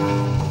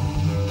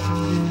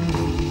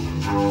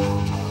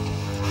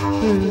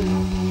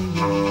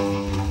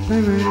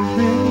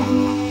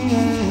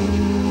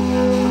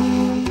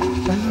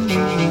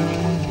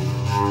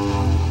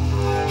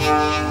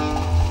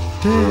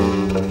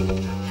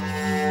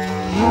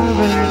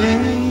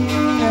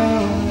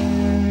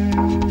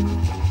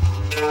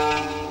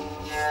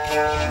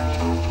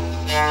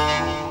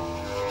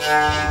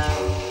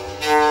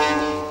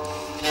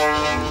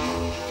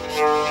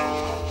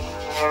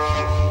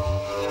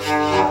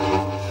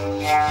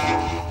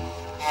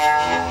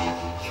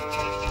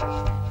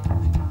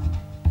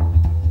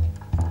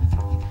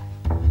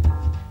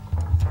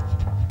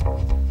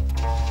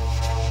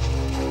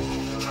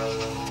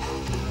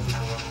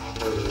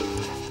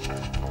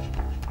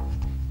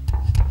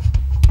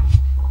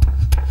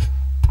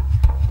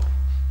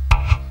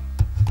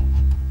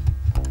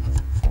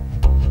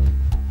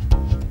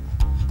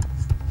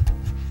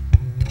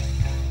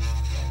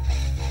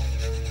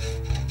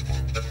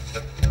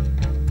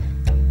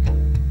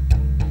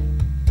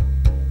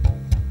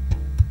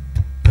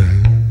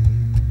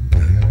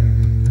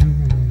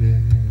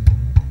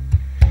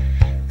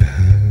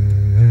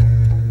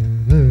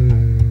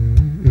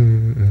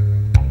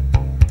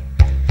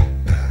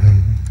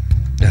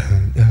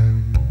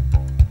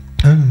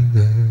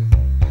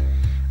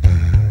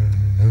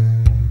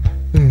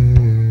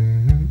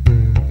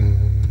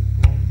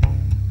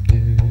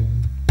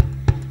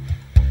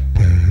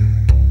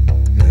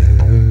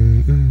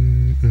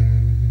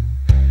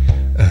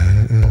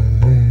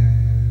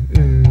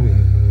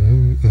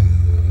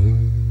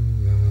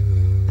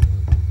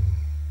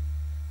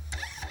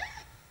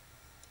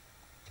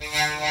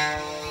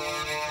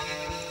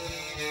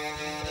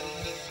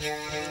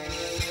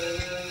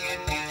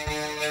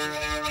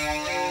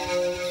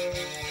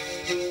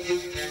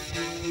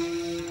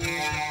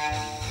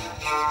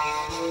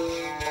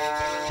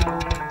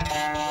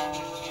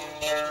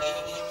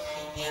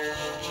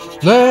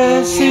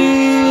Let's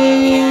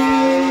see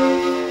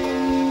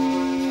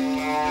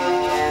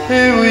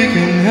if we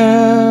can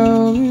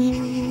help you.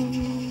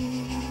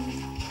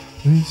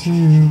 Let's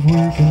see if we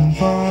can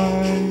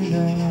find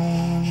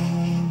out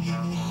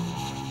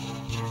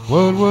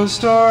what was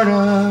started.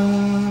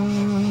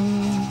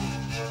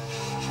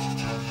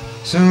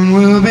 Soon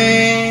we'll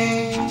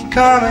be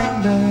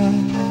coming down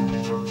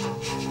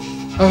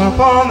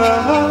upon the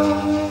line.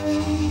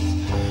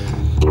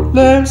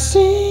 Let's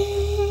see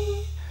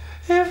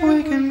if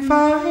we can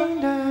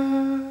find out.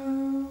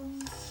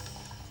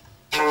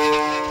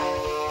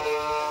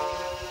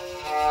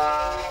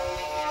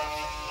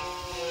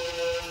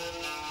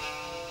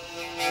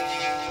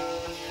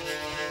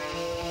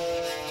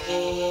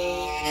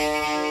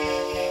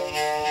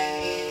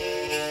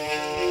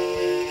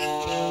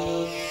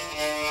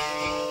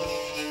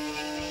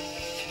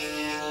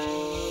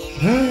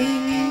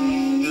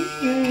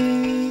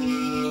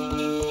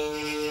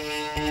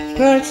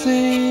 Let's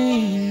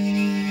see.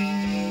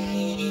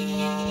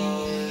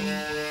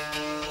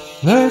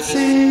 Let's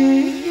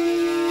see.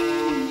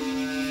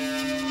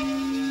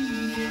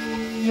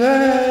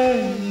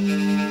 Yeah.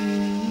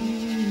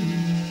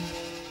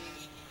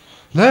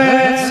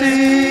 Let's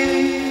see.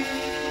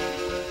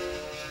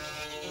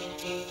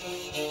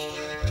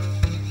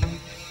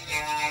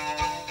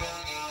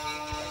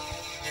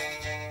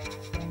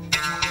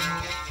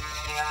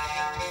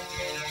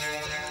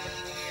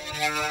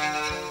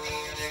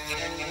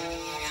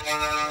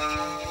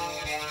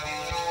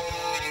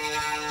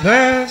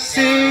 Let's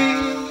see.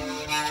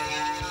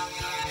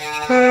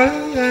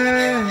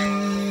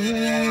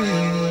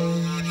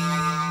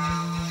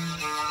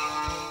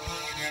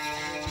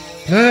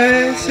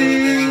 Let's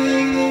see.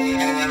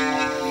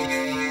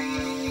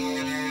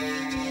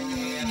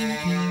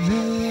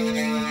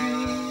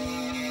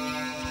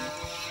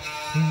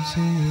 Let's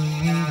see if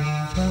we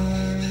can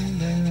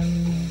find out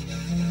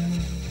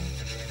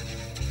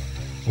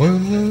what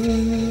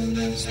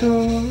will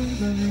store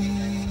them.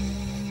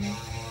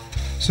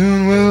 Soon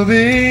we'll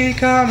be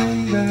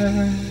coming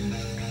back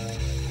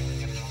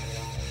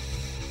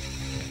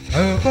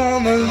up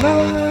on the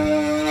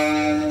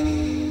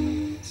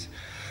lines.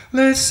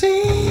 Let's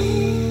see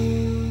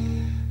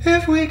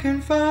if we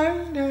can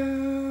find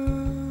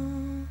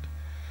out.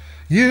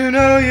 You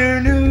know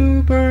your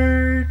new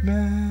bird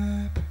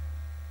map.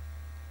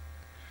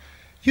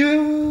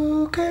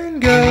 You can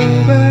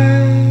go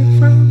back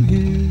from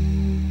here.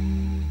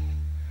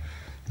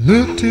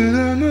 Look to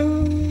the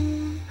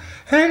moon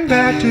and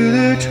back to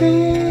the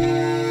tree.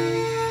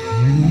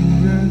 You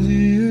can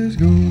see us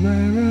go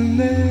right from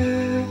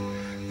there,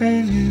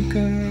 and you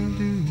can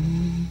do.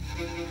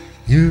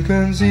 You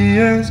can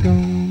see us go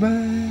by.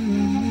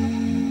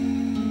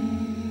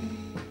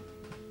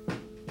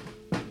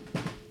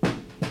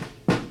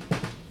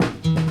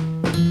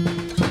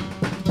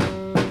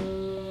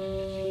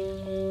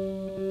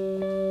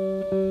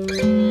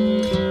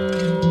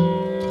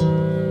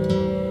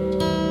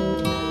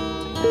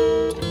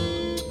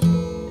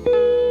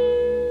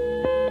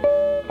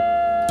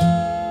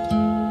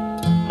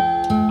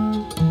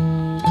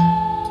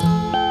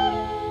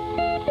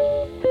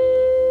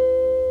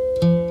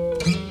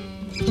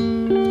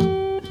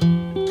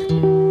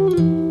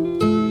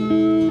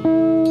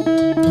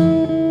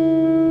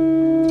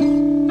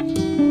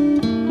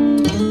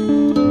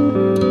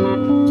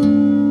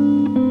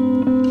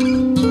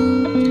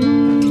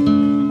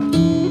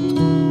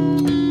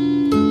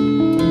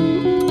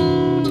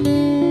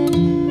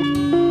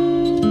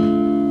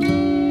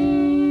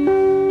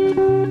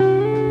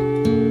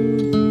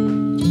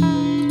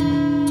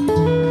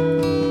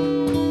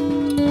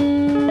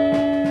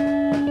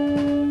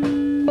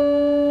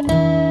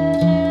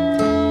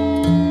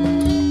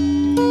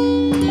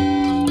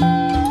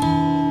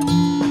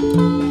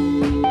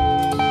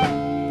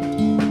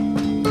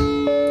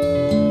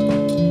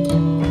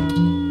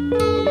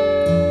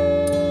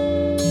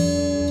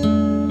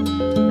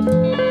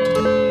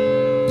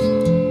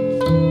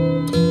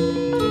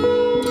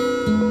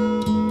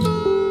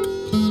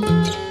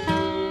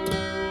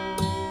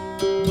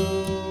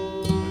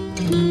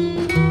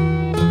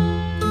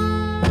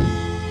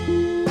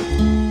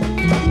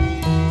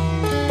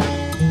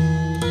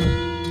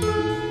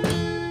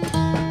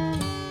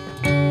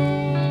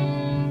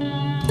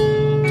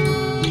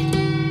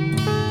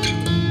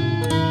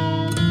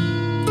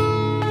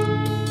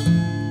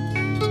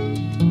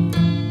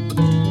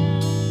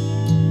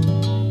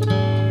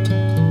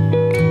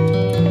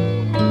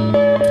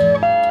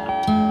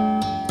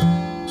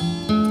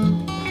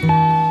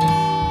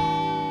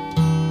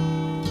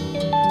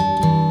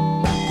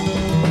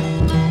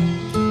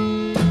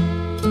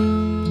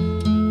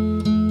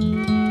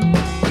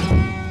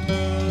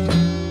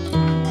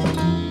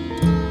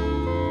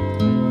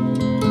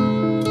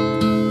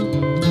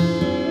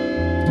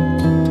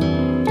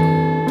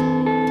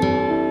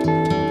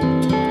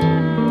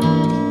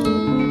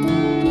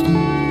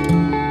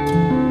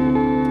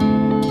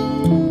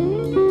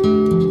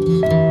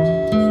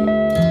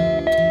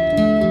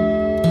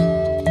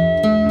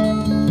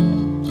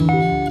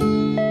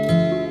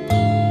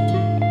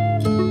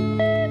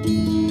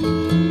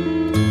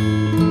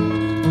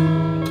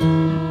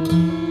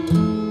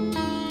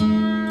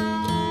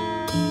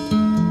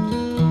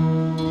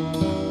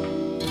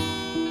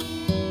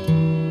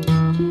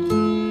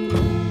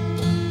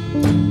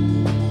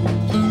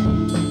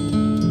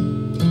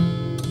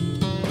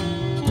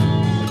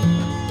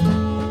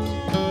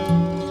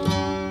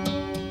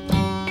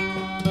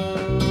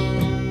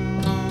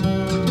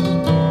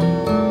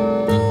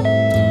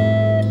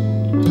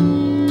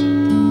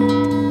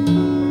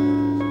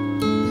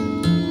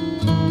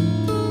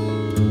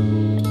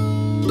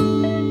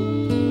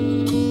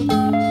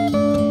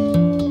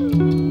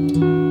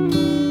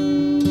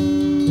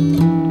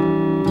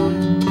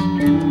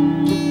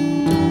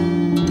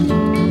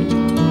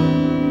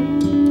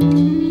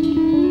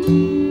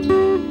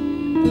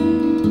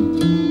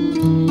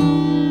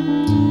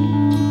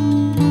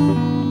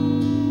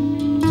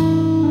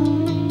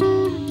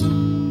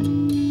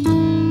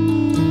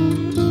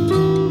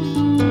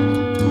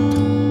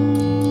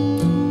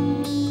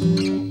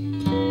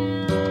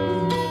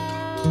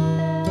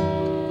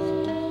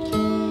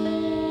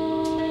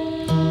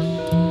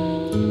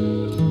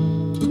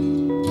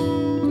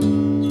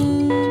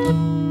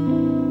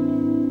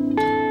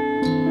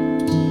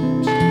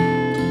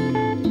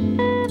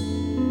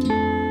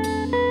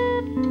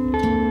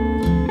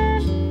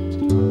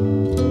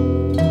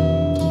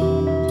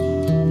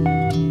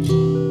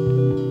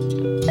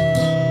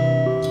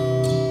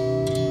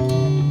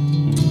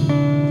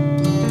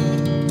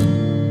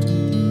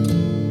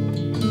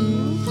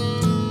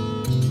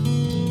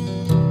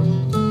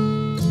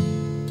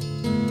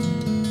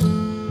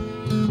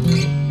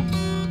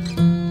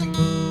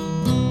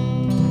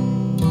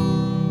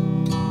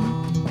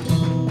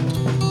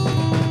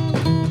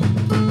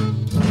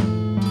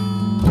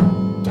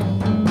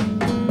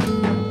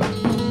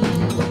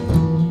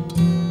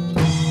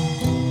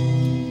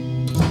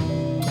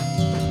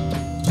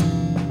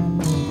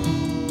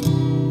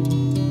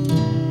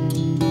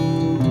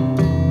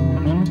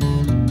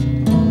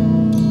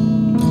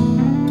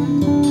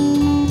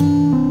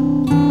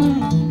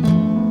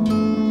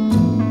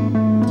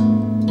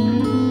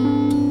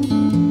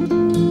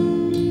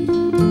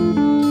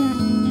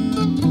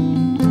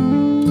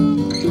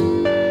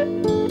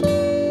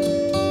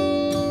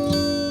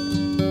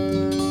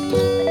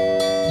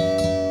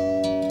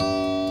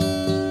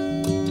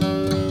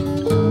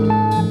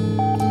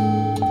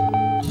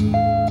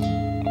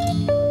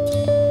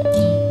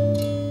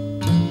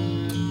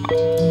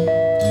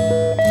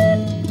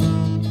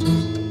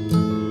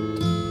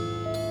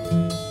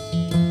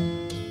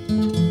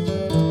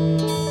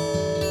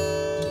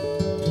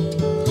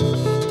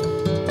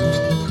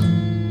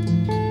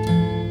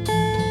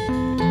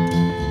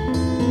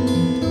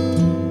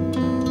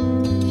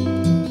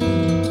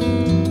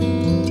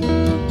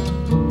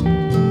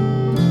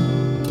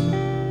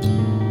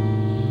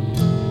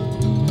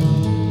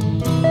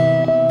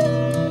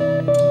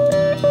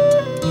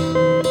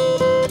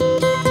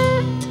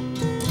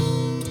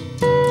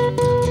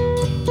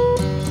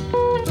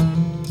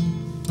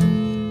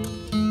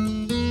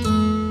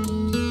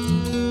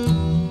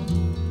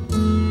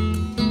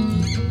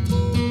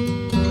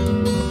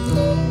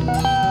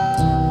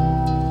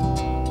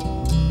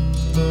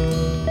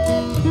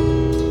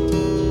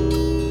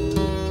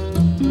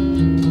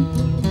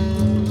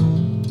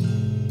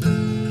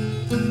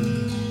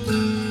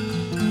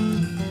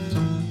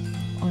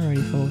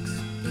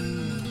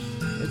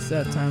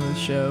 the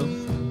show.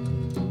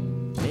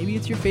 Maybe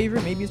it's your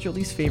favorite, maybe it's your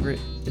least favorite.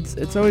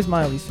 It's always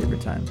my least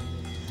favorite time.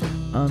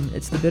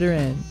 It's the bitter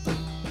end.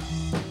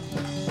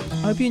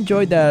 I hope you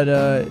enjoyed that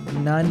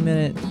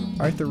 9-minute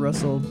Arthur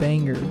Russell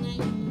banger.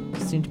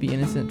 Seemed to be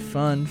innocent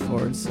fun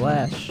 /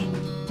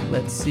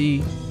 Let's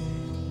See,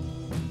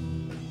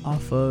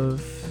 off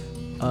of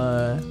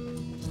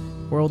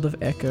World of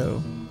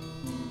Echo.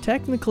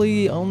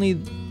 Technically,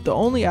 the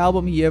only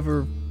album he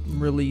ever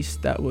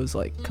released that was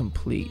like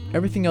complete.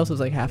 Everything else was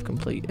like half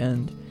complete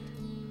and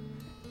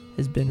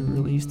has been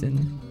released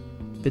in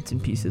bits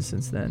and pieces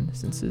since then,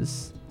 since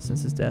his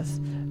death.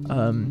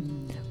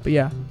 But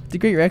yeah, it's a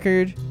great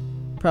record.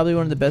 Probably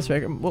one of the best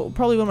records. Well,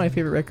 probably one of my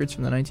favorite records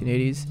from the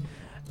 1980s.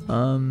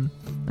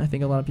 I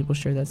think a lot of people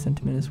share that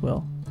sentiment as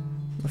well.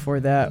 Before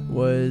that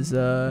was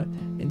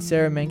in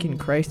Sarah Menken,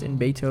 Christ and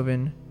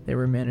Beethoven. They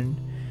were men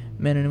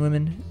and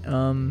women.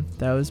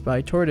 That was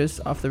by Tortoise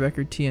off the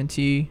record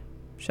TNT.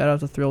 Shout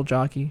out to Thrill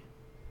Jockey.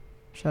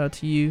 Shout out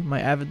to you,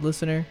 my avid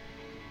listener.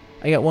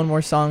 I got one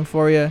more song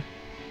for you.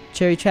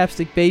 Cherry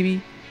Chapstick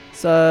Baby.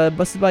 It's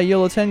busted by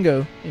Yolo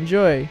Tengo.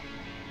 Enjoy.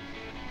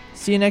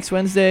 See you next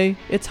Wednesday.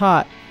 It's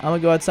hot. I'm gonna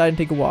go outside and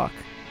take a walk.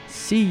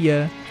 See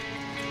ya.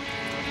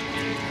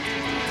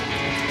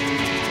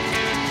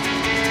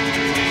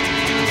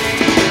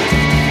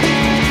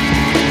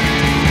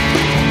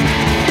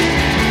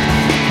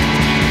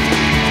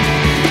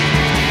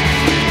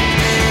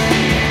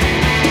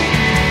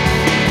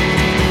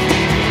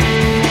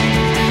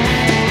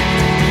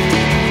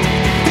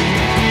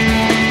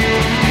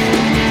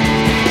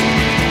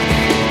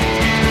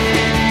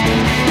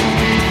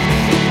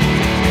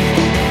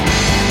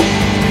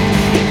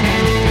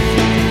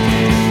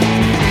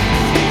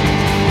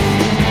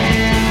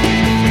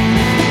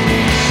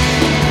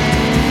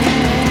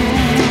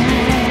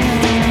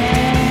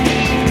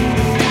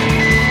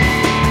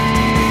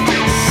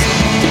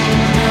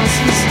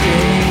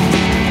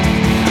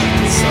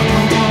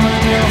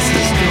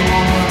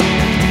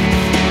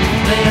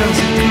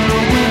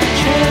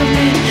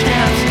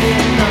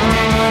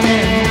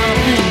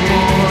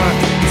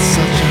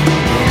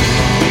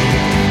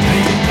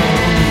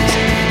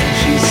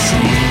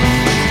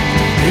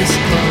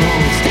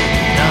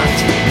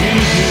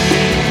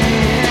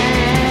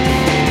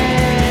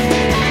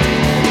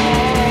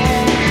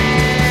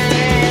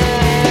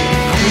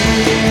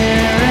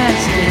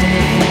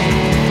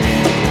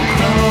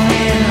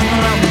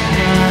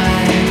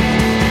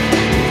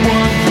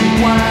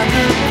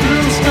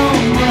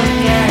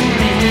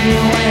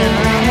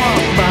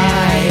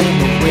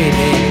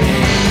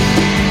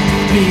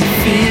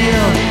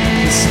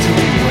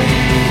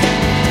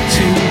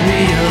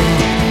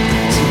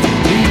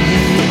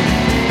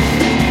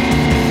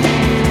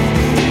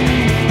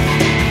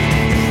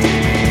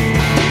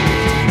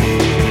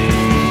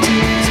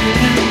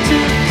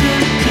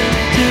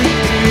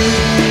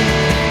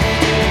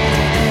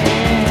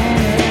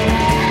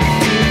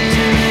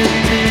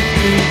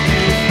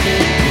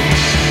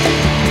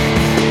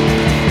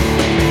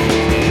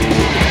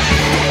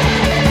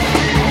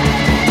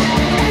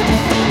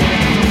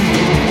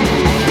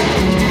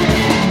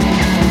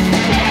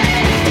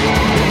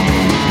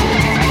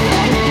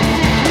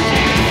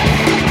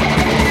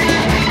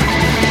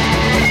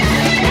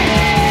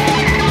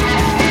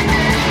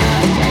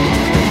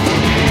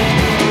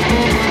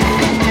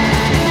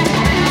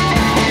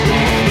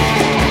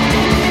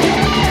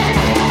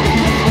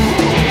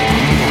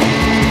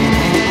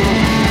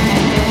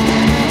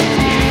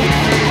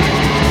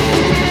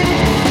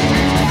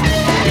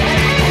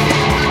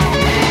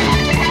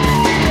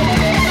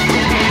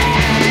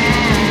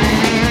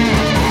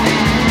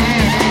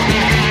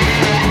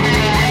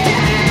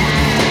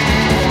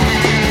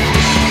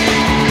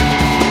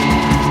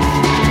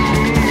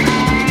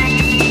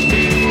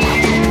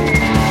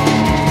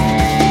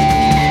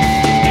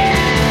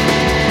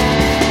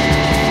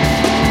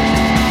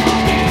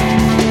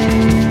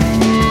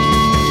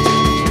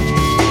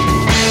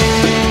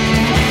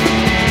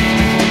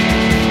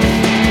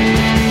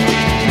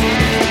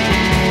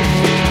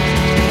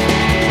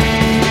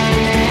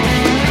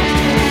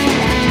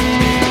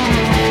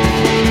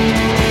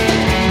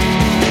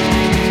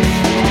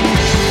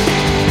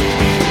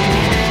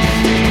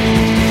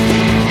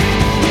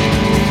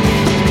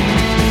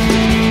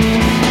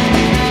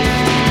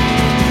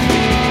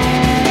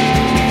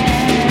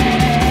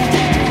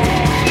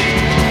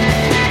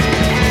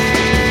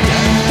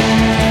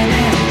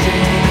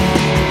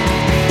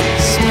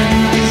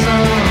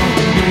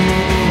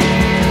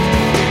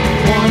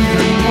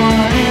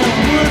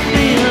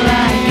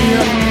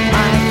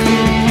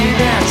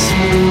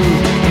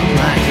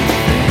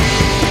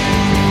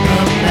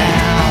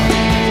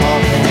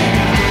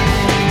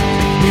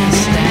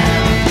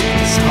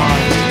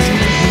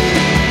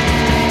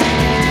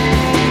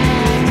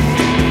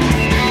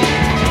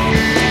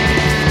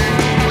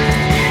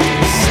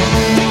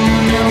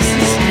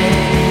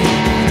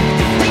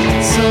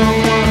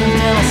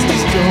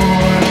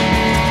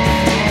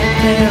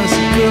 There's